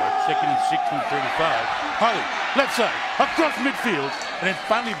 4-yard, 2nd and 6 from 35. Holly, left side, across midfield, and then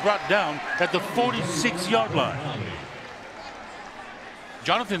finally brought down at the 46-yard line.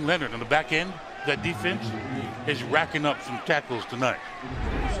 Jonathan Leonard on the back end, that defense, is racking up some tackles tonight.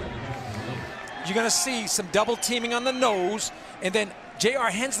 You're going to see some double teaming on the nose, and then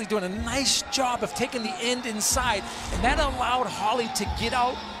J.R. Hensley doing a nice job of taking the end inside, and that allowed Holly to get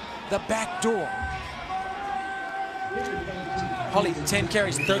out the back door. Holly, 10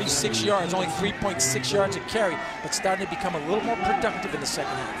 carries, 36 yards, only 3.6 yards a carry, but starting to become a little more productive in the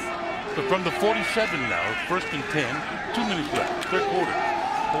second half. So from the 47 now, 1st and 10, 2 minutes left, 3rd quarter.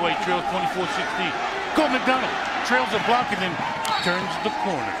 Hawaii trails 24-16. Cole McDonald trails a block and then turns the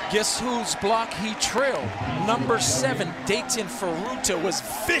corner. Guess whose block he trailed? Number 7, Dayton Ferruta, was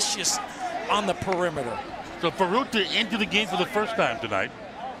vicious on the perimeter. So Ferruta into the game for the first time tonight.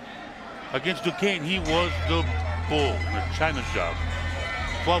 Against Duquesne, he was the bull in a China job.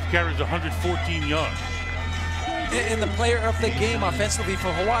 12 carries, 114 yards. And the player of the game offensively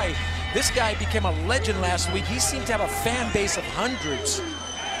for Hawaii, this guy became a legend last week. He seemed to have a fan base of hundreds.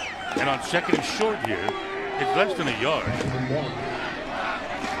 And on 2nd and short here, it's less than a yard.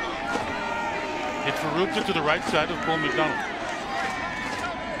 It's Ferruta to the right side of Cole McDonald.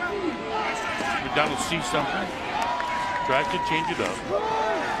 McDonald sees something, tries to change it up.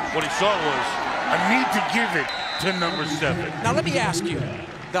 What he saw was a need to give it to number 7. Now let me ask you,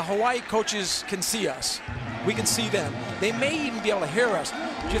 the Hawaii coaches can see us. We can see them. They may even be able to hear us.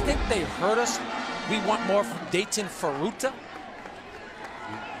 Do you think they heard us? We want more from Dayton Ferruta?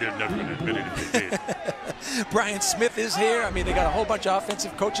 They're never going to admit it if they did. Brian Smith is here. I mean, they got a whole bunch of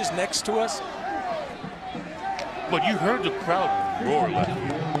offensive coaches next to us. But you heard the crowd roar last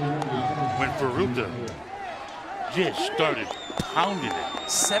week when Ferruta just started pounding it.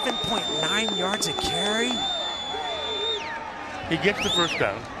 7.9 yards a carry. He gets the first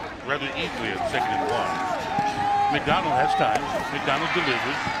down rather easily at 2nd and 1. McDonald has time. McDonald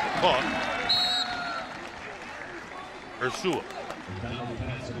delivers. Caught. Ursua.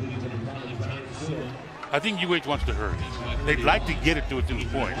 I think UH wants to hurry. They'd like to get it to this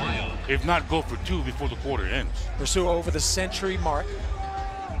point. If not, go for 2 before the quarter ends. Ursua over the century mark.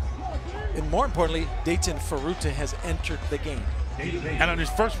 And more importantly, Dayton Ferruta has entered the game. And on his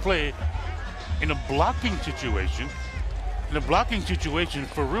first play, in a blocking situation,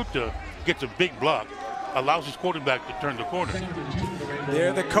 Ferruta gets a big block, allows his quarterback to turn the corner.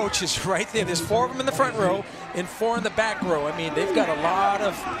 There, the coaches right there. There's 4 of them in the front row and 4 in the back row. I mean, they've got a lot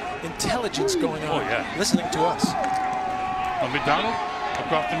of intelligence going on, listening to us. McDonald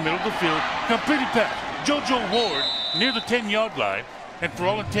across the middle of the field, completed pass. JoJo Ward near the 10-yard line. And for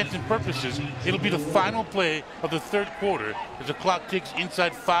all intents and purposes, it'll be the final play of the 3rd quarter as the clock ticks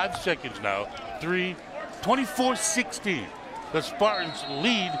inside 5 seconds now. 24-16. The Spartans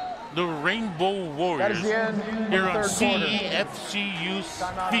lead the Rainbow Warriors here on CEFCU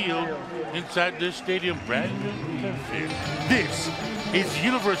field inside this stadium. Brand new field. This is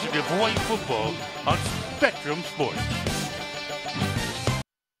University of Hawaii football on Spectrum Sports.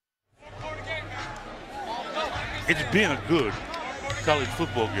 It's been a good college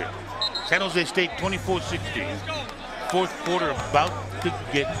football game. San Jose State 24-16. 4th quarter about to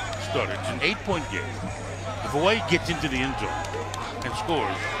get started. It's an 8-point game. If Hawaii gets into the end zone, and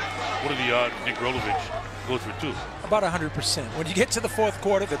scores, what are the odds Nick Rolovich goes for 2? About 100%. When you get to the fourth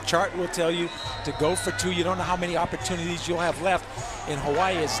quarter, the chart will tell you to go for 2. You don't know how many opportunities you'll have left, and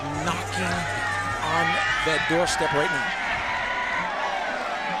Hawaii is knocking on that doorstep right now.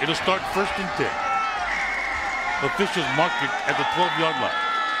 It'll start 1st and 10. Officials mark it at the 12-yard line.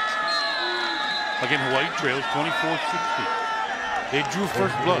 Again, Hawaii trails 24-16. They drew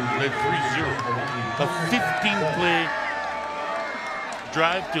first blood, led 3-0. A 15-play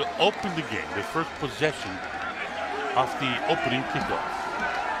drive to open the game, the first possession off the opening kickoff.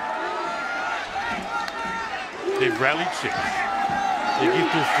 They've rallied 6. They give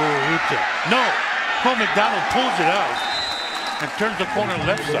to Furuta. No! Cole McDonald pulls it out and turns the corner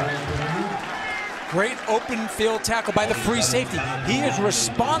left side. Great open field tackle by the free safety. He is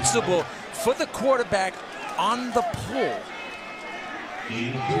responsible for the quarterback on the pull.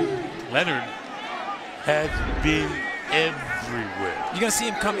 Leonard has been everywhere. You're going to see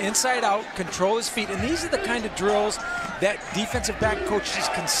him come inside out, control his feet, and these are the kind of drills that defensive back coaches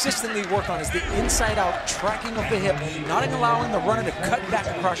consistently work on, is the inside out tracking of the hip, not allowing the runner to cut back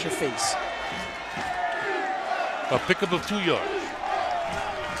across your face. A pickup of 2 yards.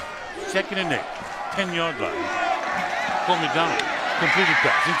 2nd and 8. 10-yard line. Cole McDonald completed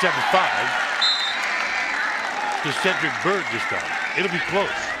pass inside the 5 to Cedric Bird this time. It'll be close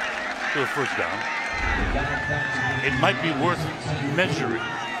to a first down. It might be worth measuring.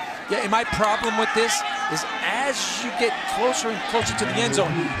 Yeah, and my problem with this is as you get closer and closer to the end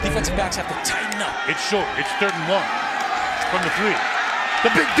zone, defensive backs have to tighten up. It's short. It's 3rd and 1 from the 3.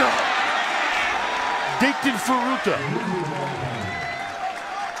 The big dog, Dayton Furuta.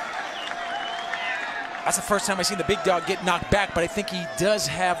 That's the first time I've seen the big dog get knocked back, but I think he does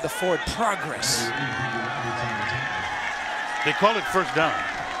have the forward progress. They call it first down.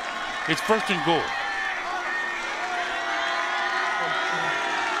 It's 1st and goal.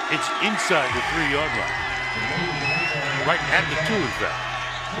 It's inside the 3-yard line. Right at the 2, in fact.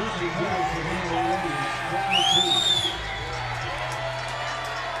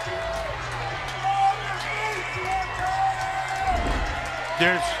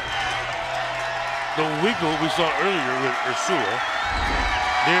 There's the wiggle we saw earlier with Ursula.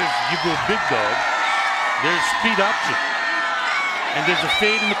 There's you go big dog. There's speed option. And there's a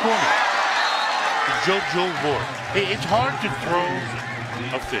fade in the corner. The JoJo Ward. It's hard to throw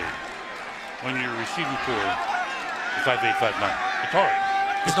a fade when you're receiving for 5'8", 5'9". It's hard.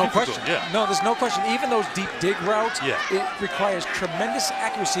 There's no question. Yeah. No, there's no question. Even those deep dig routes, yeah, it requires tremendous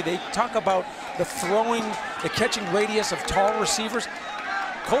accuracy. They talk about the throwing, the catching radius of tall receivers.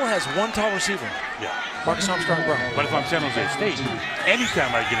 Cole has 1 tall receiver. Yeah. Marcus Armstrong Brown. But if I'm San Jose State,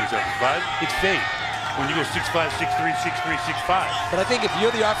 anytime I get inside the 5, it's fade. When you go 6'5", 6'3", 6'3", 6'5". But I think if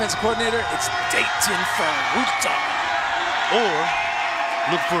you're the offensive coordinator, it's Dayton Furuta. Or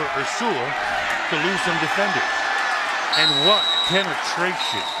look for Ursula to lose some defenders. And what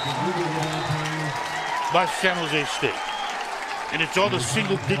penetration by San Jose State. And it's all the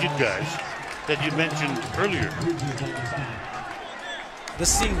single-digit guys that you mentioned earlier. The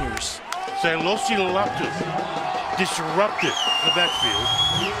seniors. Sailosi Latu, disruptive in the backfield,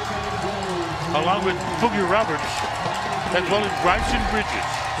 along with Boogie Roberts, as well as Bryson Bridges.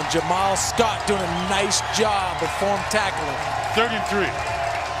 And Jamal Scott doing a nice job of form tackling. 3rd and 3.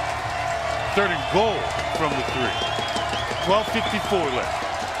 3rd and goal from the 3. 12:54 left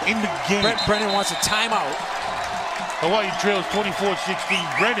in the game. Brennan wants a timeout. Hawaii trails 24-16.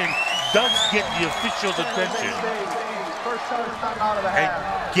 Brennan does get the official's attention and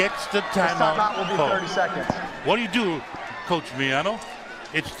gets the timeout. Timeout will be 30 seconds. What do you do, Coach Miano?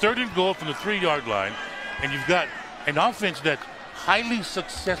 It's 3rd and goal from the 3-yard line, and you've got an offense that's highly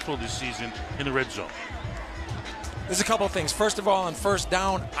successful this season in the red zone. There's a couple of things. First of all, on first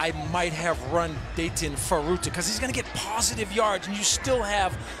down, I might have run Dayton Furuta because he's going to get positive yards, and you still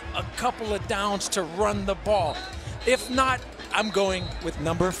have a couple of downs to run the ball. If not, I'm going with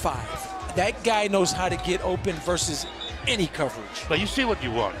number 5. That guy knows how to get open versus any coverage. But you see what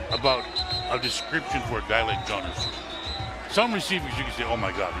you want about a description for a guy like John Ursula. Some receivers you can say, oh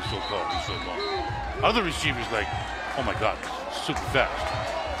my God, he's so tall, he's so long. Other receivers like, oh my God, he's super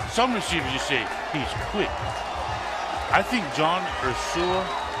fast. Some receivers you say, he's quick. I think John Ursula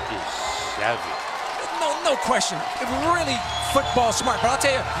is savvy. No question. Really football smart. But I'll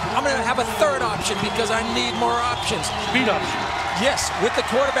tell you, I'm going to have a 3rd option because I need more options. Speed option. Yes, with the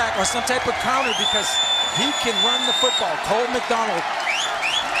quarterback or some type of counter because he can run the football. Cole McDonald.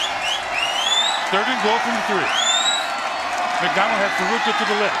 3rd and goal from the 3. McDonald has Furuta to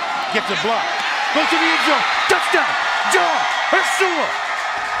the left. Gets a block. Goes to the end zone. Touchdown. John Ursula.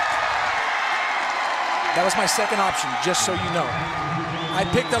 That was my second option, just so you know. I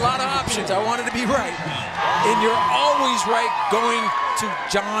picked a lot of options. I wanted to be right. And you're always right going to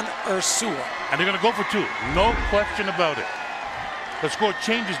John Ursua. And they're going to go for 2. No question about it. The score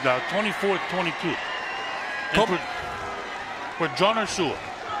changes now, 24-22. And for John Ursua,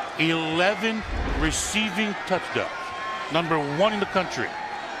 11 receiving touchdowns. Number 1 in the country.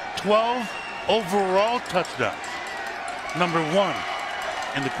 12 overall touchdowns. Number 1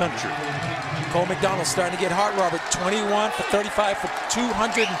 in the country. Cole McDonald starting to get hot, Robert. 21 for 35 for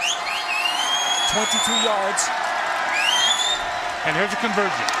 222 yards. And here's a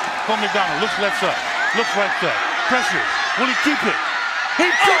conversion. Cole McDonald looks left side, looks right side. Pressure. Will he keep it? He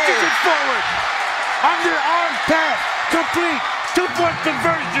pushes it forward. Underarm pass. Complete. 2-point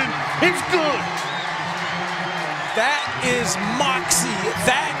conversion. It's good. That is moxie.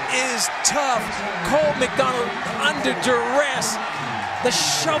 That is tough. Cole McDonald under duress. The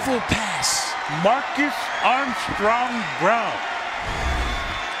shovel pass. Marcus Armstrong Brown.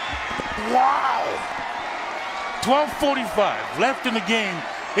 Wow. 12:45 left in the game.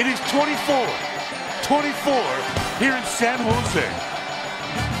 It is 24-24 here in San Jose.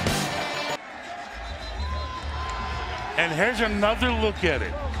 And here's another look at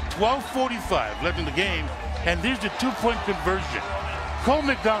it. 12:45 left in the game, and there's the 2-point conversion. Cole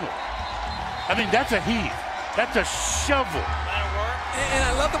McDonald. I mean, that's a heave. That's a shovel. And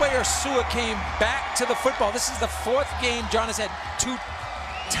I love the way Ursua came back to the football. This is the 4th game John has had 2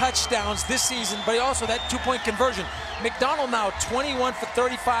 touchdowns this season, but also that 2-point conversion. McDonald now 21 for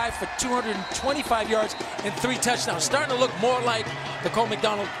 35 for 225 yards and 3 touchdowns. Starting to look more like the Cole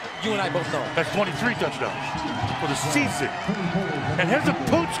McDonald you and I both know. That's 23 touchdowns for the season. And here's a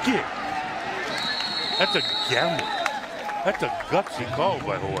pooch kick. That's a gamble. That's a gutsy call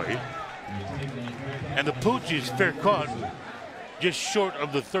by Hawaii. And the pooch is fair caught, just short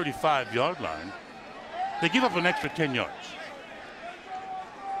of the 35-yard line. They give up an extra 10 yards.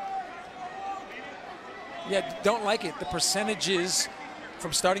 Yeah, don't like it. The percentages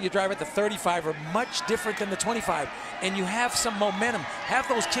from starting your drive at the 35 are much different than the 25. And you have some momentum. Have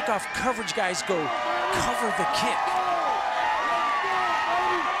those kickoff coverage guys go cover the kick.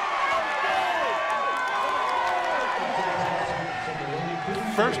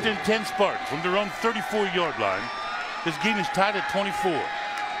 First and 10 Spartans from their own 34-yard line. This game is tied at 24.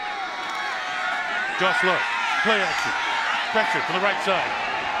 Josh Love, play action. Pressure from the right side.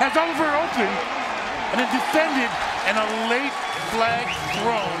 Has Oliver open and then defended, and a late flag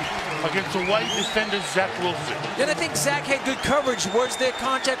thrown against the white defender, Zach Wilson. Then I think Zach had good coverage. Where's their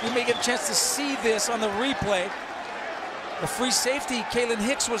contact? We may get a chance to see this on the replay. The free safety, Kalen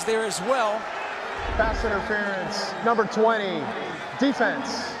Hicks, was there as well. Pass interference, number 20.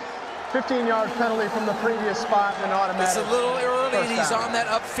 Defense. 15-yard penalty from the previous spot and automatic. It's a little early, and he's down. on that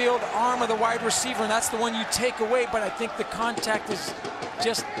upfield arm of the wide receiver, and that's the one you take away, but I think the contact is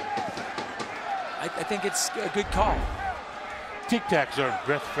just, I think it's a good call. Tic Tacs are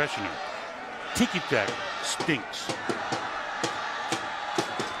breath freshener. Tiki Tac stinks.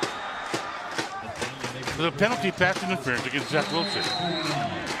 There's a penalty pass interference against Zach Wilson.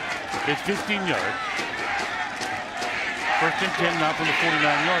 It's 15 yards. First and 10 now from the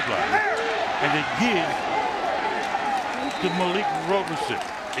 49-yard line. And they give to Malik Roberson.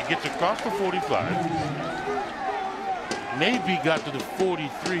 It gets across the 45. Maybe got to the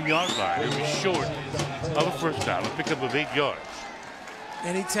 43-yard line. It was short of a first down, a pickup of 8 yards.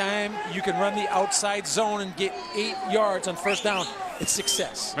 Anytime you can run the outside zone and get 8 yards on first down, it's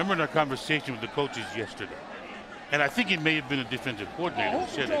success. Remember in our conversation with the coaches yesterday, and I think it may have been a defensive coordinator who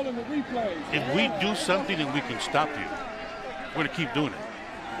said it. If we do something and we can stop you, we're going to keep doing it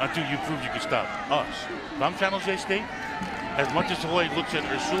until you prove you can stop us. If I'm San Jose State, as much as Hawaii looks at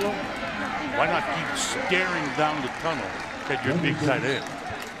Ursula, why not keep staring down the tunnel at your big tight end?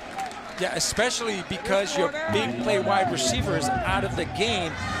 Yeah, especially because your big play wide receiver is out of the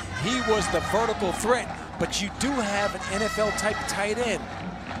game. He was the vertical threat, but you do have an NFL-type tight end.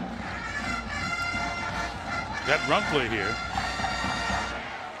 That run play here.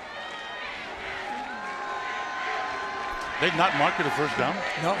 They'd not marked it a first down.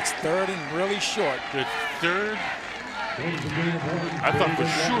 No, it's third and really short. It's third. I thought for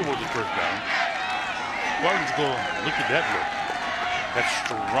sure it was a first down. Spartans go, look at that look. That's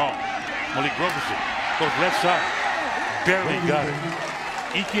strong. Malik Roberson goes left side. Barely got it.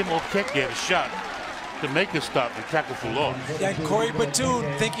 Ikem Okeke had a shot to make a stop and tackle for loss. And Corey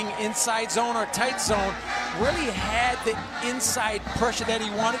Batoon, thinking inside zone or tight zone, really had the inside pressure that he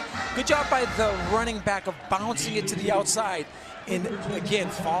wanted. Good job by the running back of bouncing it to the outside and, again,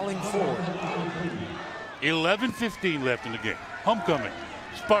 falling forward. 11:15 left in the game. Homecoming.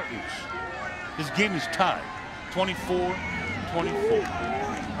 Spartans This game is tied, 24-24.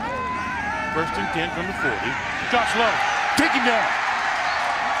 First and 10 from the 40. Josh Love, taken down.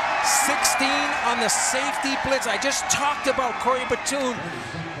 16 on the safety blitz. I just talked about Corey Batoon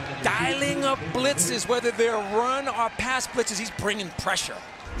dialing up blitzes, whether they're run or pass blitzes. He's bringing pressure.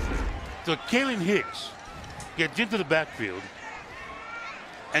 So Kalen Hicks gets into the backfield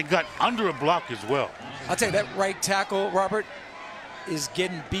and got under a block as well. I'll tell you, that right tackle, Robert, is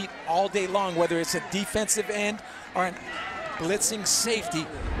getting beat all day long, whether it's a defensive end or a blitzing safety.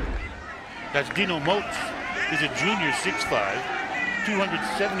 That's Dino Moats. He's a junior, 6'5",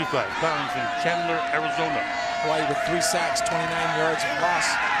 275 pounds from Chandler, Arizona. Hawaii with 3 sacks, 29 yards of loss.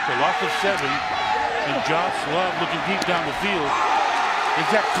 The loss of 7, and Josh Love looking deep down the field. Is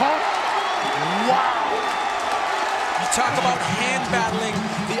that caught? Wow! You talk about hand battling.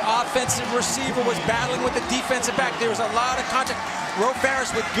 The offensive receiver was battling with the defensive back. There was a lot of contact. Ro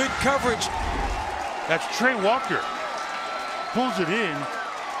Farris with good coverage. That's Trey Walker. Pulls it in,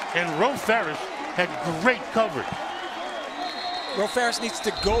 and Ro Farris had great coverage. Ro Farris needs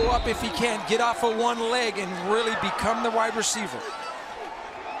to go up if he can, get off of one leg and really become the wide receiver.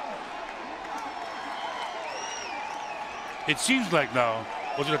 It seems like now,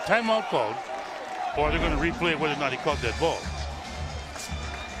 was it a timeout called, or are they going to replay whether or not he caught that ball?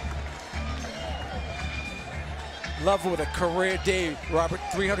 Love with a career day, Robert.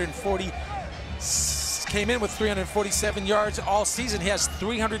 340, came in with 347 yards all season. He has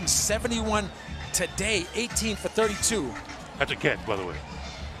 371 today, 18 for 32. That's a catch, by the way.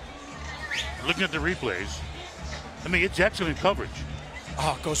 Looking at the replays, I mean, it's excellent coverage.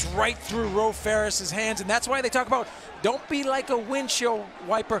 Oh, it goes right through Ro Farris's hands, and that's why they talk about don't be like a windshield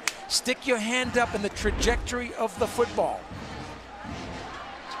wiper. Stick your hand up in the trajectory of the football.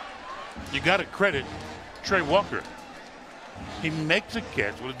 You got to credit Trey Walker. He makes a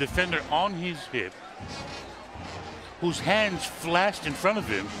catch with a defender on his hip, whose hands flashed in front of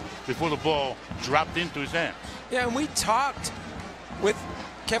him before the ball dropped into his hands. Yeah, and we talked with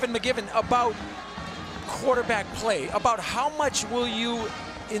Kevin McGivern about quarterback play, about how much will you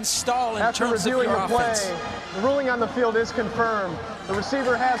install in After terms of reviewing your the offense. play, the ruling on the field is confirmed. The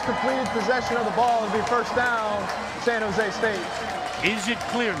receiver has completed possession of the ball. It'll be first down, San Jose State. Is it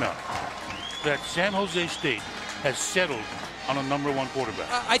clear now that San Jose State has settled on a #1 quarterback?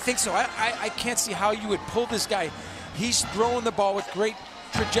 I think so. I can't see how you would pull this guy. He's throwing the ball with great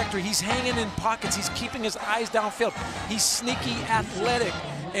trajectory. He's hanging in pockets. He's keeping his eyes downfield. He's sneaky, athletic,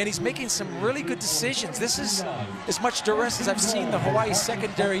 and he's making some really good decisions. This is as much duress as I've seen the Hawaii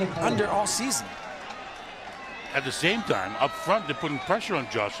secondary under all season. At the same time, up front, they're putting pressure on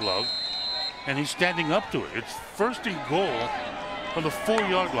Josh Love, and he's standing up to it. It's first and goal from the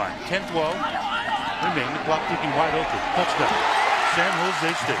 4-yard line. 10-12 remain. The clock ticking wide open. Touchdown. San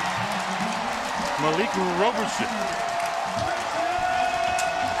Jose State. Malik Roberson.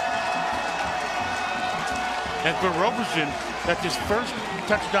 And for Roberson, that's his first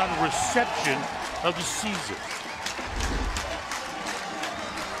touchdown reception of the season.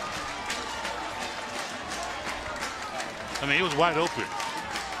 I mean, it was wide open.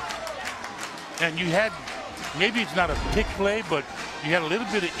 And you had, maybe it's not a pick play, but you had a little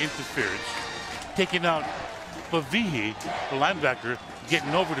bit of interference, taking out Pavihi, the linebacker,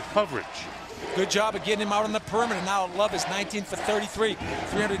 getting over the coverage. Good job of getting him out on the perimeter. Now Love is 19 for 33,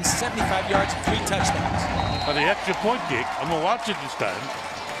 375 yards and 3 touchdowns. On the extra point kick, I'm going to watch it this time.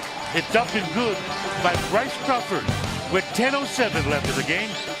 It's up and good by Bryce Crawford. With 10:07 left in the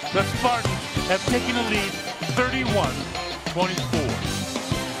game, the Spartans have taken a lead 31-24.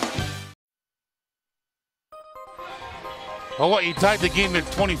 Hawaii tied the game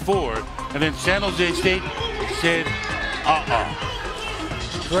at 24, and then San Jose State said,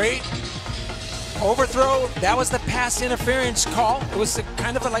 Great overthrow. That was the pass interference call. It was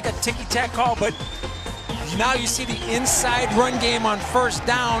kind of like a ticky-tack call, but now you see the inside run game on first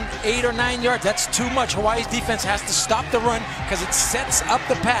down, 8 or 9 yards. That's too much. Hawaii's defense has to stop the run because it sets up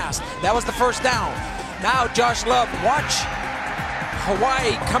the pass. That was the first down. Now Josh Love, watch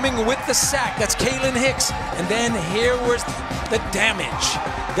Hawaii coming with the sack. That's Kalen Hicks. And then here was the damage,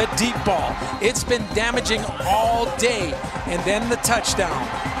 the deep ball. It's been damaging all day. And then the touchdown.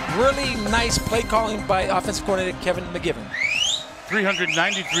 Really nice play calling by offensive coordinator Kevin McGivern.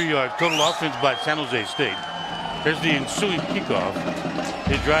 393 yards total offense by San Jose State. There's the ensuing kickoff.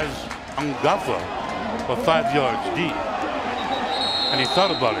 It drives Angafa for 5 yards deep. And he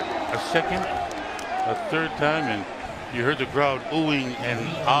thought about it a second, a third time, and you heard the crowd oohing and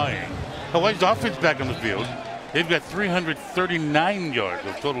eyeing. Hawaii's offense back on the field. They've got 339 yards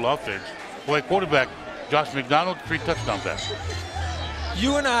of total offense. Hawaii quarterback Josh McDonald, 3 touchdown passes.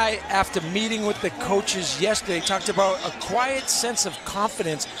 You and I, after meeting with the coaches yesterday, talked about a quiet sense of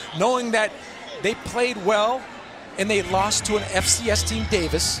confidence, knowing that they played well and they lost to an FCS team,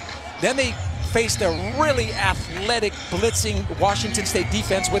 Davis. Then they faced a really athletic, blitzing Washington State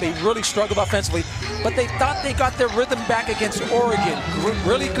defense where they really struggled offensively. But they thought they got their rhythm back against Oregon.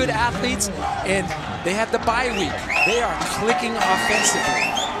 Really good athletes, and they had the bye week. They are clicking offensively.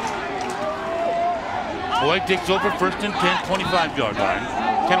 White takes over, 1st and 10, 25-yard line.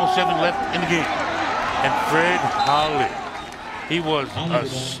 10:07 left in the game. And Fred Holly, he was a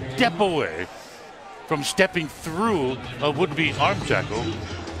step away from stepping through a would-be arm tackle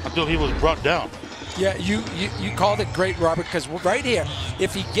until he was brought down. Yeah, you called it great, Robert, because right here,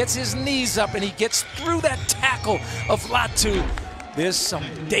 if he gets his knees up and he gets through that tackle of Latu, there's some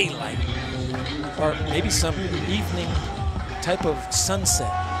daylight, or maybe some evening type of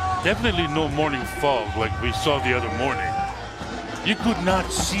sunset. Definitely no morning fog like we saw the other morning. You could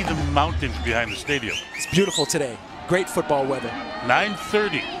not see the mountains behind the stadium. It's beautiful today. Great football weather.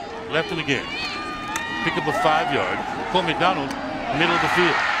 9:30 left in the game. Pick up a 5-yard. Cole McDonald, middle of the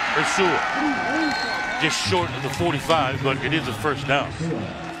field. Ursula, just short of the 45, but it is a 1st down.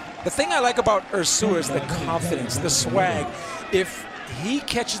 The thing I like about Ursula is the confidence, the swag. If he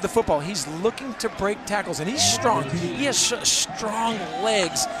catches the football, he's looking to break tackles, and he's strong. He has strong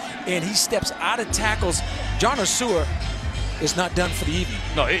legs, and he steps out of tackles. John Ursula is not done for the evening.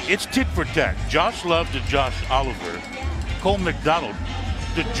 No, it's tit for tat. Josh Love to Josh Oliver. Cole McDonald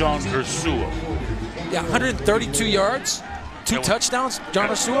to John Ursula. Yeah, 132 yards, 2 touchdowns,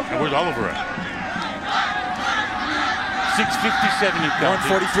 John Ursula. And where's Oliver at? 6:57 in counting.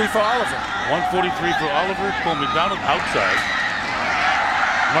 143 for Oliver. 143 for Oliver. Cole McDonald outside.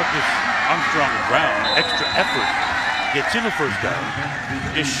 Marcus Armstrong-Brown, extra effort, gets in the 1st down,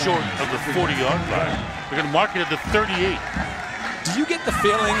 just short of the 40-yard line. We're going to mark it at the 38. Do you get the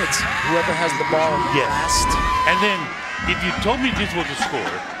feeling it's whoever has the ball last? And then, if you told me this was the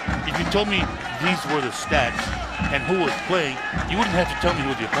score, if you told me these were the stats and who was playing, you wouldn't have to tell me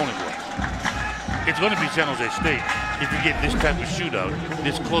who the opponent was. It's going to be San Jose State if you get this type of shootout,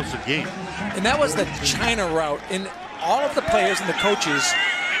 this close a game. And that was the China route. And all of the players and the coaches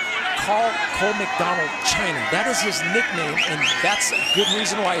call Cole McDonald China. That is his nickname, and that's a good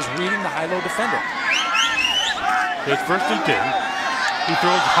reason why he's reading the high-low defender. It's 1st and 10. He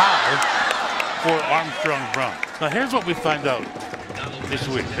throws high for Armstrong-Brown. Now, here's what we find out this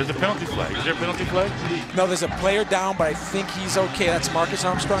week. There's a penalty flag. Is there a penalty flag? No, there's a player down, but I think he's okay. That's Marcus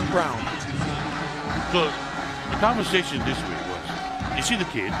Armstrong-Brown. So, the conversation this week was, you see the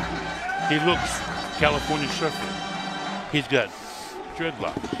kid, he looks California surfer. He's got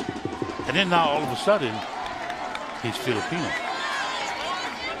dreadlocks. And then now, all of a sudden, he's Filipino.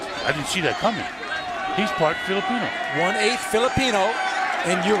 I didn't see that coming. He's part Filipino. 1/8 Filipino,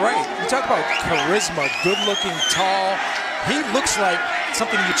 and you're right. You talk about charisma, good-looking, tall. He looks like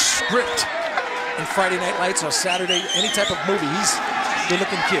something you'd script in Friday Night Lights or Saturday, any type of movie. He's a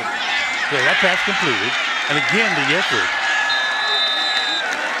good-looking kid. Yeah, that pass completed. And again, the effort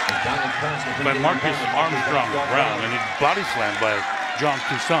by Marcus Armstrong-Brown, and he's body slammed by John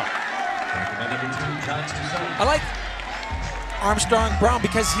Toussaint. I like Armstrong-Brown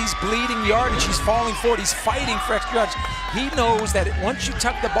because he's bleeding yardage. He's falling forward. He's fighting for extra yards. He knows that once you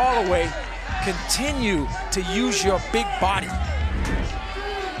tuck the ball away, continue to use your big body.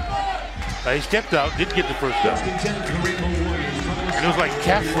 He stepped out, did get the 1st down. And it was like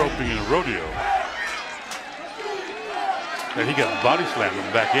calf roping in a rodeo. And he got body slammed on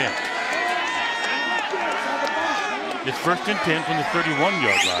the back end. It's 1st and 10 from the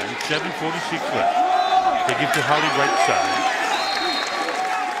 31-yard line, 7:46 left. They give to Holly right side.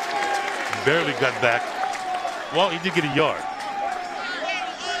 Barely got back. Well, he did get a yard.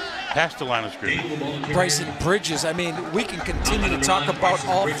 Past the line of scrimmage. Bryson Bridges, I mean, we can continue to talk about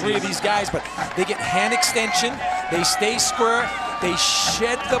all 3 of these guys, but they get hand extension, they stay square, they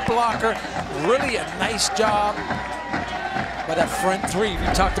shed the blocker. Really a nice job by that front 3. We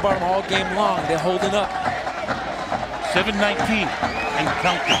talked about them all game long. They're holding up. 7:19 and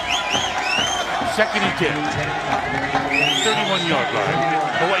counting. 2nd and 10. 31-yard line.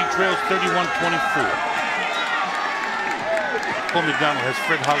 Hawaii trails 31-24. Cole McDonald has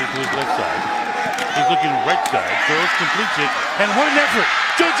Fred Holly to his left side. He's looking right side. Throws, completes it. And what an effort!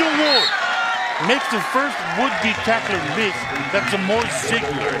 JoJo Ward makes the first would-be tackler miss. That's a more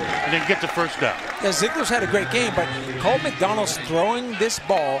Ziegler, and then get the 1st down. Yeah, Ziegler's had a great game, but Cole McDonald's throwing this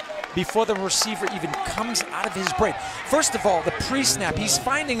ball before the receiver even comes out of his break. First of all, the pre-snap, he's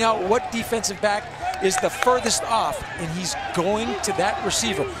finding out what defensive back is the furthest off, and he's going to that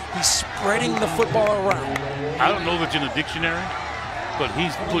receiver. He's spreading the football around. I don't know if it's in the dictionary, but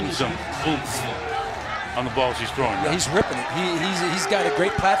he's putting some oomph on the balls he's throwing. Yeah, he's ripping it. He's got a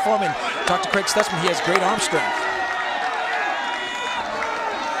great platform, and talk to Craig Stutzman, he has great arm strength.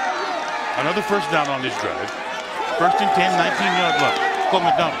 Another first down on this drive. First and 10, 19-yard line. Cole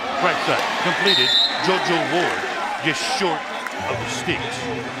McDonald, right side, completed. JoJo Ward just short of the sticks.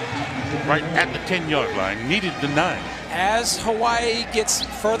 Right at the 10-yard line, needed the 9. As Hawaii gets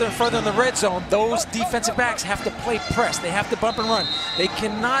further and further in the red zone, those defensive backs have to play press. They have to bump and run. They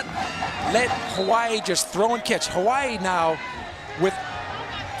cannot let Hawaii just throw and catch. Hawaii now with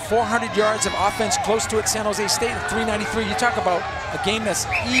 400 yards of offense close to it. San Jose State at 393. You talk about a game that's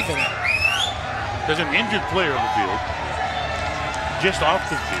even. There's an injured player on the field, just off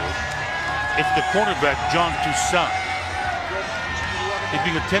the field. It's the cornerback, John Toussaint. He's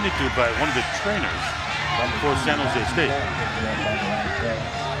being attended to by one of the trainers for San Jose State.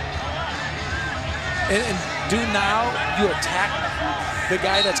 And do now you attack the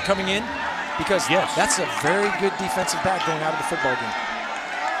guy that's coming in? Because that's a very good defensive back going out of the football game.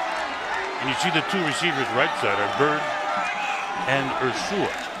 And you see the two receivers right side are Bird and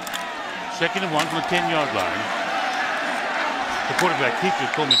Ursua. Second and 1 from the 10-yard line. The quarterback keeper,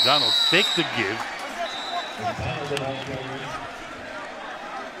 Cole McDonald, faked the give.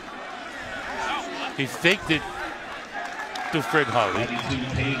 He faked it to Fred Holly.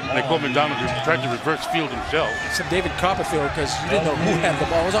 And Cole McDonald tried to reverse field himself. Some David Copperfield, because you didn't know who had the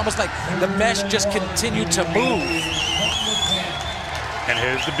ball. It was almost like the mesh just continued to move. And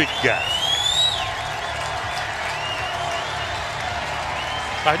here's the big guy.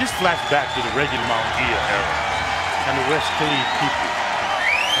 I just flashed back to the regular Maungia era and the West Philly people.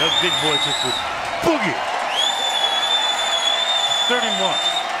 Those big boys just would boogie. 31,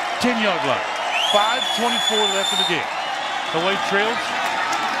 10-yard line. 5:24 left in the game. Hawaii trails.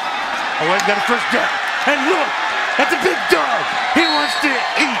 Hawaii got a first down. And look, that's a big dog. He wants to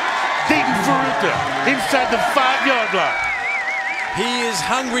eat Dayton Furuta inside the 5-yard line. He is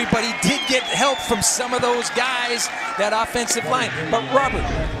hungry, but he did get help from some of those guys, that offensive line. But Robert,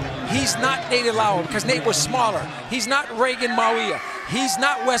 he's not Nate Ilawa because Nate was smaller. He's not Reagan Mauia. He's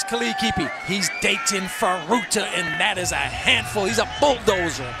not Wes Kalikipi. He's Dayton Furuta, and that is a handful. He's a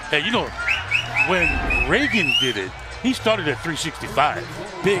bulldozer. Hey, you know, when Reagan did it, he started at 365.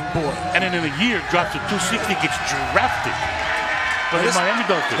 Big boy. And then in a year, drops to 260, gets drafted. But in Miami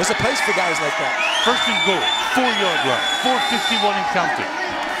Dolphins. There's a place for guys like that. First and goal, 4-yard line, 4:51 and counting,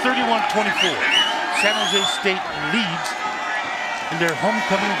 31-24. San Jose State leads in their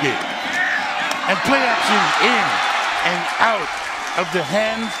homecoming game. And play action in and out of the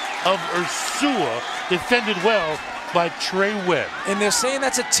hands of Ursua, defended well by Trey Webb. And they're saying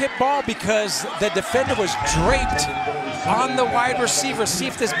that's a tip ball because the defender was draped on the wide receiver. See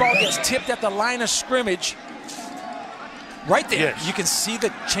if this ball gets tipped at the line of scrimmage. Right there, yes. You can see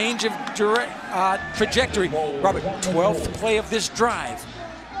the change of trajectory. Robert, 12th play of this drive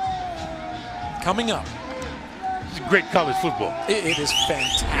coming up. It's great college football. It is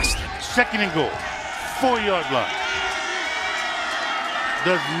fantastic. Second and goal, 4-yard line.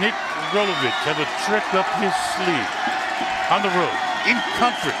 Does Nick Rolovich have a trick up his sleeve? On the road, in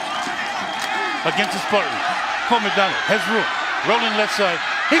conference, against the Spartans. Cole McDonald has room, rolling left side.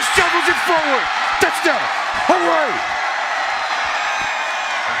 He shovels it forward. Touchdown, Hawaii!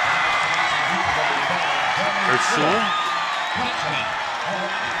 Ursua.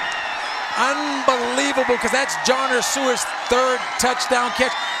 Unbelievable, because that's John Ursua's 3rd touchdown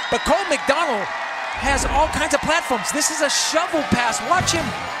catch. But Cole McDonald has all kinds of platforms. This is a shovel pass. Watch him.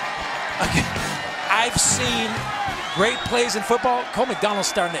 I've seen great plays in football. Cole McDonald's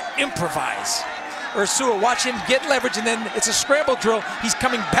starting to improvise. Ursua, watch him get leverage, and then it's a scramble drill. He's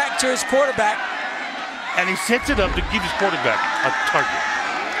coming back to his quarterback. And he sets it up to give his quarterback a target.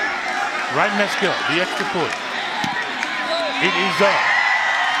 Ryan Mescal, the extra point. It is up.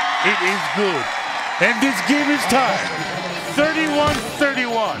 It is good. And this game is tied.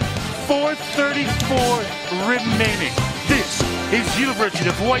 31-31. 4:34 remaining. This is University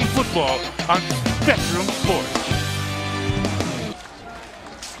of Hawaii football on Spectrum Sports.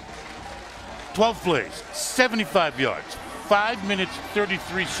 12 plays, 75 yards, 5 minutes,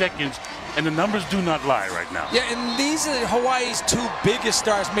 33 seconds, and the numbers do not lie right now. Yeah, and these are Hawaii's 2 biggest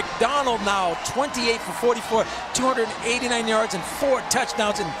stars. McDonald now 28 for 44, 289 yards and 4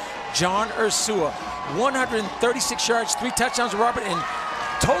 touchdowns. And John Ursua, 136 yards, 3 touchdowns, Robert, and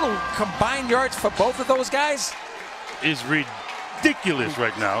total combined yards for both of those guys is ridiculous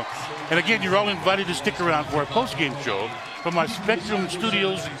right now. And again, you're all invited to stick around for our post-game show from our Spectrum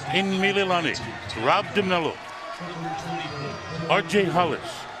studios in Mililani. Rob DeMello, RJ Hollis,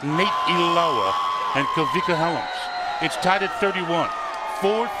 Nate Ilawa, and Kavika Helms. It's tied at 31.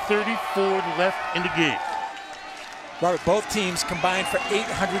 4:34 left in the game. Robert, both teams combined for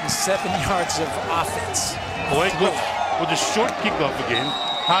 807 yards of offense. Boyd with a short kickoff again,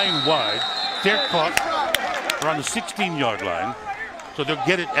 high and wide. They're caught around the 16-yard line, so they'll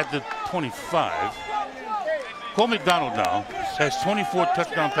get it at the 25. Cole McDonald now has 24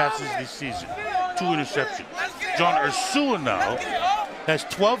 touchdown passes this season, 2 interceptions. John Ursua now has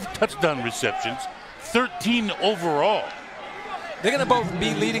 12 touchdown receptions, 13 overall. They're going to both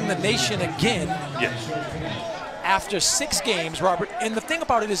be leading the nation again. Yes. After 6 games, Robert. And the thing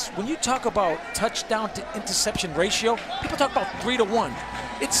about it is, when you talk about touchdown to interception ratio, people talk about 3-to-1.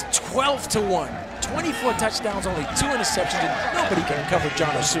 It's 12-to-1. 24 touchdowns, only 2 interceptions, and nobody can cover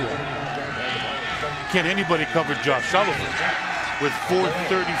John Ursua. Can anybody cover Josh Sullivan with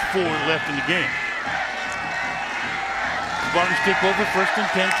 4:34 left in the game? Spartans take over, first and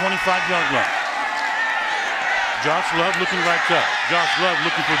 10, 25-yard line. Josh Love looking right side. Josh Love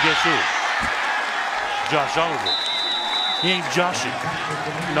looking for guess who? Josh Oliver. He ain't joshing.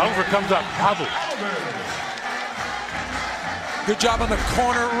 And Oliver comes up hobbled. Good job on the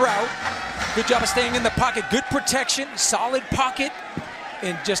corner route. Good job of staying in the pocket. Good protection, solid pocket,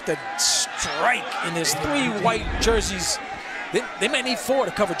 and just a strike in his 3 white jerseys. They might need 4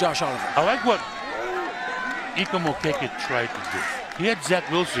 to cover Josh Oliver. I like what Ika Mokeke tried to do. He had Zach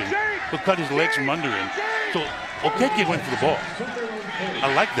Wilson who cut his legs from under him. So Okeke went for the ball.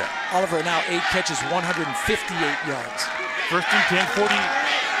 I like that. Oliver now 8 catches, 158 yards. First and 10,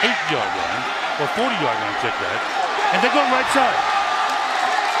 48-yard line, or 40-yard line, check that. And they go right side.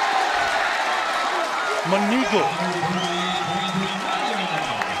 Manigo.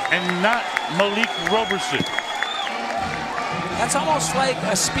 And not Malik Roberson. That's almost like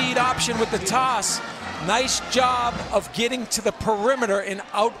a speed option with the toss. Nice job of getting to the perimeter and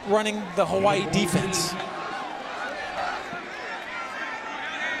outrunning the Hawaii defense.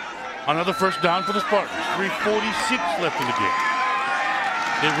 Another first down for the Spartans. 3:46 left in the game.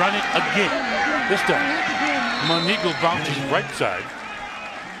 They run it again. This time, Manigo bounces right side.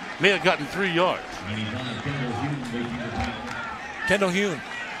 May have gotten 3 yards. Kendall Hune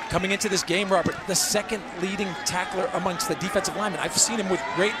coming into this game, Robert, the second leading tackler amongst the defensive linemen. I've seen him with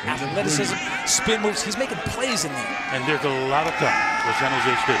great athleticism, spin moves. He's making plays in there. And there's a lot of time for San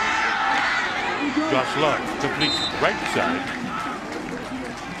Jose State. Josh Love completes right side.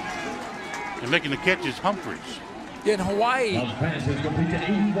 And making the catch is Humphreys. In Hawaii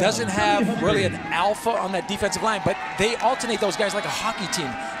doesn't have really an alpha on that defensive line, but they alternate those guys like a hockey team.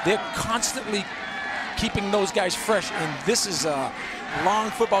 They're constantly keeping those guys fresh, and this is a long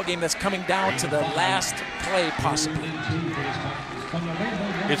football game that's coming down to the last play possibly.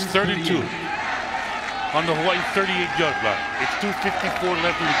 It's 3rd and 2 on the Hawaii 38-yard line. It's 2:54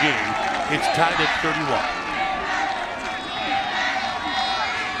 left in the game. It's tied at 31.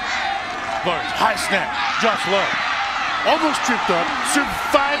 Barnes, high snap, Josh Love. Almost tripped up,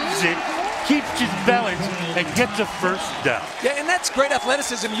 survives it, keeps his balance, and gets a first down. Yeah, and that's great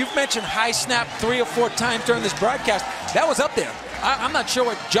athleticism. You've mentioned high snap 3 or 4 times during this broadcast. That was up there. I'm not sure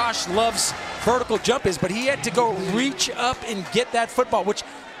what Josh Love's vertical jump is, but he had to go reach up and get that football, which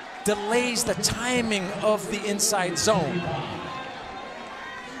delays the timing of the inside zone.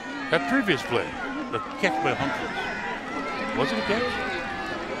 That previous play, the catch by Humphreys, was it a catch?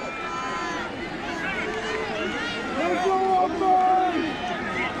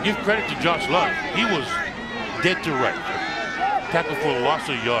 Give credit to Josh Love. He was dead to right. Tackle for a loss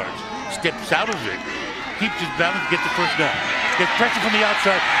of yards. Steps out of it. Keeps his balance, gets the first down. Gets pressure from the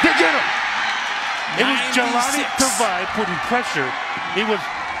outside. They get him! It was Jelani Tavai putting pressure. It was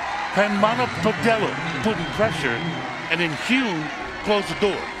Kaimana Podello putting pressure. And then Hune closed the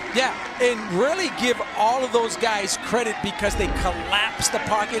door. Yeah, and really give all of those guys credit because they collapsed the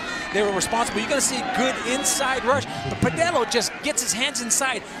pocket. They were responsible. You're going to see a good inside rush. But Podello just gets his hands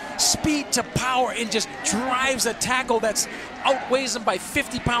inside, speed to power, and just drives a tackle that's outweighs him by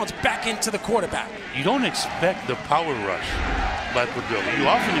 50 pounds back into the quarterback. You don't expect the power rush by Podello. You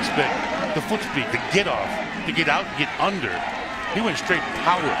often expect the foot speed, the get off, to get out, get under. He went straight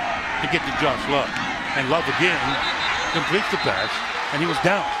power to get to Josh Love. And Love again completes the pass, and he was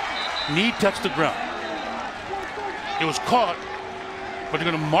down. Knee touched the ground. It was caught, but they're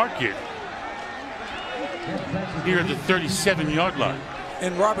going to mark it here at the 37-yard line.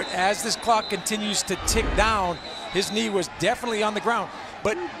 And Robert, as this clock continues to tick down, his knee was definitely on the ground.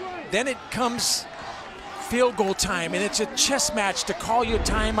 But then it comes field goal time, and it's a chess match to call your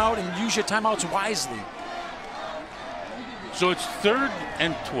timeout and use your timeouts wisely. So it's 3rd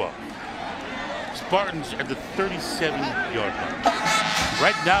and 12. Spartans at the 37-yard line.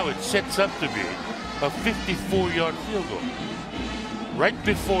 Right now, it sets up to be a 54-yard field goal. Right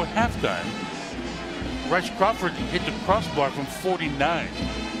before halftime, Bryce Crawford hit the crossbar from 49.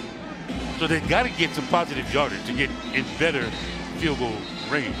 So they got to get some positive yardage to get in better field goal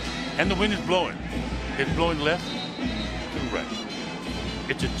range. And the wind is blowing. It's blowing left to right.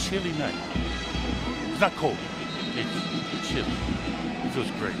 It's a chilly night. It's not cold. It's chilly. It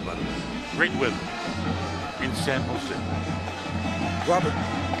feels great, by the way. Great weather in San Jose. Robert,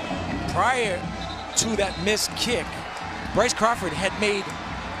 prior to that missed kick, Bryce Crawford had made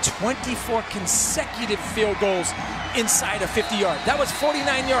 24 consecutive field goals inside a 50-yard. That was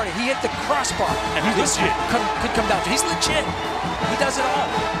 49-yarder. He hit the crossbar. And he's legit. Could come down to. He's legit. He does it all.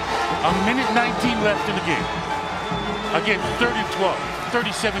 A minute 19 left in the game. Again, 30-12,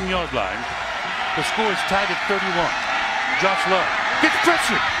 37-yard line. The score is tied at 31. Josh Love gets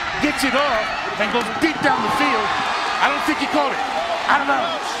pressure, gets it off, and goes deep down the field. I don't think he caught it. Out of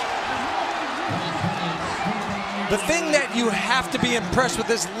bounds. The thing that you have to be impressed with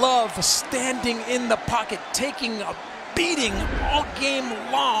is Love standing in the pocket, taking a beating all game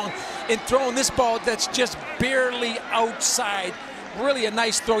long and throwing this ball that's just barely outside. Really a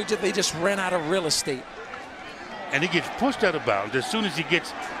nice throw. They just ran out of real estate. And he gets pushed out of bounds as soon as he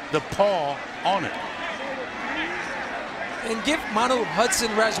gets the paw on it. And give Manu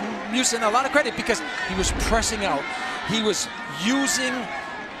Hudson-Rasmussen a lot of credit because he was pressing out. He was using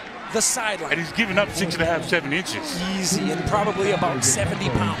the sideline. And he's giving up 6.5, 7 inches. Easy, and probably about 70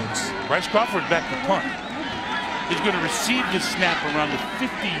 pounds. Bryce Crawford back to punt. He's going to receive the snap around the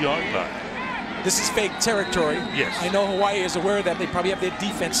 50-yard line. This is fake territory. Yes. I know Hawaii is aware that they probably have their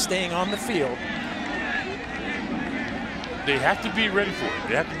defense staying on the field. They have to be ready for it.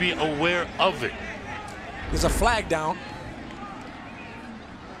 They have to be aware of it. There's a flag down.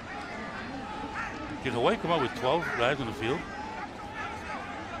 Did Hawaii come out with 12 guys on the field?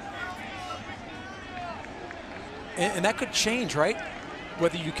 And that could change, right?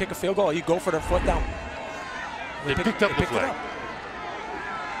 Whether you kick a field goal or you go for the fourth down. They picked up the flag.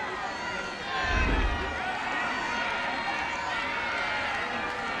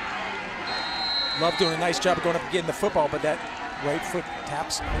 Love doing a nice job of going up and getting the football, but that right foot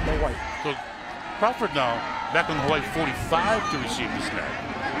taps on the white. So Crawford now back on the Hawaii 45 to receive the snap.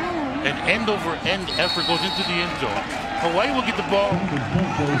 An end-over-end effort goes into the end zone. Hawaii will get the ball, and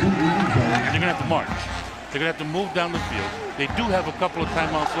they're going to have to march. They're going to have to move down the field. They do have a couple of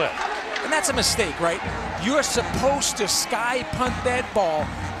timeouts left. And that's a mistake, right? You're supposed to sky punt that ball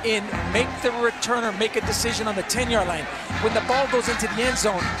and make the returner make a decision on the 10-yard line. When the ball goes into the end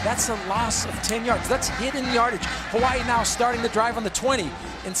zone, that's a loss of 10 yards. That's hidden yardage. Hawaii now starting the drive on the 20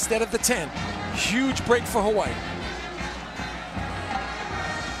 instead of the 10. Huge break for Hawaii.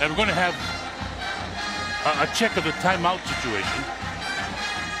 And we're going to have a check of the timeout situation.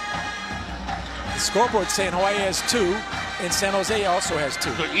 The scoreboard saying Hawaii has 2, and San Jose also has 2.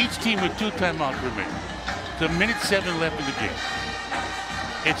 So each team with 2 timeouts remaining. So a minute 7 left in the game.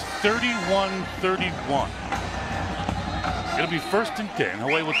 It's 31-31. It'll be 1st and 10.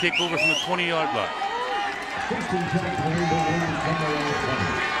 Hawaii will take over from the 20-yard line.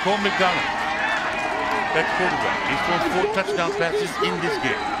 Cole McDonald, that quarterback. He's thrown 4 touchdown passes in this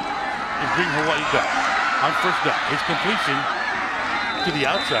game to bring Hawaii back on 1st down. His completion to the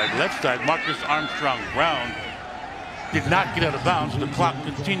outside, left side, Marcus Armstrong Brown did not get out of bounds, so the clock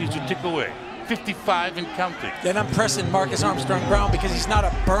continues to tick away. 55 and counting. Then I'm pressing Marcus Armstrong Brown because he's not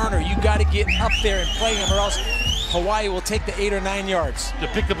a burner. You got to get up there and play him, or else Hawaii will take the 8 or 9 yards. The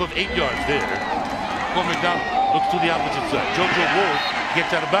pickup of 8 yards there. Cole McDonald looks to the opposite side. JoJo Ward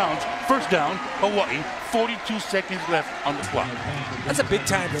gets out of bounds. 1st down, Hawaii. 42 seconds left on the clock. That's a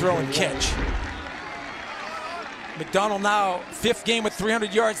big-time throw and catch. McDonald now 5th game with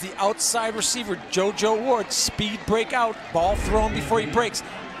 300 yards. The outside receiver, JoJo Ward, speed breakout, ball thrown before he breaks.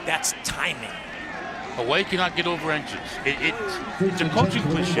 That's timing. Hawaii cannot get over inches. It's a coaching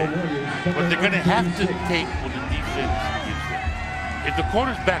cliche, but they're going to have to take what the defense gives them. If the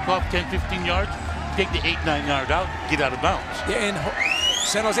quarters back off 10, 15 yards, take the 8, 9 yard out, get out of bounds. Yeah, and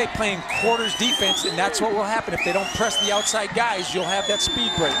San Jose playing quarters defense, and that's what will happen. If they don't press the outside guys, you'll have that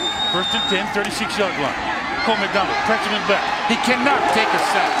speed break. 1st and 10, 36-yard line. Cole McDonald pressing him back. He cannot take a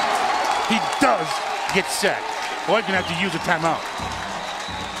sack. He does get sacked. Hawaii's going to have to use a timeout.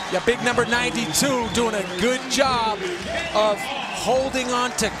 Yeah, big number 92 doing a good job of holding on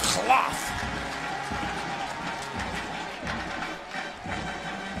to cloth.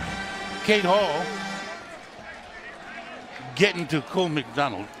 Kate Hall getting to Cole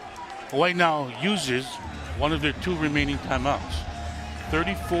McDonald. Hawaii now uses one of their 2 remaining timeouts.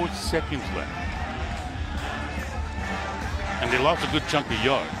 34 seconds left. And they lost a good chunk of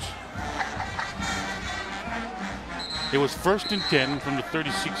yards. It was 1st and 10 from the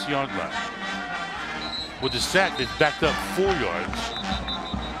 36-yard line. With the sack, it's backed up 4 yards.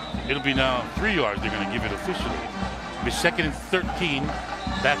 It'll be now 3 yards. They're going to give it officially. It'll be 2nd and 13,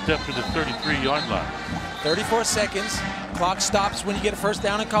 backed up to the 33-yard line. 34 seconds. Clock stops when you get a first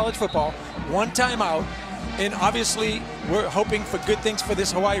down in college football. 1 timeout. And obviously, we're hoping for good things for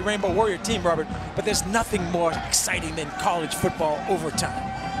this Hawaii Rainbow Warrior team, Robert. But there's nothing more exciting than college football overtime.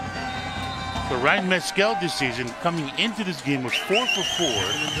 So Ryan Mescal this season, coming into this game, was 4 for 4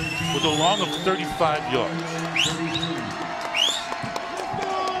 with a long of 35 yards.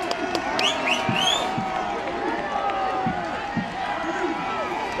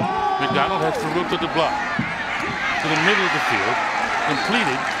 McDonald has Farouk to the block, to the middle of the field,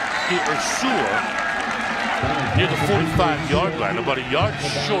 completed to Ursua near the 45-yard line, about a yard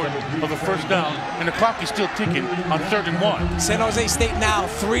short of the first down, and the clock is still ticking on 3rd and 1. San Jose State now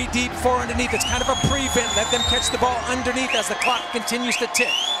 3 deep, 4 underneath. It's kind of a prevent. Let them catch the ball underneath as the clock continues to tick.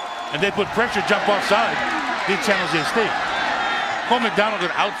 And they put pressure, jump offside in San Jose State. Cole McDonald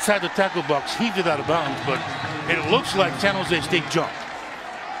got outside the tackle box, heaved it out of bounds, but it looks like San Jose State jumped.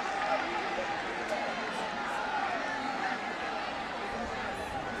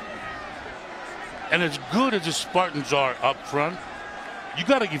 And as good as the Spartans are up front, you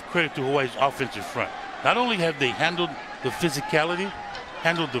got to give credit to Hawaii's offensive front. Not only have they handled the physicality,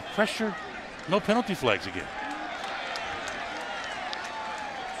 handled the pressure, no penalty flags again.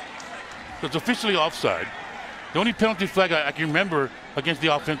 So it's officially offside. The only penalty flag I can remember against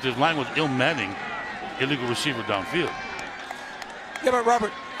the offensive line was Il Manning, illegal receiver downfield. Yeah, but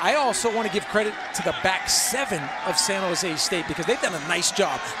Robert, I also want to give credit to the back 7 of San Jose State because they've done a nice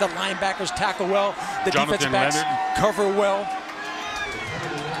job. The linebackers tackle well, the defensive backs cover well.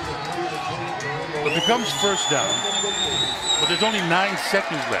 It becomes first down, but there's only 9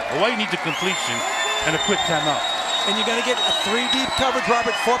 seconds left. Hawaii needs a completion and a quick timeout. And you're going to get a 3 deep coverage,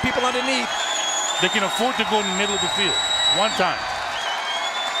 Robert, 4 people underneath. They can afford to go in the middle of the field one time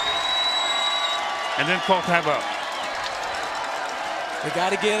and then call timeout. They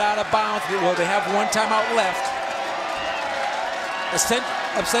got to get out of bounds. Well, they have 1 timeout left.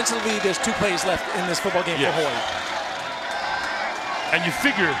 Essentially, there's 2 plays left in this football game for Hawaii. And you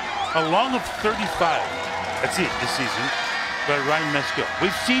figure a long of 35, that's it this season, by Ryan Mescal.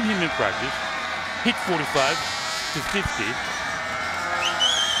 We've seen him in practice, hit 45 to 50.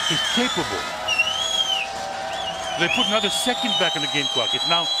 He's capable. They put another second back on the game clock. It's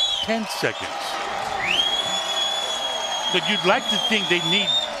now 10 seconds. But you'd like to think they need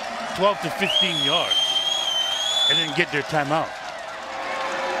 12 to 15 yards and then get their timeout.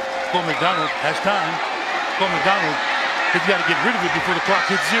 Cole McDonald has time. Cole McDonald has got to get rid of it before the clock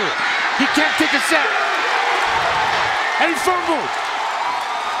hits 0. He can't take a sack. And he fumbled.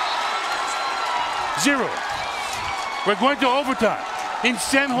 0. We're going to overtime in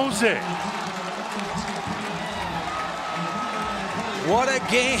San Jose. What a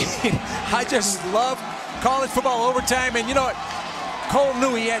game. I just love college football overtime, and you know what? Cole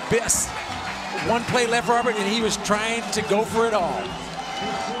knew he had best 1 play left, Robert, and he was trying to go for it all.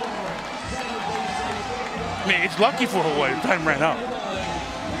 I mean, it's lucky for Hawaii. Time ran out.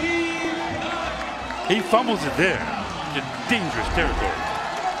 He fumbles it there. It's dangerous territory.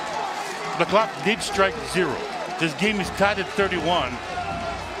 The clock did strike 0. This game is tied at 31.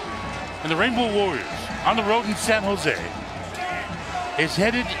 And the Rainbow Warriors on the road in San Jose is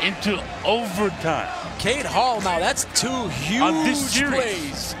headed into overtime. Cade Hall now, that's 2 huge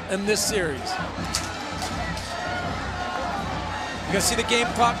plays in this series. You can see the game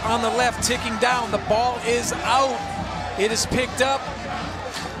clock on the left ticking down. The ball is out. It is picked up.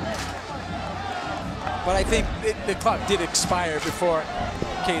 But I think the clock did expire before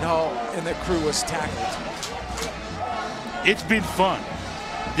Cade Hall and the crew was tackled. It's been fun.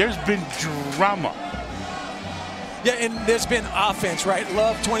 There's been drama. Yeah, and there's been offense, right?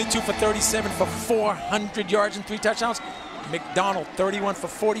 Love, 22 for 37 for 400 yards and 3 touchdowns. McDonald, 31 for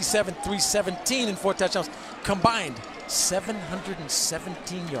 47, 317 and 4 touchdowns. Combined,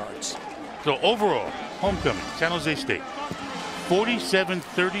 717 yards. So overall, homecoming, San Jose State, 47,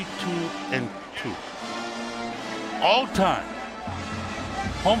 32, and 2. All time,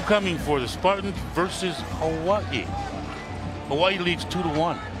 homecoming for the Spartans versus Hawaii. Hawaii leads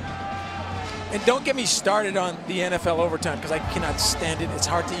 2-1. And don't get me started on the NFL overtime because I cannot stand it. It's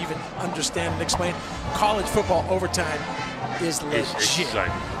hard to even understand and explain. College football overtime is legit. It's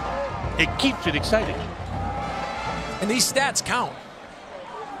exciting. It keeps it exciting. And these stats count.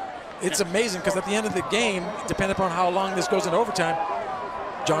 It's amazing because at the end of the game, depending upon how long this goes in overtime,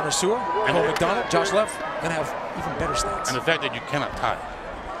 John Ursua, Cole McDonald, Josh Love going to have even better stats. And the fact that you cannot tie.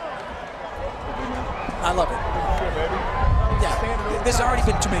 I love it. Yeah, there's already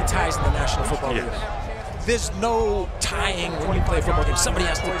been too many ties in the National Football League. There's no tying when you play a football game. Somebody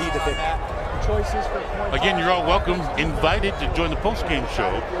has to be the victor. Again, you're all welcome, invited to join the post-game show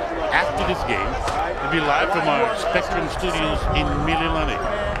after this game. It'll be live from our Spectrum Studios in Mililani.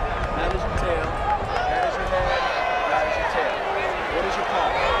 That is your tail. That is your head. That is your tail. What is your call?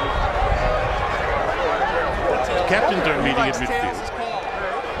 Captains are meeting at midfield.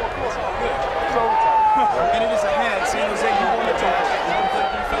 And it is a head. San Jose, you won the toss.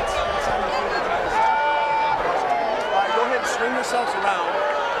 Defense. All right, go ahead and swing yourselves around.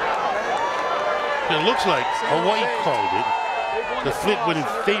 It looks like Hawaii called it. The flip went in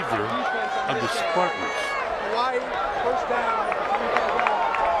favor of the Spartans. Hawaii, first down.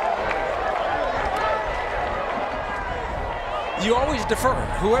 You always defer.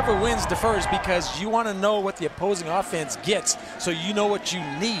 Whoever wins defers because you want to know what the opposing offense gets, so you know what you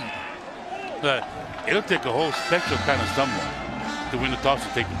need. It'll take a whole special kind of someone to win the toss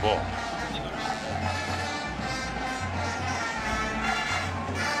and take the ball.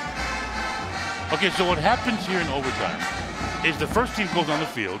 Okay, so what happens here in overtime is the first team goes on the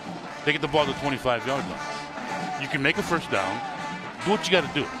field, they get the ball to the 25-yard line. You can make a first down, do what you got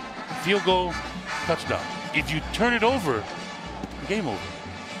to do. Field goal, touchdown. If you turn it over, game over.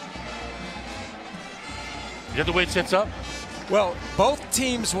 Is that the way it sets up? Well, both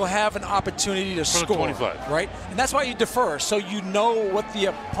teams will have an opportunity to score, 25. right? And that's why you defer, so you know what the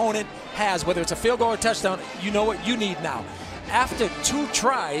opponent has, whether it's a field goal or touchdown, you know what you need now. After 2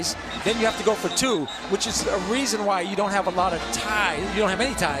 tries, then you have to go for 2, which is a reason why you don't have a lot of ties. You don't have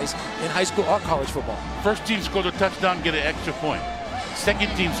any ties in high school or college football. First team scores a touchdown, get an extra point.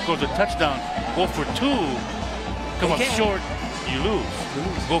 Second team scores a touchdown, go for 2, come up short, you lose.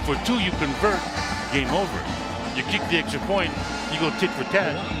 Go for 2, you convert, game over. You kick the extra point, you go tit for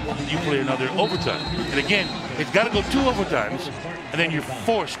tat, you play another overtime. And again, it's got to go 2 overtimes, and then you're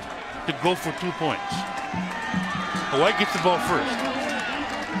forced to go for 2 points. Hawaii gets the ball first.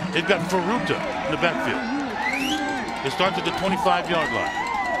 They've got Faruta in the backfield. It starts at the 25-yard line.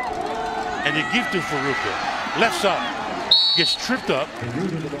 And they give to Faruta. Left side. Gets tripped up,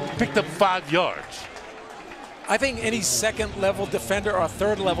 picked up 5 yards. I think any second-level defender or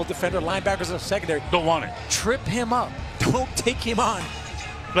third-level defender, linebackers or secondary, don't want it. Trip him up. Don't take him on.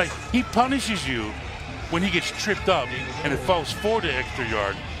 Like, he punishes you when he gets tripped up and it falls forward an extra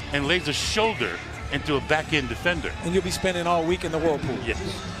yard and lays a shoulder into a back-end defender. And you'll be spending all week in the whirlpool. Yes.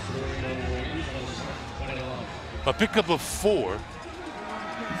 A pickup of 4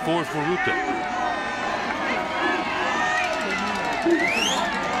 for Faruta.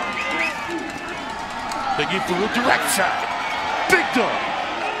 They give Faruta right side. Big dog.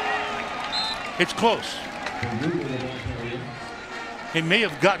 It's close. He may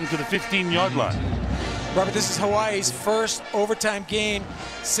have gotten to the 15-yard line. Robert, this is Hawaii's first overtime game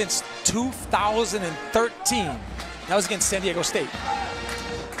since 2013. That was against San Diego State.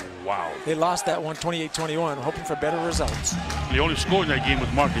 Wow. They lost that one 28-21, hoping for better results. The only score in that game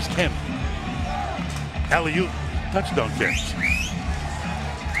was Marcus Kemp. Alley-oop touchdown catch.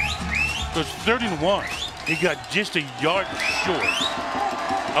 So it's 3rd and 1. He got just a yard short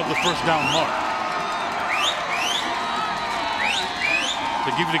of the first down mark.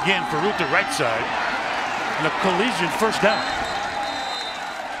 They give it again, Faruta right side. And a collision, first down.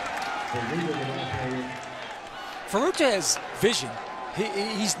 Faruta has vision.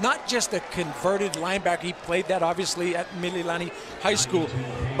 He's not just a converted linebacker. He played that obviously at Mililani High School,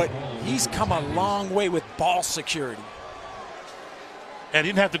 but he's come a long way with ball security. And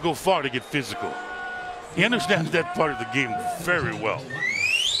he didn't have to go far to get physical. He understands that part of the game very well.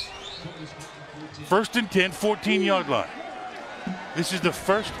 1st and 10, 14-yard line. This is the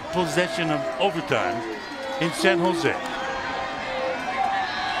first possession of overtime in San Jose.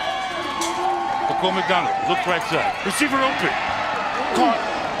 Paco McDonald looks right side. Receiver open. Caught,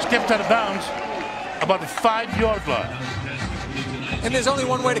 stepped out of bounds about the 5-yard line. And there's only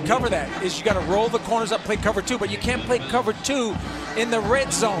one way to cover that, is you got to roll the corners up, play cover 2, but you can't play cover 2 in the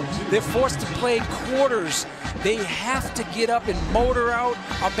red zone. They're forced to play quarters. They have to get up and motor out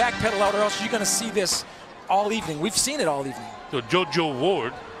or backpedal out, or else you're going to see this all evening. We've seen it all evening. So JoJo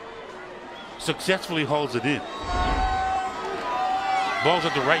Ward successfully hauls it in. Ball's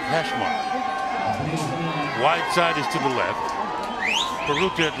at the right hash mark. Wide side is to the left.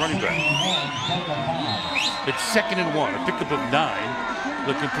 Faruta at running back. It's 2nd and 1, a pickup of 9.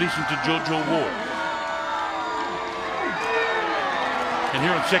 The completion to JoJo Ward. And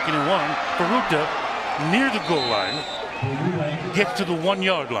here on 2nd and 1, Faruta near the goal line gets to the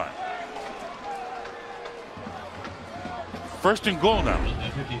 1-yard line. 1st and goal now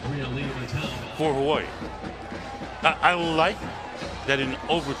for Hawaii. I like that in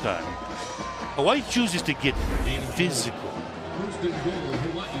overtime, Hawaii chooses to get physical.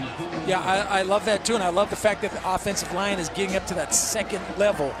 Yeah, I love that too, and I love the fact that the offensive line is getting up to that second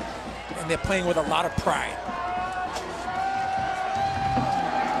level, and they're playing with a lot of pride.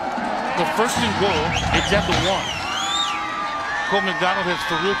 The first and goal, it's at the 1. Cole McDonald has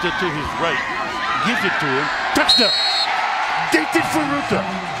Ferruta to his right, gives it to him, touchdown! Dayton Ferruta,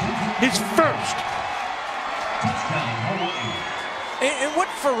 his first. And what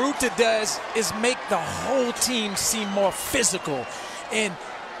Ferruta does is make the whole team seem more physical, and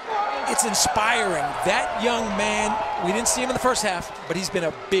it's inspiring. That young man, we didn't see him in the first half, but he's been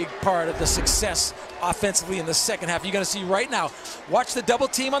a big part of the success offensively in the second half. You're going to see right now, watch the double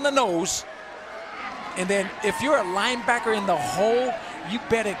team on the nose, and then if you're a linebacker in the hole, you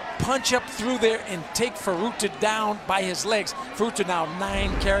better punch up through there and take Ferruta down by his legs. Ferruta now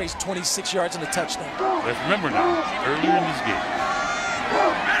 9 carries, 26 yards and a touchdown. Let's remember now, earlier in this game,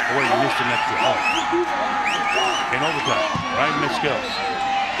 boy, you missed an extra point. In overtime, Ryan Mescal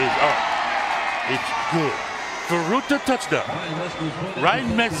is up. It's good. Ferruta touchdown.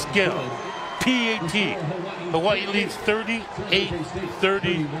 Ryan Mescal, PAT. Hawaii leads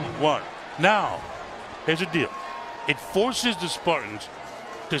 38-31. Now, here's the deal. It forces the Spartans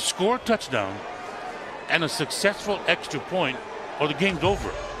to score a touchdown and a successful extra point, or the game's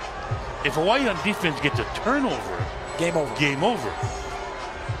over. If Hawaii on defense gets a turnover, game over. Game over.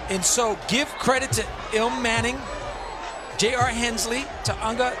 And so give credit to Ilm Manning, J.R. Hensley,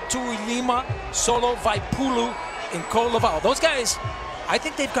 Ta'anga Tuilima, Solo Vaipulu, and Ko Laval. Those guys, I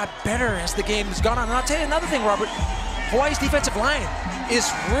think they've got better as the game has gone on. And I'll tell you another thing, Robert. Hawaii's defensive line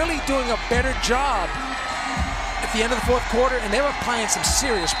is really doing a better job at the end of the fourth quarter, and they're applying some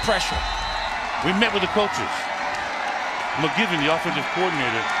serious pressure. We met with the coaches. McGivern, the offensive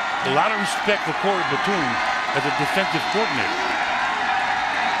coordinator, a lot of respect for Corey Batum as a defensive coordinator.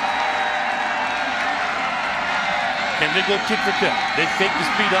 And they go tit for tat. They fake the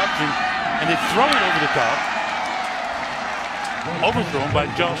speed option, and they throw it over the top. Overthrown by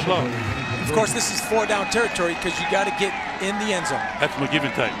Josh Love. Of course, this is 4-down territory because you got to get in the end zone. That's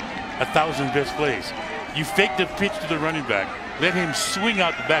McGivern type. 1,000 best plays. You fake the pitch to the running back, let him swing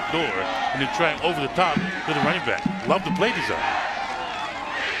out the back door, and then try over the top to the running back. Love the play design.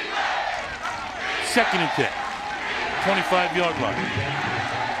 2nd and 10. 25-yard line.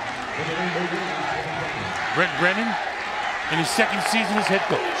 Brent Brennan in his 2nd season as head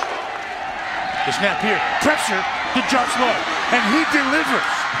coach. The snap here. Pressure to Josh Love, and he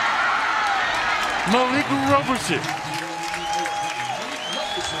delivers. Malik Roberson.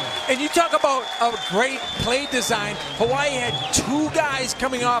 And you talk about a great play design. Hawaii had 2 guys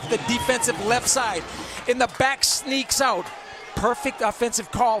coming off the defensive left side. And the back sneaks out. Perfect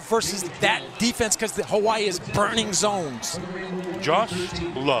offensive call versus that defense because Hawaii is burning zones. Josh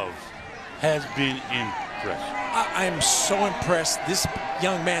Love has been impressive. I'm so impressed. This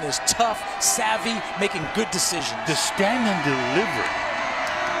young man is tough, savvy, making good decisions. To stand and deliver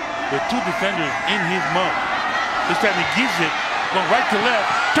with 2 defenders in his mouth. This time he gives it, going right to left,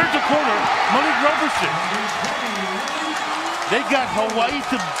 turns the corner, Malik Roberson. They got Hawaii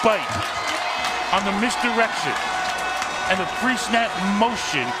to bite on the misdirection and the pre-snap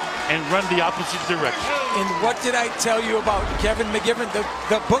motion and run the opposite direction. And what did I tell you about Kevin McGivern? The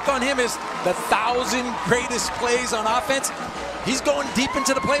book on him is the 1,000 greatest plays on offense. He's going deep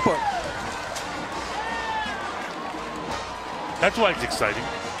into the playbook. That's why it's exciting.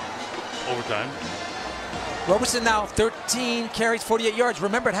 Overtime. Roberson now 13 carries, 48 yards.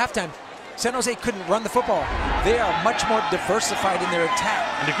 Remember at halftime, San Jose couldn't run the football. They are much more diversified in their attack.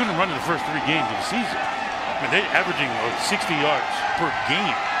 And they couldn't run in the first 3 games of the season. I mean, they're averaging 60 yards per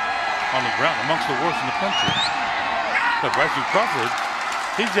game on the ground, amongst the worst in the country. But Bryson Crawford,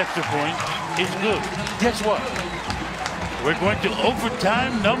 his extra point is good. Guess what? We're going to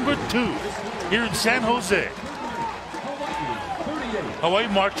overtime number 2 here in San Jose. Hawaii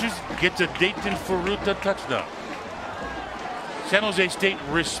marches, gets a Dayton Ferruta touchdown. San Jose State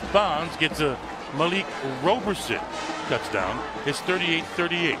responds, gets a Malik Roberson touchdown. It's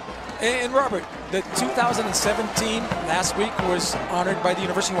 38-38. And Robert, the 2017 last week was honored by the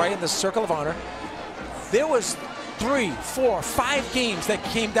University of Hawaii in the Circle of Honor. There was 3, 4, 5 games that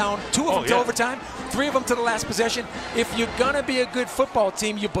came down, 2 of them to overtime, 3 of them to the last possession. If you're gonna be a good football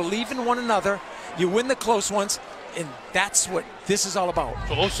team, you believe in one another, you win the close ones, and that's what this is all about.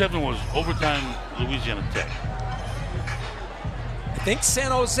 So 07 was overtime Louisiana Tech. I think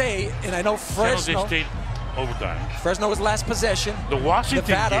San Jose, and I know Fresno. San Jose State overtime. Fresno was last possession. The Washington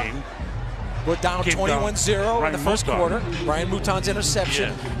Nevada, game. We're down 21-0 in the first quarter. Brian Mouton's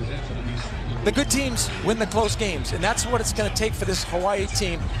interception. Yeah. The good teams win the close games, and that's what it's going to take for this Hawaii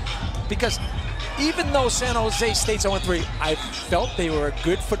team, because even though San Jose State's 0-3, I felt they were a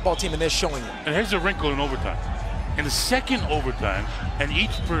good football team, and they're showing it. And here's a wrinkle in overtime. In the second overtime, and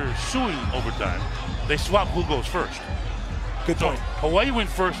each pursuing overtime, they swap who goes first. Good point. Hawaii went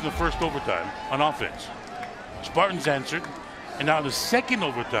first in the first overtime on offense. Spartans answered, and now in the second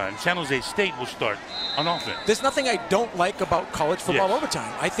overtime, San Jose State will start on offense. There's nothing I don't like about college football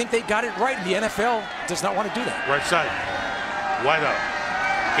overtime. I think they got it right, and the NFL does not want to do that. Right side, wide out,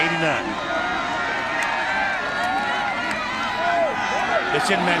 89. They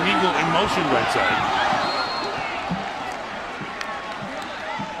send Manigo in motion right side.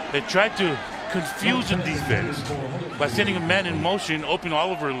 They tried to confuse the defense by sending a man in motion, open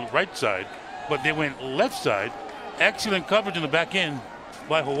Oliver right side, but they went left side. Excellent coverage in the back end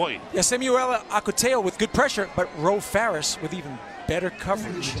by Hawaii. Yeah, Samuel Akuteo with good pressure, but Ro Farris with even better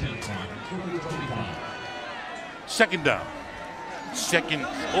coverage. Second down, second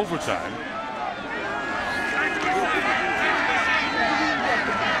overtime.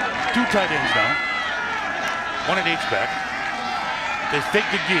 Two tight ends now, one at H-back. They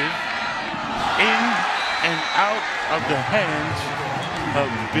fake the give, in and out of the hands of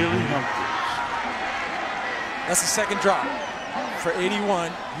Billy Humphries. That's the second drop for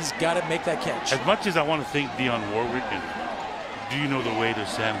 81. He's got to make that catch. As much as I want to think Dionne Warwick and do you know the way to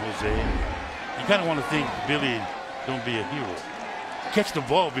San Jose, you kind of want to think Billy, don't be a hero. Catch the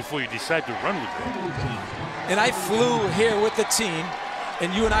ball before you decide to run with it. And I flew here with the team,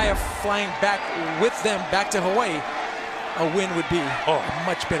 and you and I are flying back with them back to Hawaii. A win would be a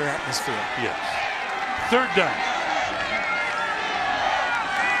much better atmosphere. Yes. Third down.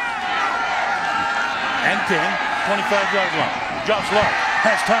 And 10, 25-yard line. Josh Lark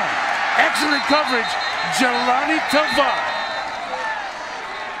has time. Excellent coverage. Jelani Tavai.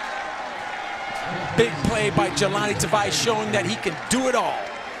 Big play by Jelani Tavai, showing that he can do it all.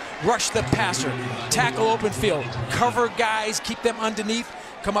 Rush the passer, tackle open field, cover guys, keep them underneath,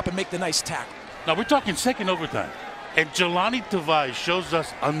 come up and make the nice tackle. Now we're talking second overtime. And Jelani Tavai shows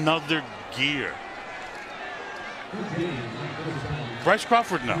us another gear. Bryce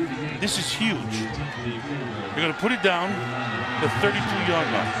Crawford now. This is huge. You're going to put it down the 32-yard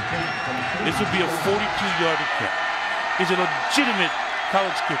line. This will be a 42-yard attempt. He's a legitimate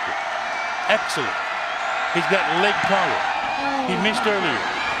college kicker. Excellent. He's got leg power. He missed earlier.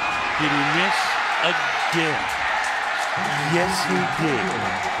 Did he miss again? Yes, he did.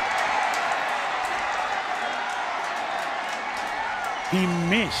 He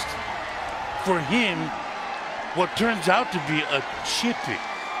missed. For him, what turns out to be a chippy.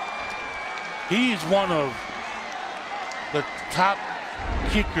 He is one of the top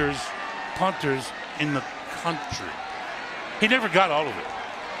kickers, punters in the country. He never got all of it,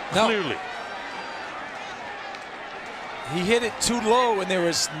 clearly. He hit it too low and there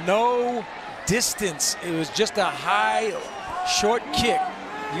was no distance. It was just a high, short kick.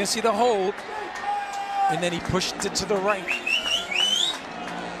 You can see the hold, and then he pushed it to the right.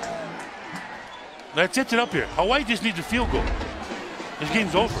 That sets it up here. Hawaii just needs a field goal. This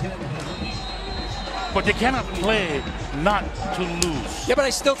game's over. But they cannot play not to lose. Yeah, but I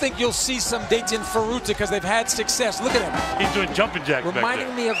still think you'll see some Dayton Ferruta because they've had success. Look at him. He's doing jumping jacks back there.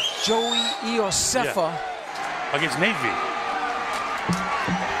 Reminding me of Joey Iosefa. Against Navy.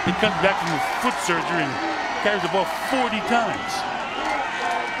 He comes back from the foot surgery and carries the ball 40 times.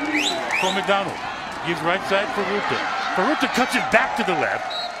 Cole McDonald gives right side Ferruta. Ferruta cuts it back to the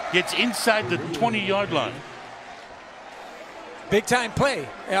left. Gets inside the 20-yard line. Big time play.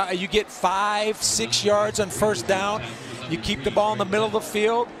 You get 5-6 yards on first down. You keep the ball in the middle of the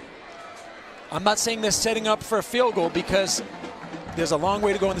field. I'm not saying they're setting up for a field goal because there's a long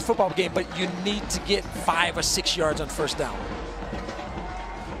way to go in the football game, but you need to get 5 or 6 yards on first down.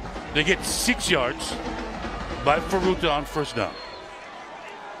 They get 6 yards by Ferruta on first down.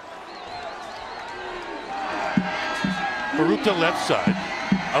 Ferruta left side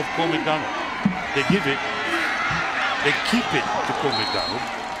of Cole McDonald. They give it. They keep it to Cole McDonald.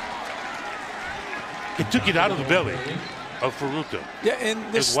 He took it out of the belly of Ferruta. Yeah,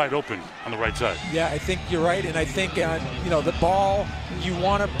 and this is wide open on the right side. Yeah, I think you're right, and I think you know, the ball you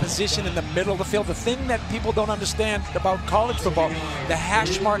want to position in the middle of the field. The thing that people don't understand about college football, the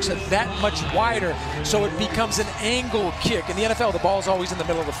hash marks are that much wider, so it becomes an angle kick. In the NFL, the ball is always in the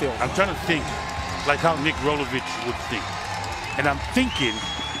middle of the field. I'm trying to think like how Nick Rolovich would think, and I'm thinking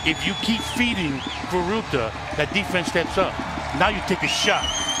if you keep feeding Ferruta, that defense steps up. Now you take a shot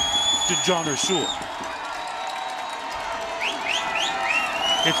to John Ursula.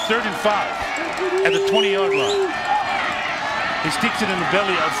 It's 3rd and 5 at the 20-yard line. He sticks it in the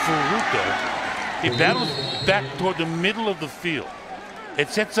belly of Furuta. He battles back toward the middle of the field. It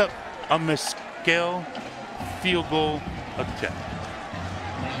sets up a Mescal field goal attempt.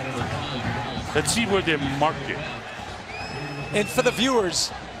 Let's see where they marked it. And for the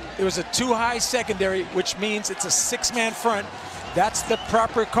viewers, it was a too-high secondary, which means it's a 6-man front. That's the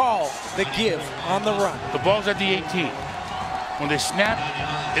proper call, the give on the run. The ball's at the 18. When they snap,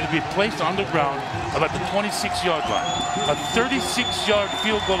 it'll be placed on the ground about the 26-yard line. A 36-yard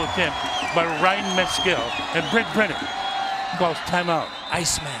field goal attempt by Ryan Mescal, and Brent Brennan calls timeout.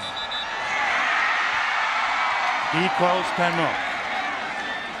 Iceman. He calls timeout.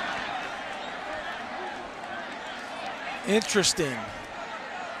 Interesting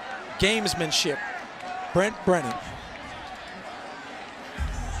gamesmanship. Brent Brennan.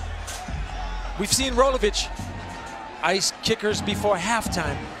 We've seen Rolovich ice kickers before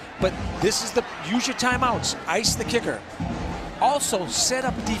halftime, but this is the use your timeouts, ice the kicker. Also set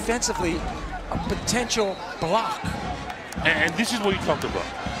up defensively a potential block. And this is what you talked about,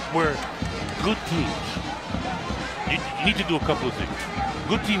 where good teams, you need to do a couple of things.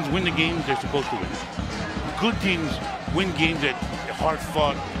 Good teams win the games they're supposed to win. Good teams win games at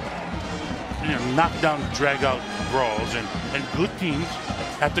hard-fought, knockdown, drag-out brawls, and good teams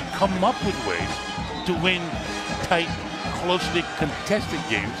have to come up with ways to win tight, closely contested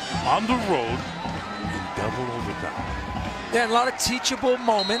games on the road in double overtime. Yeah, and a lot of teachable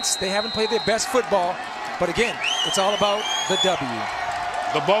moments. They haven't played their best football, but again, it's all about the W.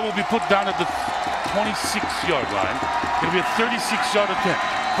 The ball will be put down at the 26-yard line. It'll be a 36-yard attempt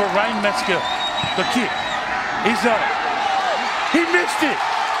for Ryan Mescal. The kick is up. He missed it.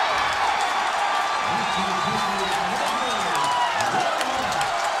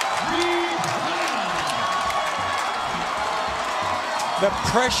 The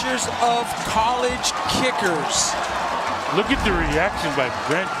pressures of college kickers. Look at the reaction by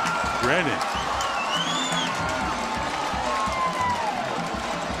Brent Brennan.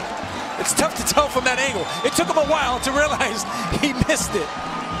 It's tough to tell from that angle. It took him a while to realize he missed it.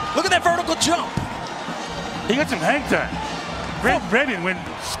 Look at that vertical jump. He got some hang time. Brent Brennan went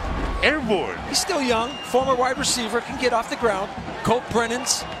airborne. He's still young, former wide receiver, can get off the ground. Colt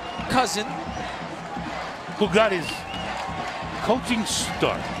Brennan's cousin. Who got his coaching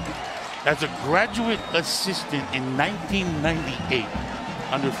start as a graduate assistant in 1998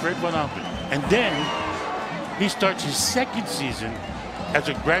 under Fred Van Alpen. And then he starts his second season as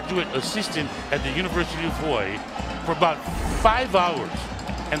a graduate assistant at the University of Hawaii for about 5 hours.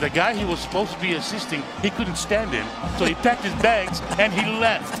 And the guy he was supposed to be assisting, he couldn't stand him, so he packed his bags and he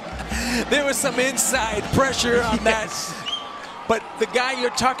left. There was some inside pressure on that. But the guy you're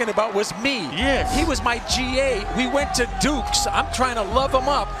talking about was me. Yes. He was my GA. We went to Duke's. I'm trying to love him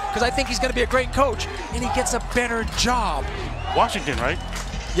up because I think he's going to be a great coach, and he gets a better job. Washington, right?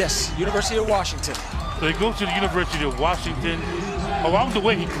 Yes, University of Washington. So he goes to the University of Washington. Along the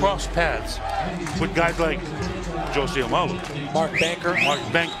way, he crossed paths with guys like Jose Amalu, Mark Banker.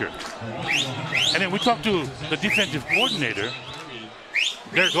 And then we talked to the defensive coordinator,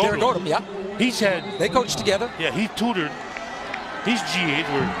 Derek Odom. Yeah. They coached together. Yeah, he tutored. His GAs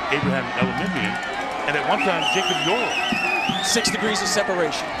were Abraham Elimimian, and at one time, Jacob Yorrell. 6 degrees of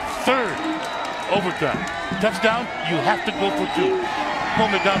separation. Third overtime. Touchdown, you have to go for 2. Cole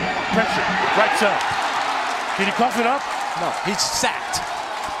McDonald, pressure, right side. Did he cough it up? No, he's sacked.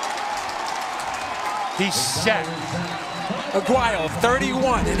 He's sacked. Aguayo,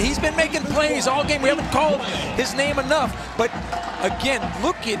 31, and he's been making plays all game. We haven't called his name enough, but again,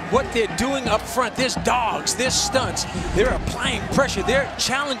 look at what they're doing up front. There's dogs, there's stunts. They're applying pressure. They're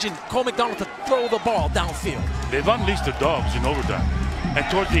challenging Cole McDonald to throw the ball downfield. They've unleashed the dogs in overtime. And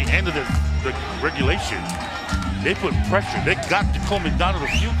towards the end of the regulation, they put pressure. They got to Cole McDonald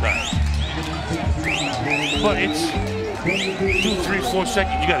a few times. But it's 2, 3, 4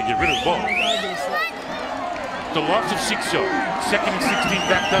 seconds. You got to get rid of the ball. The loss of 6 yards. 2nd and 16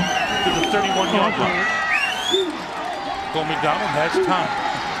 backed up to the 31-yard line. Cole McDonald has time.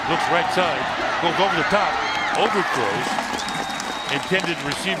 Looks right side. Goes over the top. Overthrows. Intended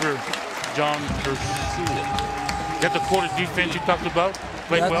receiver John Ursula. That the quarter defense you talked about?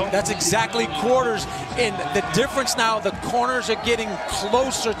 Played well? That's exactly quarters. And the difference now, the corners are getting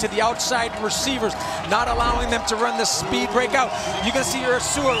closer to the outside receivers, not allowing them to run the speed breakout. You're going to see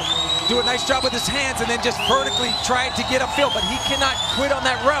Ursula do a nice job with his hands and then just vertically try to get upfield, but he cannot quit on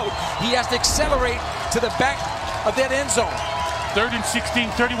that route. He has to accelerate to the back of that end zone. 3rd and 16,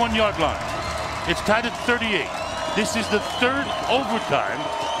 31-yard line. It's tied at 38. This is the 3rd overtime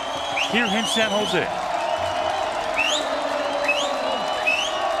here in San Jose.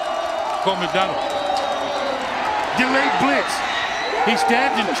 Cole McDonald. Delayed blitz. He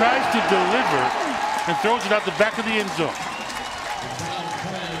stands and tries to deliver and throws it out the back of the end zone.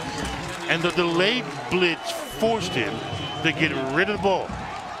 And the delayed blitz forced him to get rid of the ball.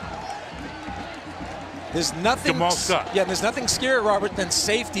 There's nothing, Jamal Scott. Yeah, there's nothing scarier, Robert, than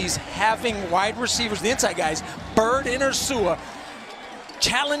safeties having wide receivers, the inside guys, Bird and Ursua,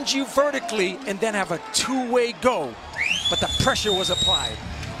 challenge you vertically and then have a two-way go. But the pressure was applied.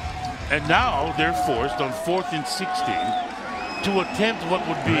 And now they're forced on 4th and 16 to attempt what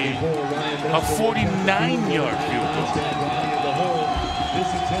would be a 49-yard field goal.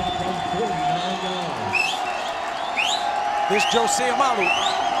 There's Jose Amalu.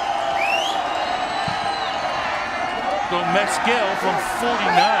 So Mescal from 49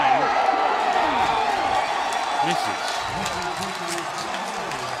 misses.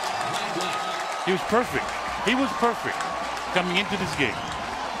 He was perfect. He was perfect coming into this game.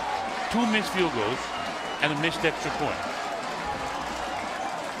 2 missed field goals and a missed extra point.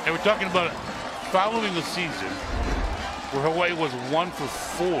 And we're talking about following a season where Hawaii was 1 for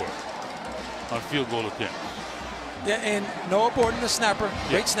 4 on field goal attempts. Yeah, and Noah Borden, the snapper,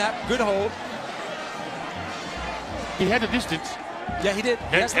 great snap, good hold. He had the distance. Yeah, he did.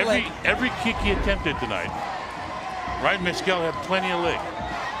 He has the leg. Every kick he attempted tonight, Ryan Mescal had plenty of leg.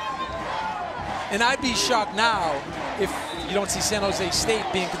 And I'd be shocked now if you don't see San Jose State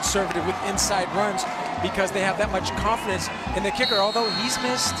being conservative with inside runs because they have that much confidence in the kicker, although he's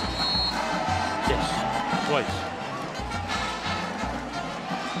missed. Yes, twice.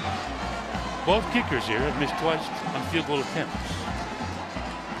 Both kickers here have missed twice on field goal attempts.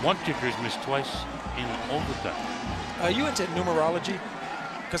 One kicker has missed twice in overtime. Are you into numerology?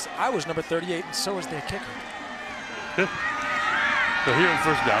 Because I was number 38 and so was their kicker. So here on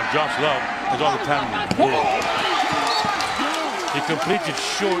first down, Josh Love has all the time in the world. He completes it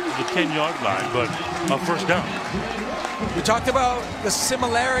short of the 10-yard line, but on first down. We talked about the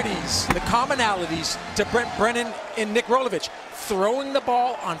similarities, the commonalities to Brent Brennan and Nick Rolovich. Throwing the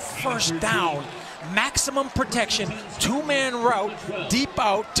ball on first down, maximum protection, 2-man route, deep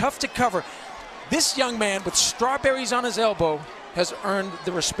out, tough to cover. This young man with strawberries on his elbow has earned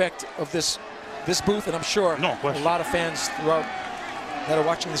the respect of this booth, and I'm sure a lot of fans throughout that are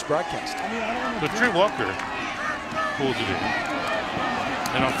watching this broadcast. So Trey Walker pulls it in.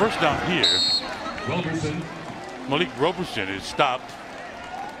 And on first down here, Malik Roberson is stopped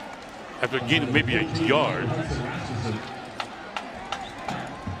after gaining maybe a yard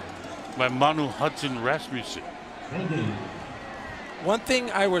by Manu Hudson Rasmussen. One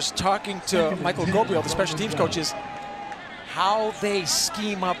thing I was talking to Michael Gabriel, the special teams coach, is how they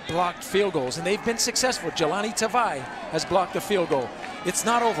scheme up blocked field goals, and they've been successful. Jelani Tavai has blocked the field goal. It's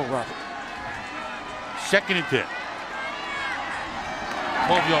not over, Robert. 2nd and 10.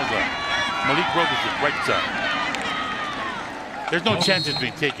 12-yard line. Malik Roberson, right side. There's no chances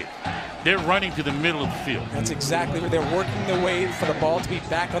being taken. They're running to the middle of the field. That's exactly where they're working their way for the ball to be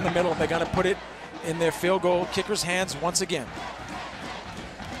back on the middle. They're going to put it in their field goal kicker's hands once again.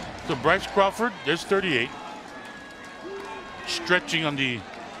 So Bryce Crawford, there's 38. Stretching on the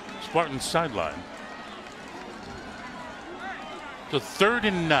Spartans sideline. So 3rd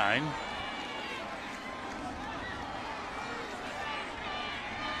and 9.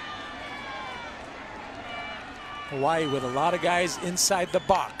 Hawaii with a lot of guys inside the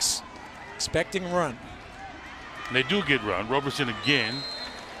box, expecting run. And they do get run. Roberson again.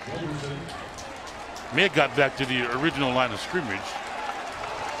 May have got back to the original line of scrimmage,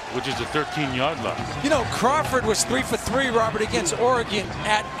 which is the 13-yard line. You know, Crawford was 3 for 3, Robert, against Oregon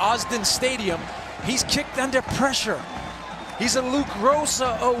at Osden Stadium. He's kicked under pressure. He's a Luke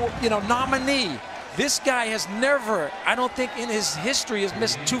Rosa, nominee. This guy has never, I don't think in his history, has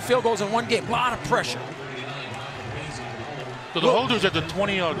missed 2 field goals in one game. A lot of pressure. So the holder's at the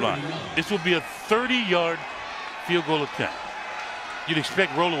 20-yard line. This will be a 30-yard field goal attempt. You'd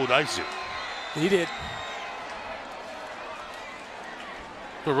expect Rolo would ice it. He did.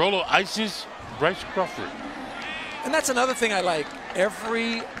 So Rolo ices Bryce Crawford. And that's another thing I like.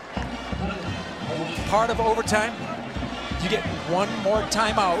 Every part of overtime, you get one more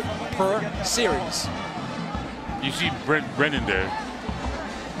timeout per series. You see Brent Brennan there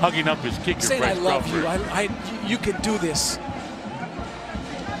hugging up his kicker, saying, Bryce I love Crawford. you. You can do this.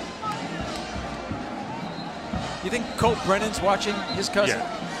 You think Colt Brennan's watching his cousin?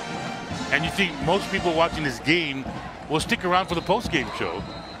 Yeah. And you think most people watching this game will stick around for the post-game show.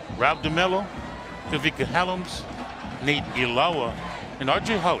 Rob DeMello, Kavika Hallams, Nate Ilawa, and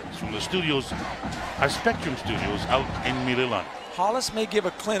RJ Hollis from the studios, our Spectrum studios out in Mililani. Hollis may give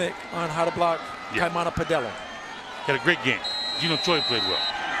a clinic on how to block Kaimana Padilla. Had a great game. Gino Choi played well.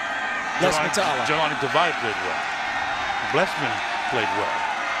 Les Matala. Jelani Tavai played well. Blessman played well.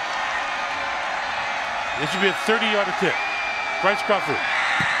 This should be a 30-yard attempt. Bryce Crawford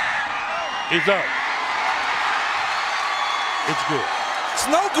is up. It's good. It's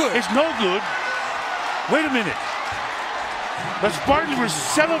no good. It's no good. Wait a minute. The Spartans were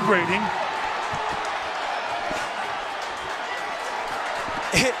celebrating.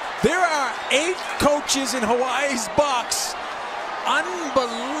 There are 8 coaches in Hawaii's box.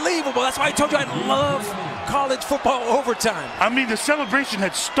 Unbelievable. That's why I told you I love college football overtime. I mean, the celebration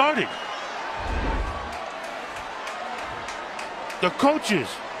had started. The coaches,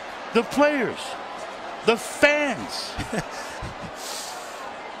 the players, the fans.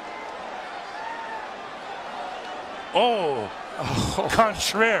 Oh,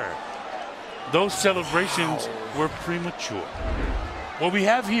 contraire. Those celebrations were premature. What we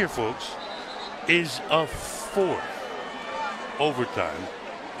have here, folks, is a 4th overtime.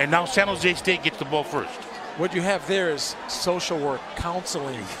 And now San Jose State gets the ball first. What you have there is social work,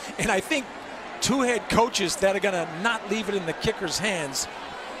 counseling. And I think 2 head coaches that are going to not leave it in the kicker's hands.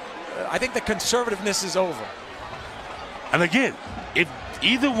 I think the conservativeness is over. And again, if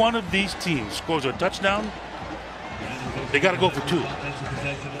either one of these teams scores a touchdown, they got to go for 2.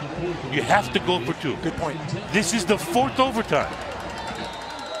 You have to go for 2. Good point. This is the 4th overtime.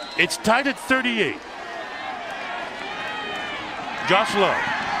 It's tied at 38. Josh Love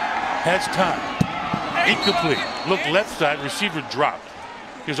has time. Incomplete. Look left side, receiver dropped.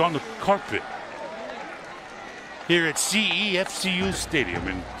 He's on the carpet. Here at CEFCU Stadium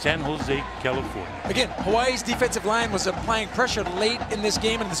in San Jose, California. Again, Hawaii's defensive line was applying pressure late in this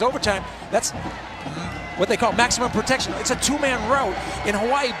game, in this overtime. That's what they call maximum protection. It's a 2-man route, and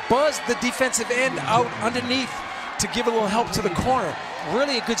Hawaii buzzed the defensive end out underneath to give a little help to the corner.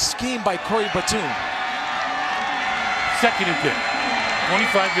 Really a good scheme by Corey Batum. 2nd and 10,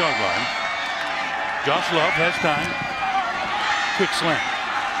 25-yard line. Josh Love has time. Quick slant.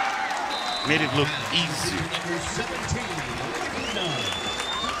 Made it look easy.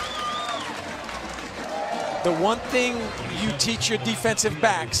 The one thing you teach your defensive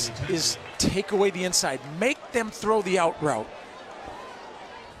backs is take away the inside. Make them throw the out route.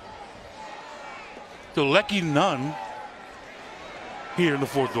 So Lecky Nunn here in the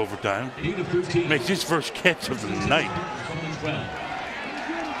 4th overtime makes his first catch of the night.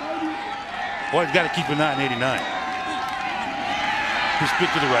 Boy, he's got to keep an eye on 89. He split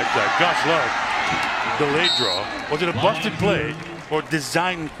to the right side. Josh Love, delayed draw. Was it a busted play or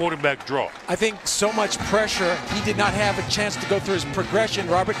designed quarterback draw? I think so much pressure, he did not have a chance to go through his progression,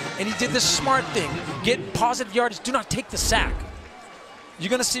 Robert, and he did the smart thing. Get positive yardage, do not take the sack. You're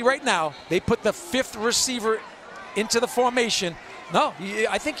going to see right now, they put the 5th receiver into the formation. No,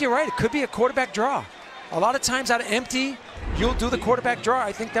 I think you're right. It could be a quarterback draw. A lot of times out of empty, you'll do the quarterback draw.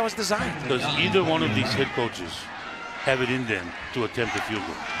 I think that was designed. Does either one of these head coaches have it in them to attempt a field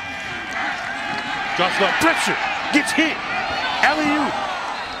goal? Josh Love, pressure, gets hit, alley-oop,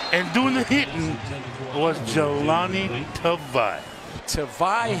 and doing the hitting was Jelani Tavai.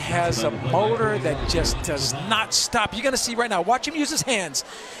 Tavai has a motor that just does not stop. You're going to see right now, watch him use his hands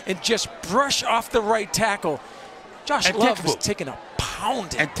and just brush off the right tackle. Josh Love is taking a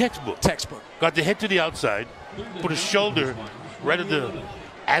pounding. And textbook. Got the head to the outside, put a shoulder right at the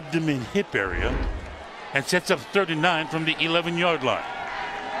abdomen hip area, and sets up 39 from the 11-yard line.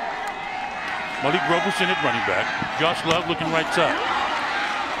 Malik Roberson at running back. Josh Love looking right side.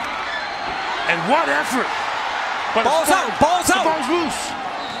 And what effort! But ball's out! Ball's out! The ball's loose.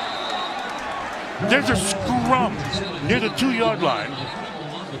 There's a scrum near the 2-yard line.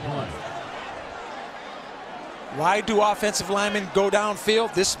 Why do offensive linemen go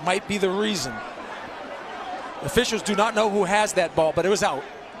downfield? This might be the reason. Officials do not know who has that ball, but it was out.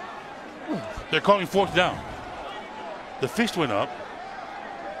 They're calling 4th down. The fist went up.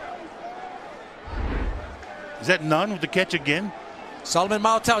 Is that Nunn with the catch again? Solomon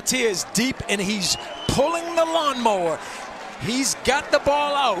Mautautia is deep, and he's pulling the lawnmower. He's got the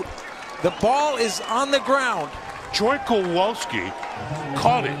ball out. The ball is on the ground. Troy Kowalski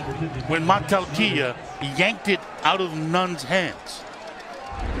caught it when Mautautia yanked it out of Nunn's hands.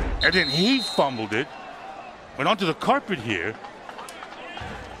 And then he fumbled it, went onto the carpet here.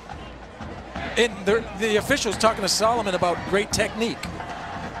 And the officials talking to Solomon about great technique.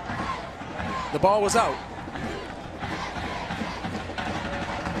 The ball was out.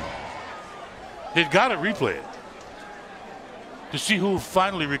 They've got to replay it to see who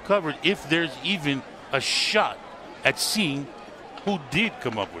finally recovered, if there's even a shot at seeing who did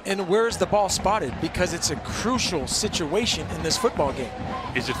come up with it. And where's the ball spotted? Because it's a crucial situation in this football game.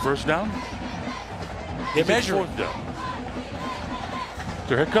 Is it 1st down? They're measuring. 4th down?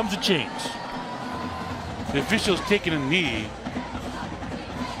 So here comes the change. The official's taking a knee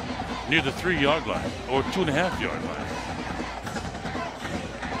near the 3-yard line or 2.5-yard line.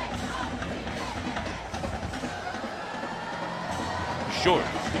 Short.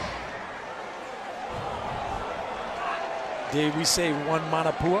 Did we say one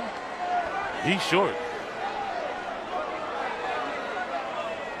Manapua? He's short.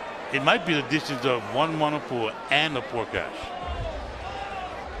 It might be the distance of one Manapua and a Porkash.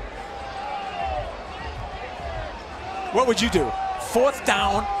 What would you do? 4th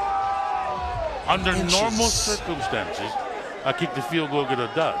down. Under inches. normal circumstances, I kick the field goal, get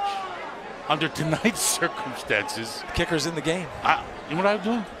a dodge. Under tonight's circumstances, Kicker's in the game. You know what I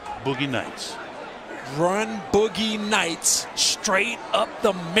do? Boogie Nights. Run Boogie Nights straight up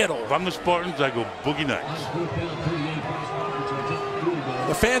the middle. If I'm the Spartans, I go Boogie Nights.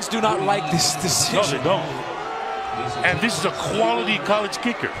 The fans do not like this decision. No, they don't. And this is a quality college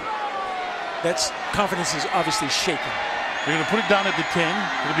kicker. That's confidence is obviously shaken. They're going to put it down at the 10.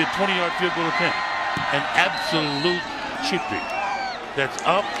 It'll be a 20-yard field goal attempt. An absolute chippy. That's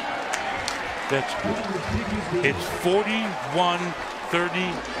up. That's good. It's 41-38.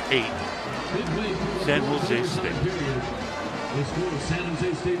 San Jose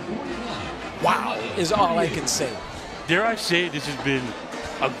State. Wow, is all I can say. Dare I say this has been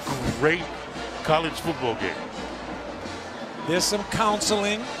a great college football game. There's some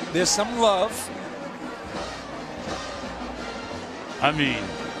counseling. There's some love. I mean,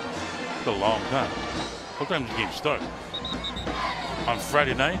 it's a long time. What time does the game start? On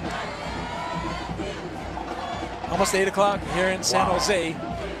Friday night? Almost 8 o'clock here in San Jose.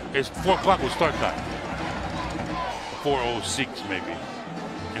 It's 4 o'clock with start time. 4:06 maybe,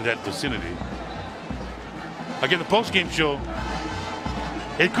 in that vicinity. Again, the post-game show,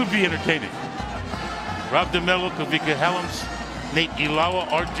 it could be entertaining. Rob DeMello, Kavika Helms, Nate Ilawa,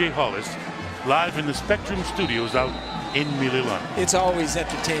 RJ Hollis, live in the Spectrum Studios out in Mililan. It's always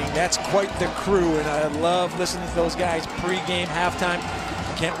entertaining. That's quite the crew, and I love listening to those guys pre-game, halftime.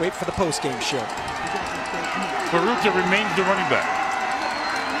 Can't wait for the post-game show. Baruta remains the running back.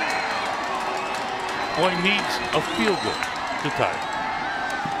 Boy needs a field goal to tie.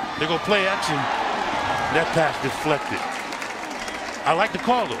 They go play action. That pass deflected. I like the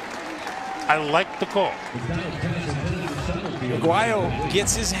call, though. I like the call. Aguayo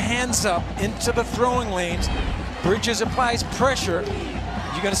gets his hands up into the throwing lanes. Bridges applies pressure.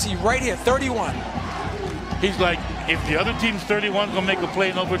 You're going to see right here, 31. He's like, if the other team's 31 going to make a play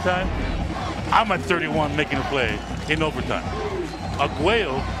in overtime, I'm at 31 making a play in overtime.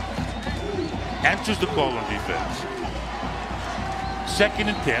 Aguayo answers the call on defense. 2nd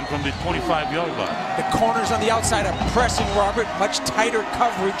and 10 from the 25-yard line. The corners on the outside are pressing Robert. Much tighter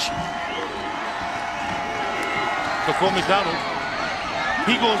coverage. So Cole McDonald,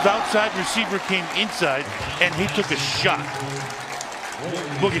 he goes outside, receiver came inside, and he took a shot.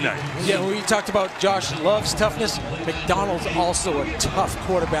 Boogie night. Yeah, we talked about Josh Love's toughness. McDonald's also a tough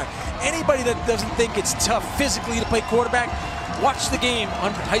quarterback. Anybody that doesn't think it's tough physically to play quarterback, watch the game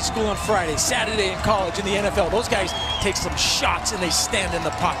on high school on Friday, Saturday in college, in the NFL. Those guys take some shots and they stand in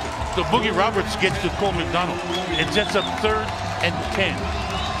the pocket. So Boogie Roberts gets to Cole McDonald. It sets up 3rd and 10.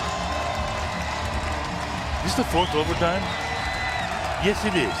 Is this the 4th overtime? Yes,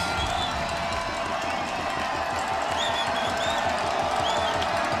 it is.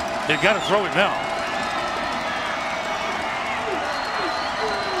 They've got to throw it now.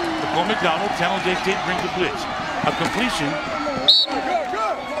 Cole McDonald, San Jose State brings the blitz. A completion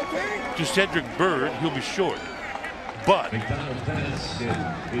to Cedric Bird. He'll be short. But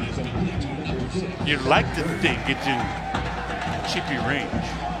you'd like to think it's in chippy range.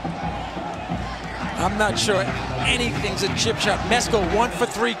 I'm not sure anything's a chip shot. Mesco 1 for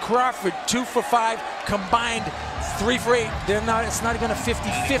 3, Crawford 2 for 5, combined 3 for 8. It's not even a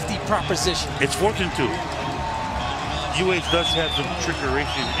 50-50 proposition. It's 4th and 2. UH does have some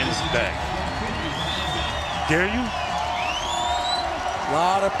trickeration in his bag. Dare you? A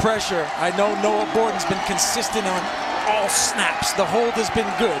lot of pressure. I know Noah Borden's been consistent on all snaps. The hold has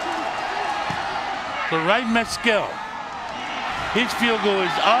been good. The right Mescal. His field goal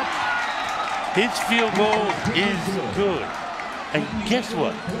is up. His field goal is good. And guess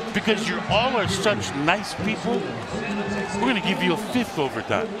what? Because you all are such nice people, we're going to give you a 5th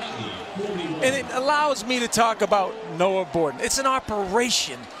overtime. And it allows me to talk about Noah Borden. It's an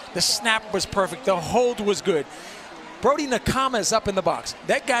operation. The snap was perfect. The hold was good. Brody Nakama is up in the box.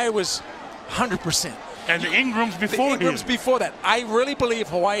 That guy was 100%. And the Ingrams before Ingrams before that. I really believe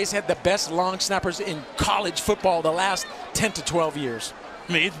Hawaii's had the best long snappers in college football the last 10 to 12 years.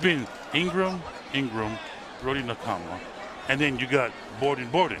 I mean, it's been Ingram, Brody Nakama, and then you got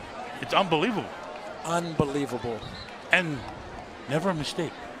Borden. It's unbelievable. Unbelievable. And never a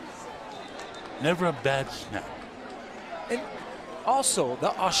mistake. Never a bad snap. And also,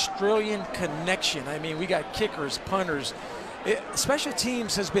 the Australian connection. I mean, we got kickers, punters. Special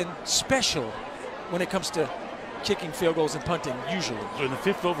teams has been special when it comes to kicking field goals and punting, usually. So in the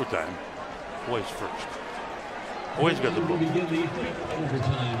 5th overtime, Hawaii's first. Hawaii's got the ball.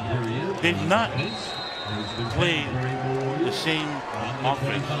 They've not played the same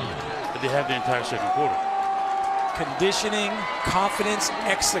offense that they have the entire second quarter. Conditioning, confidence,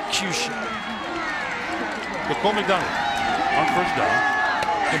 execution. Cole McDonald on first down,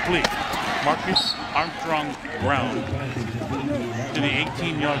 complete. Marcus Armstrong Brown to the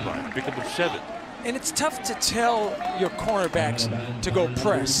 18-yard line, pickup of 7. And it's tough to tell your cornerbacks to go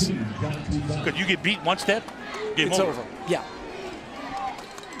press. Because you get beat one step, game over. Yeah.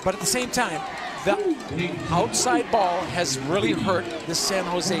 But at the same time, the outside ball has really hurt the San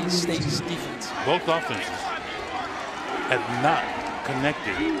Jose State's defense. Both offenses have not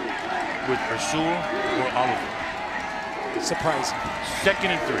connected with Ursula or Oliver. Surprising. 2nd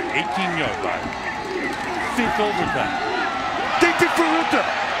and 3, 18-yard line. 5th overtime. Dayton Ferruta,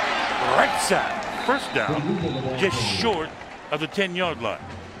 right side. First down, just short of the 10-yard line.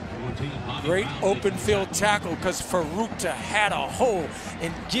 Great open field tackle because Ferruta had a hole,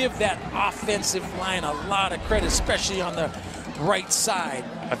 and give that offensive line a lot of credit, especially on the right side.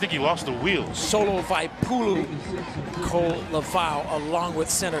 I think he lost the wheels. Solo Vaipulu Kolavau along with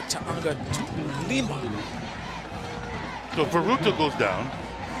center Ta'anga Lima. So Ferruta goes down.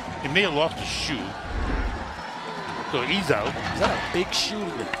 He may have lost his shoe. So he's out. Is that a big shoe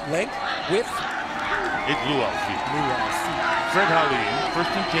length, width? It blew out feet. Fred Howley, first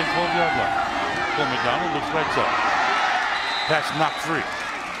and 10, 12-yard line. Cole McDonald looks right side. Pass knocked free.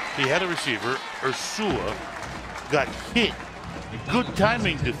 He had a receiver. Ursula got hit. Good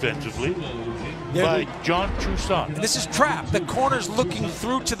timing defensively by John Toussaint. This is trap. The corner's looking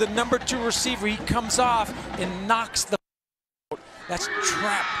through to the number 2 receiver. He comes off and knocks the. That's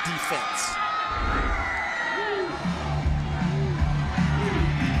trap defense.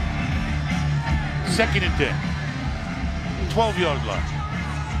 Second and 10. 12-yard line.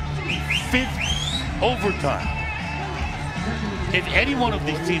 5th overtime. If any one of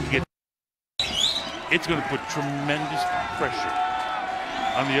these teams gets, it's going to put tremendous pressure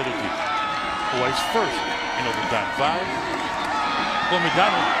on the other team. Hawaii's first in overtime. 5. Cole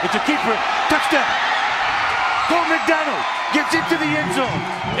McDonald, it's a keeper, touchdown. Cole McDonald gets into the end zone.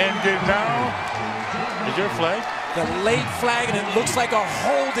 And now, is there a flag? The late flag, and it looks like a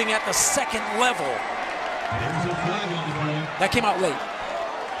holding at the 2nd level. That came out late.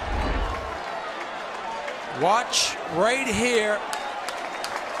 Watch right here.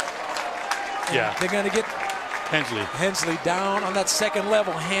 Yeah. They're going to get Hensley down on that 2nd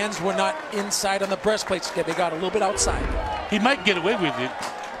level. Hands were not inside on the breastplates. They got a little bit outside. He might get away with it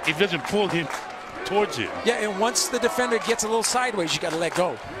if it doesn't pull him towards him. Yeah, and once the defender gets a little sideways, you got to let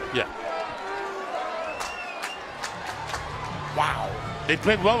go. Yeah. Wow. They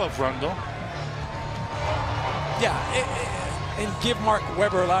played well up front, though. Yeah, and give Mark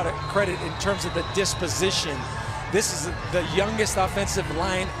Weber a lot of credit in terms of the disposition. This is the youngest offensive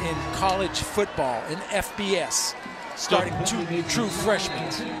line in college football, in FBS, starting 2 true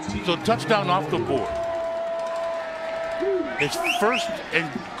freshmen. So touchdown off the board. It's 1st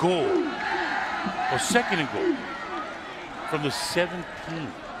and goal, or 2nd and goal, from the 17.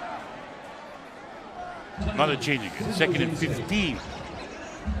 Not a changing it. 2nd and 15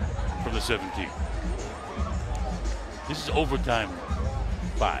 from the 17. This is overtime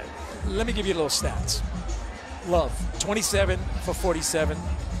 5. Let me give you a little stats. Love, 27 for 47,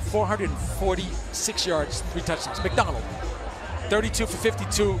 446 yards, 3 touchdowns. McDonald, 32 for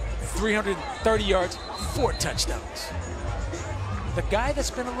 52, 330 yards, 4 touchdowns. The guy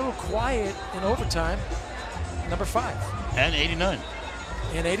that's been a little quiet in overtime, number 5. And 89.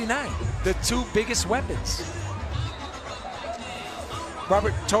 And 89, the 2 biggest weapons.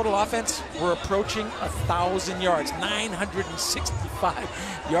 Robert, total offense, we're approaching 1,000 yards, 965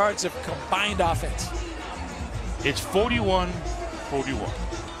 yards of combined offense. It's 41-41.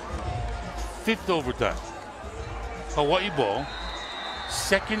 5th overtime. Hawaii ball,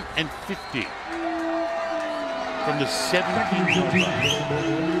 2nd and 15 from the 17-yard line.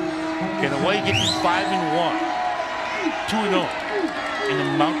 Can Hawaii get to 5-1, 2-0 in the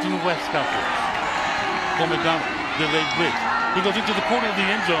Mountain West Conference? Cole McDonald, delayed blitz. He goes into the corner of the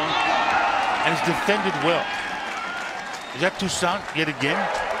end zone and is defended well. Is that Toussaint yet again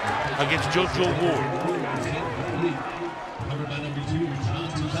against JoJo Ward?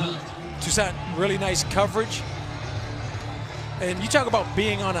 Toussaint, really nice coverage. And you talk about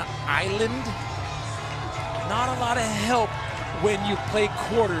being on an island. Not a lot of help when you play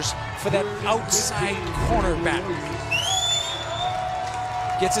quarters for that outside cornerback.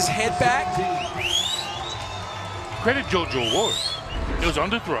 Gets his head back. Credit JoJo Ward. It was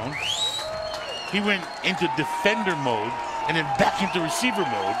underthrown. He went into defender mode and then back into receiver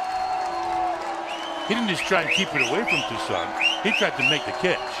mode. He didn't just try and keep it away from Toussaint. He tried to make the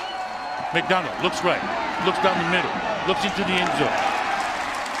catch. McDonald looks right, looks down the middle, looks into the end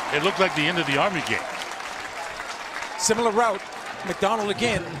zone. It looked like the end of the Army game. Similar route. McDonald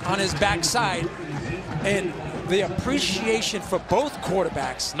again on his backside. And the appreciation for both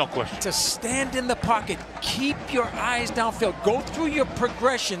quarterbacks. No question. To stand in the pocket, keep your eyes downfield, go through your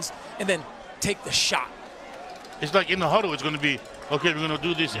progressions, and then take the shot. It's like in the huddle, it's going to be, okay, we're going to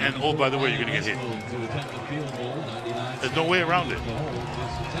do this, and oh, by the way, you're going to get hit. There's no way around it.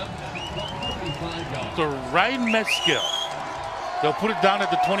 So Ryan Mescal, they'll put it down at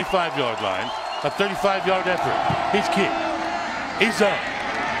the 25-yard line. A 35-yard effort. His kick is up.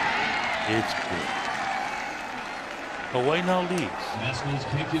 It's good. Hawaii now leads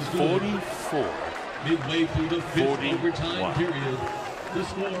 44. Midway through the fifth overtime 41. period. The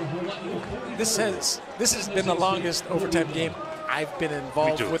score, Hawaii. This has been the longest overtime game I've been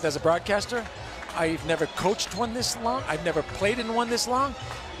involved with as a broadcaster. I've never coached one this long. I've never played in one this long.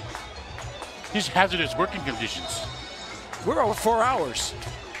 These hazardous working conditions. We're over 4 hours.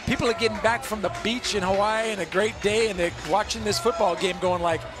 People are getting back from the beach in Hawaii and a great day, and they're watching this football game going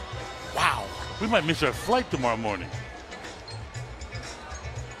like, wow. We might miss our flight tomorrow morning.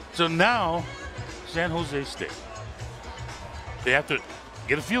 So now, San Jose State, they have to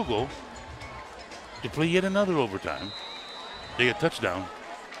get a field goal to play yet another overtime. They get a touchdown.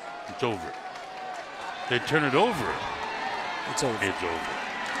 It's over. They turn it over. It's over. It's over.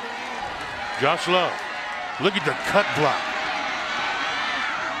 Josh Love, look at the cut block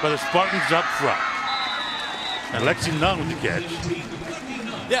by the Spartans up front. And Lexi Nunn with the catch.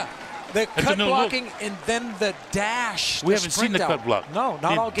 Yeah, the That's cut a new blocking look. and then the dash. We the haven't seen sprint the out. cut block. No,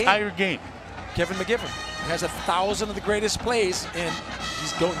 not all game. The entire game. Kevin McGivern has 1,000 of the greatest plays, and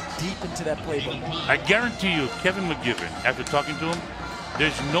he's going deep into that playbook. I guarantee you, Kevin McGivern, after talking to him,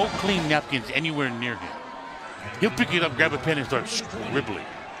 there's no clean napkins anywhere near him. He'll pick it up, grab a pen, and start scribbling.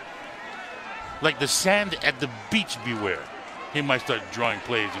 Like the sand at the beach, beware. He might start drawing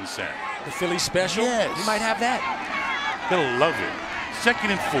plays in sand. The Philly special, Yes. he might have that. He'll love it. 2nd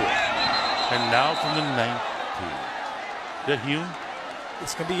and 4. And now from the 19. Is that Hume?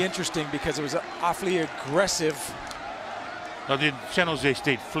 It's going to be interesting because it was awfully aggressive. Now did San Jose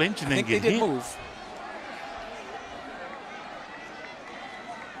State flinch and I then think get they did hit? move.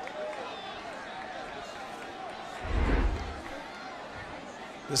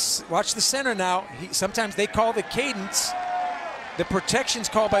 Watch the center now. Sometimes they call the cadence. The protection's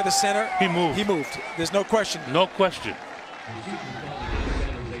called by the center. He moved. He moved. There's no question. No question.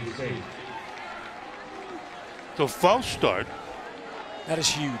 So false start That is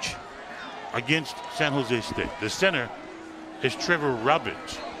huge. against San Jose State. The center is Trevor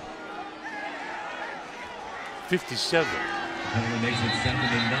Robbins. 57. Penalty makes it 2nd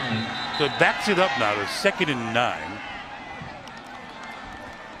and 9. So it backs it up now to 2nd and 9.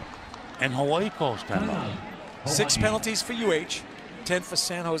 And Hawaii calls timeout. 6 penalties for UH, 10 for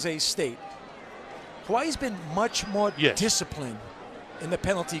San Jose State. Hawaii's been much more Yes. disciplined in the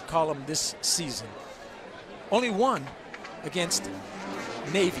penalty column this season. Only one against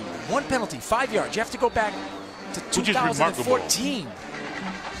Navy. 1 penalty, 5 yards. You have to go back to Which is remarkable. 2014.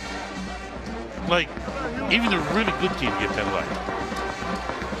 Like, even a really good team get penalized.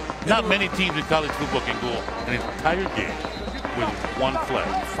 Not many teams in college football can go an entire game with 1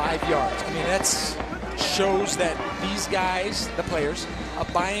 flag. 5 yards. I mean, that's shows that these guys, the players, are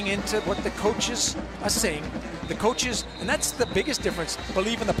buying into what the coaches are saying. The coaches, and that's the biggest difference,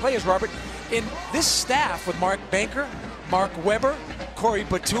 believe in the players, Robert. In this staff with Mark Banker, Mark Weber, Corey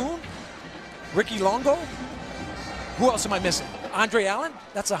Batoon, Ricky Longo, who else am I missing? Andre Allen?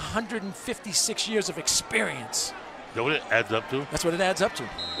 That's 156 years of experience. Is that what it adds up to? That's what it adds up to.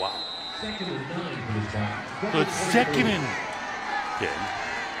 Wow. 2nd and 9 for the try. So it's 2nd and 10.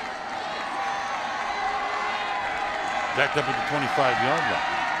 Back up at the 25-yard line.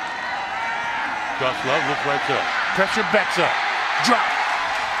 Josh Love looks right up. Pressure backs up. Drop.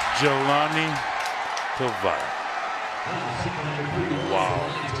 Jelani Tavai. Wow.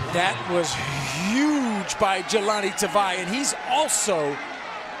 That was huge by Jelani Tavai, and he's also,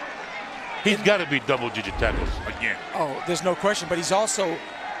 He's got to be double-digit tackles again. oh, there's no question, but he's also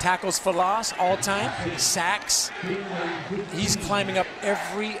tackles for loss all time, sacks. He's climbing up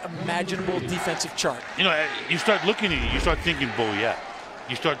every imaginable defensive chart. You know, you start looking at it, you start thinking Boyat.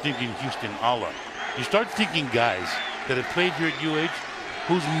 You start thinking Houston Alla. You start thinking guys that have played here at UH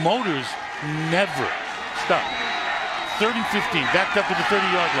whose motors never stop. 3rd and 15, backed up to the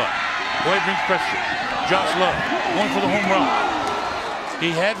 30-yard line. Hawaii brings pressure. Josh Love going for the home run. He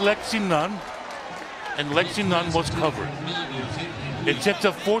had Lexi Nunn, and Lexi Nunn was covered. It sets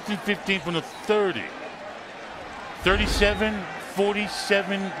up 4th and 15 from the 30. 37,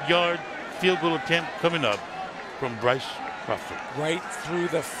 47-yard field goal attempt coming up from Bryce Crawford. Right through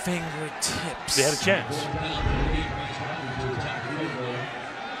the fingertips. They had a chance.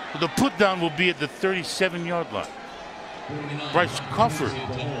 The put down will be at the 37-yard line. Bryce Crawford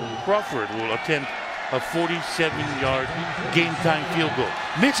will attempt a 47-yard game-time field goal.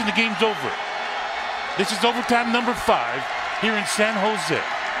 Missing, the game's over. This is overtime number 5 here in San Jose.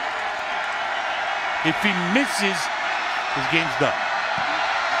 If he misses, his game's done.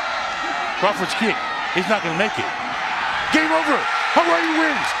 Crawford's kick is not going to make it. Game over. Hawaii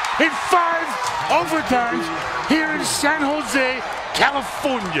wins in 5 overtimes here in San Jose,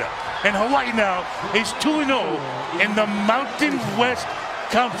 California. And Hawaii now is 2-0 in the Mountain West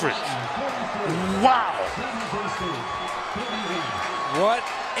Conference. Wow. What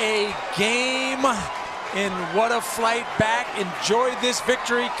a game and what a flight back. Enjoy this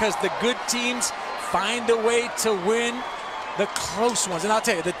victory because the good teams find a way to win the close ones. And I'll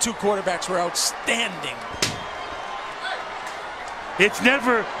tell you, the 2 quarterbacks were outstanding. It's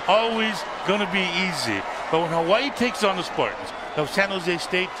never always going to be easy. But when Hawaii takes on the Spartans of San Jose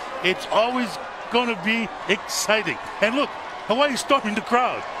State, it's always going to be exciting. And look, Hawaii's starting the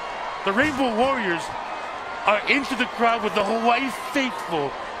crowd. The Rainbow Warriors are into the crowd with the Hawaii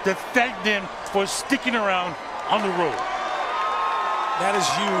faithful to thank them for sticking around on the road. That is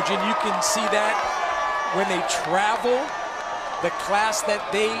huge, and you can see that when they travel, the class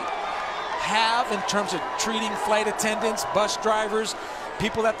that they have in terms of treating flight attendants, bus drivers,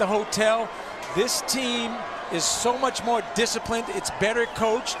 people at the hotel. This team is so much more disciplined. It's better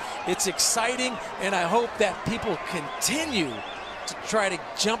coached. It's exciting, and I hope that people continue to try to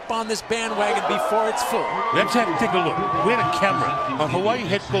jump on this bandwagon before it's full. Let's take a look. We had a camera on Hawaii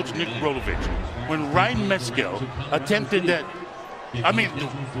head coach Nick Rolovich when Ryan Mescal attempted that. I mean,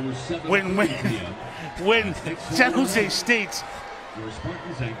 when San Jose State's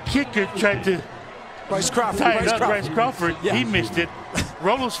kicker tried to Bryce Crawford. Bryce Crawford, yeah. He missed it.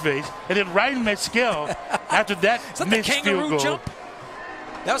 Rolo's face, and then Ryan Mescal after that missed field goal. Jump?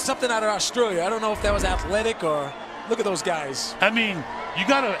 That was something out of Australia. I don't know if that was athletic or. Look at those guys. I mean, you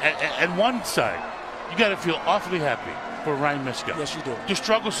gotta at one side, you gotta feel awfully happy for Ryan Mescal. Yes, you do. To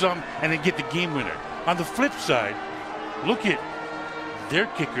struggle some and then get the game winner. On the flip side, look at their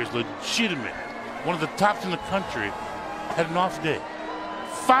kickers, legitimate. One of the tops in the country had an off day.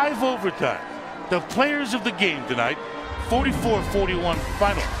 5 overtimes. The players of the game tonight, 44-41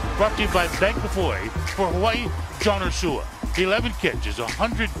 final. Brought to you by Bank of Hawaii. For Hawaii, John Ursua. 11 catches,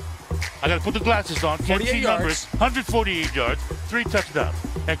 100. I got to put the glasses on. Can't see numbers. 148 yards, 3 touchdowns.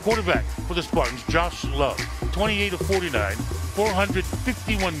 And quarterback for the Spartans, Josh Love. 28 of 49,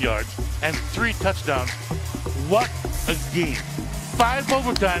 451 yards, and 3 touchdowns. What a game. 5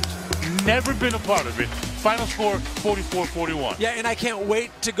 overtimes, never been a part of it. Final score, 44-41. Yeah, and I can't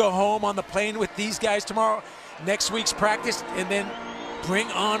wait to go home on the plane with these guys tomorrow. Next week's practice, and then bring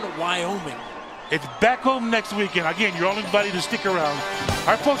on Wyoming. It's back home next weekend. Again, you're all invited to stick around.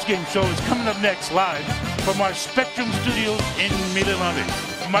 Our post-game show is coming up next live from our Spectrum studios in Mililani.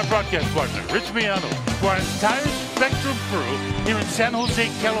 My broadcast partner, Rich Miano. For our entire Spectrum crew here in San Jose,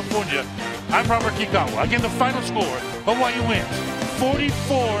 California, I'm Robert Kikawa. Again, the final score, Hawaii wins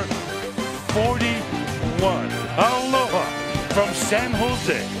 44-41. Aloha from San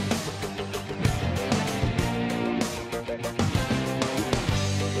Jose.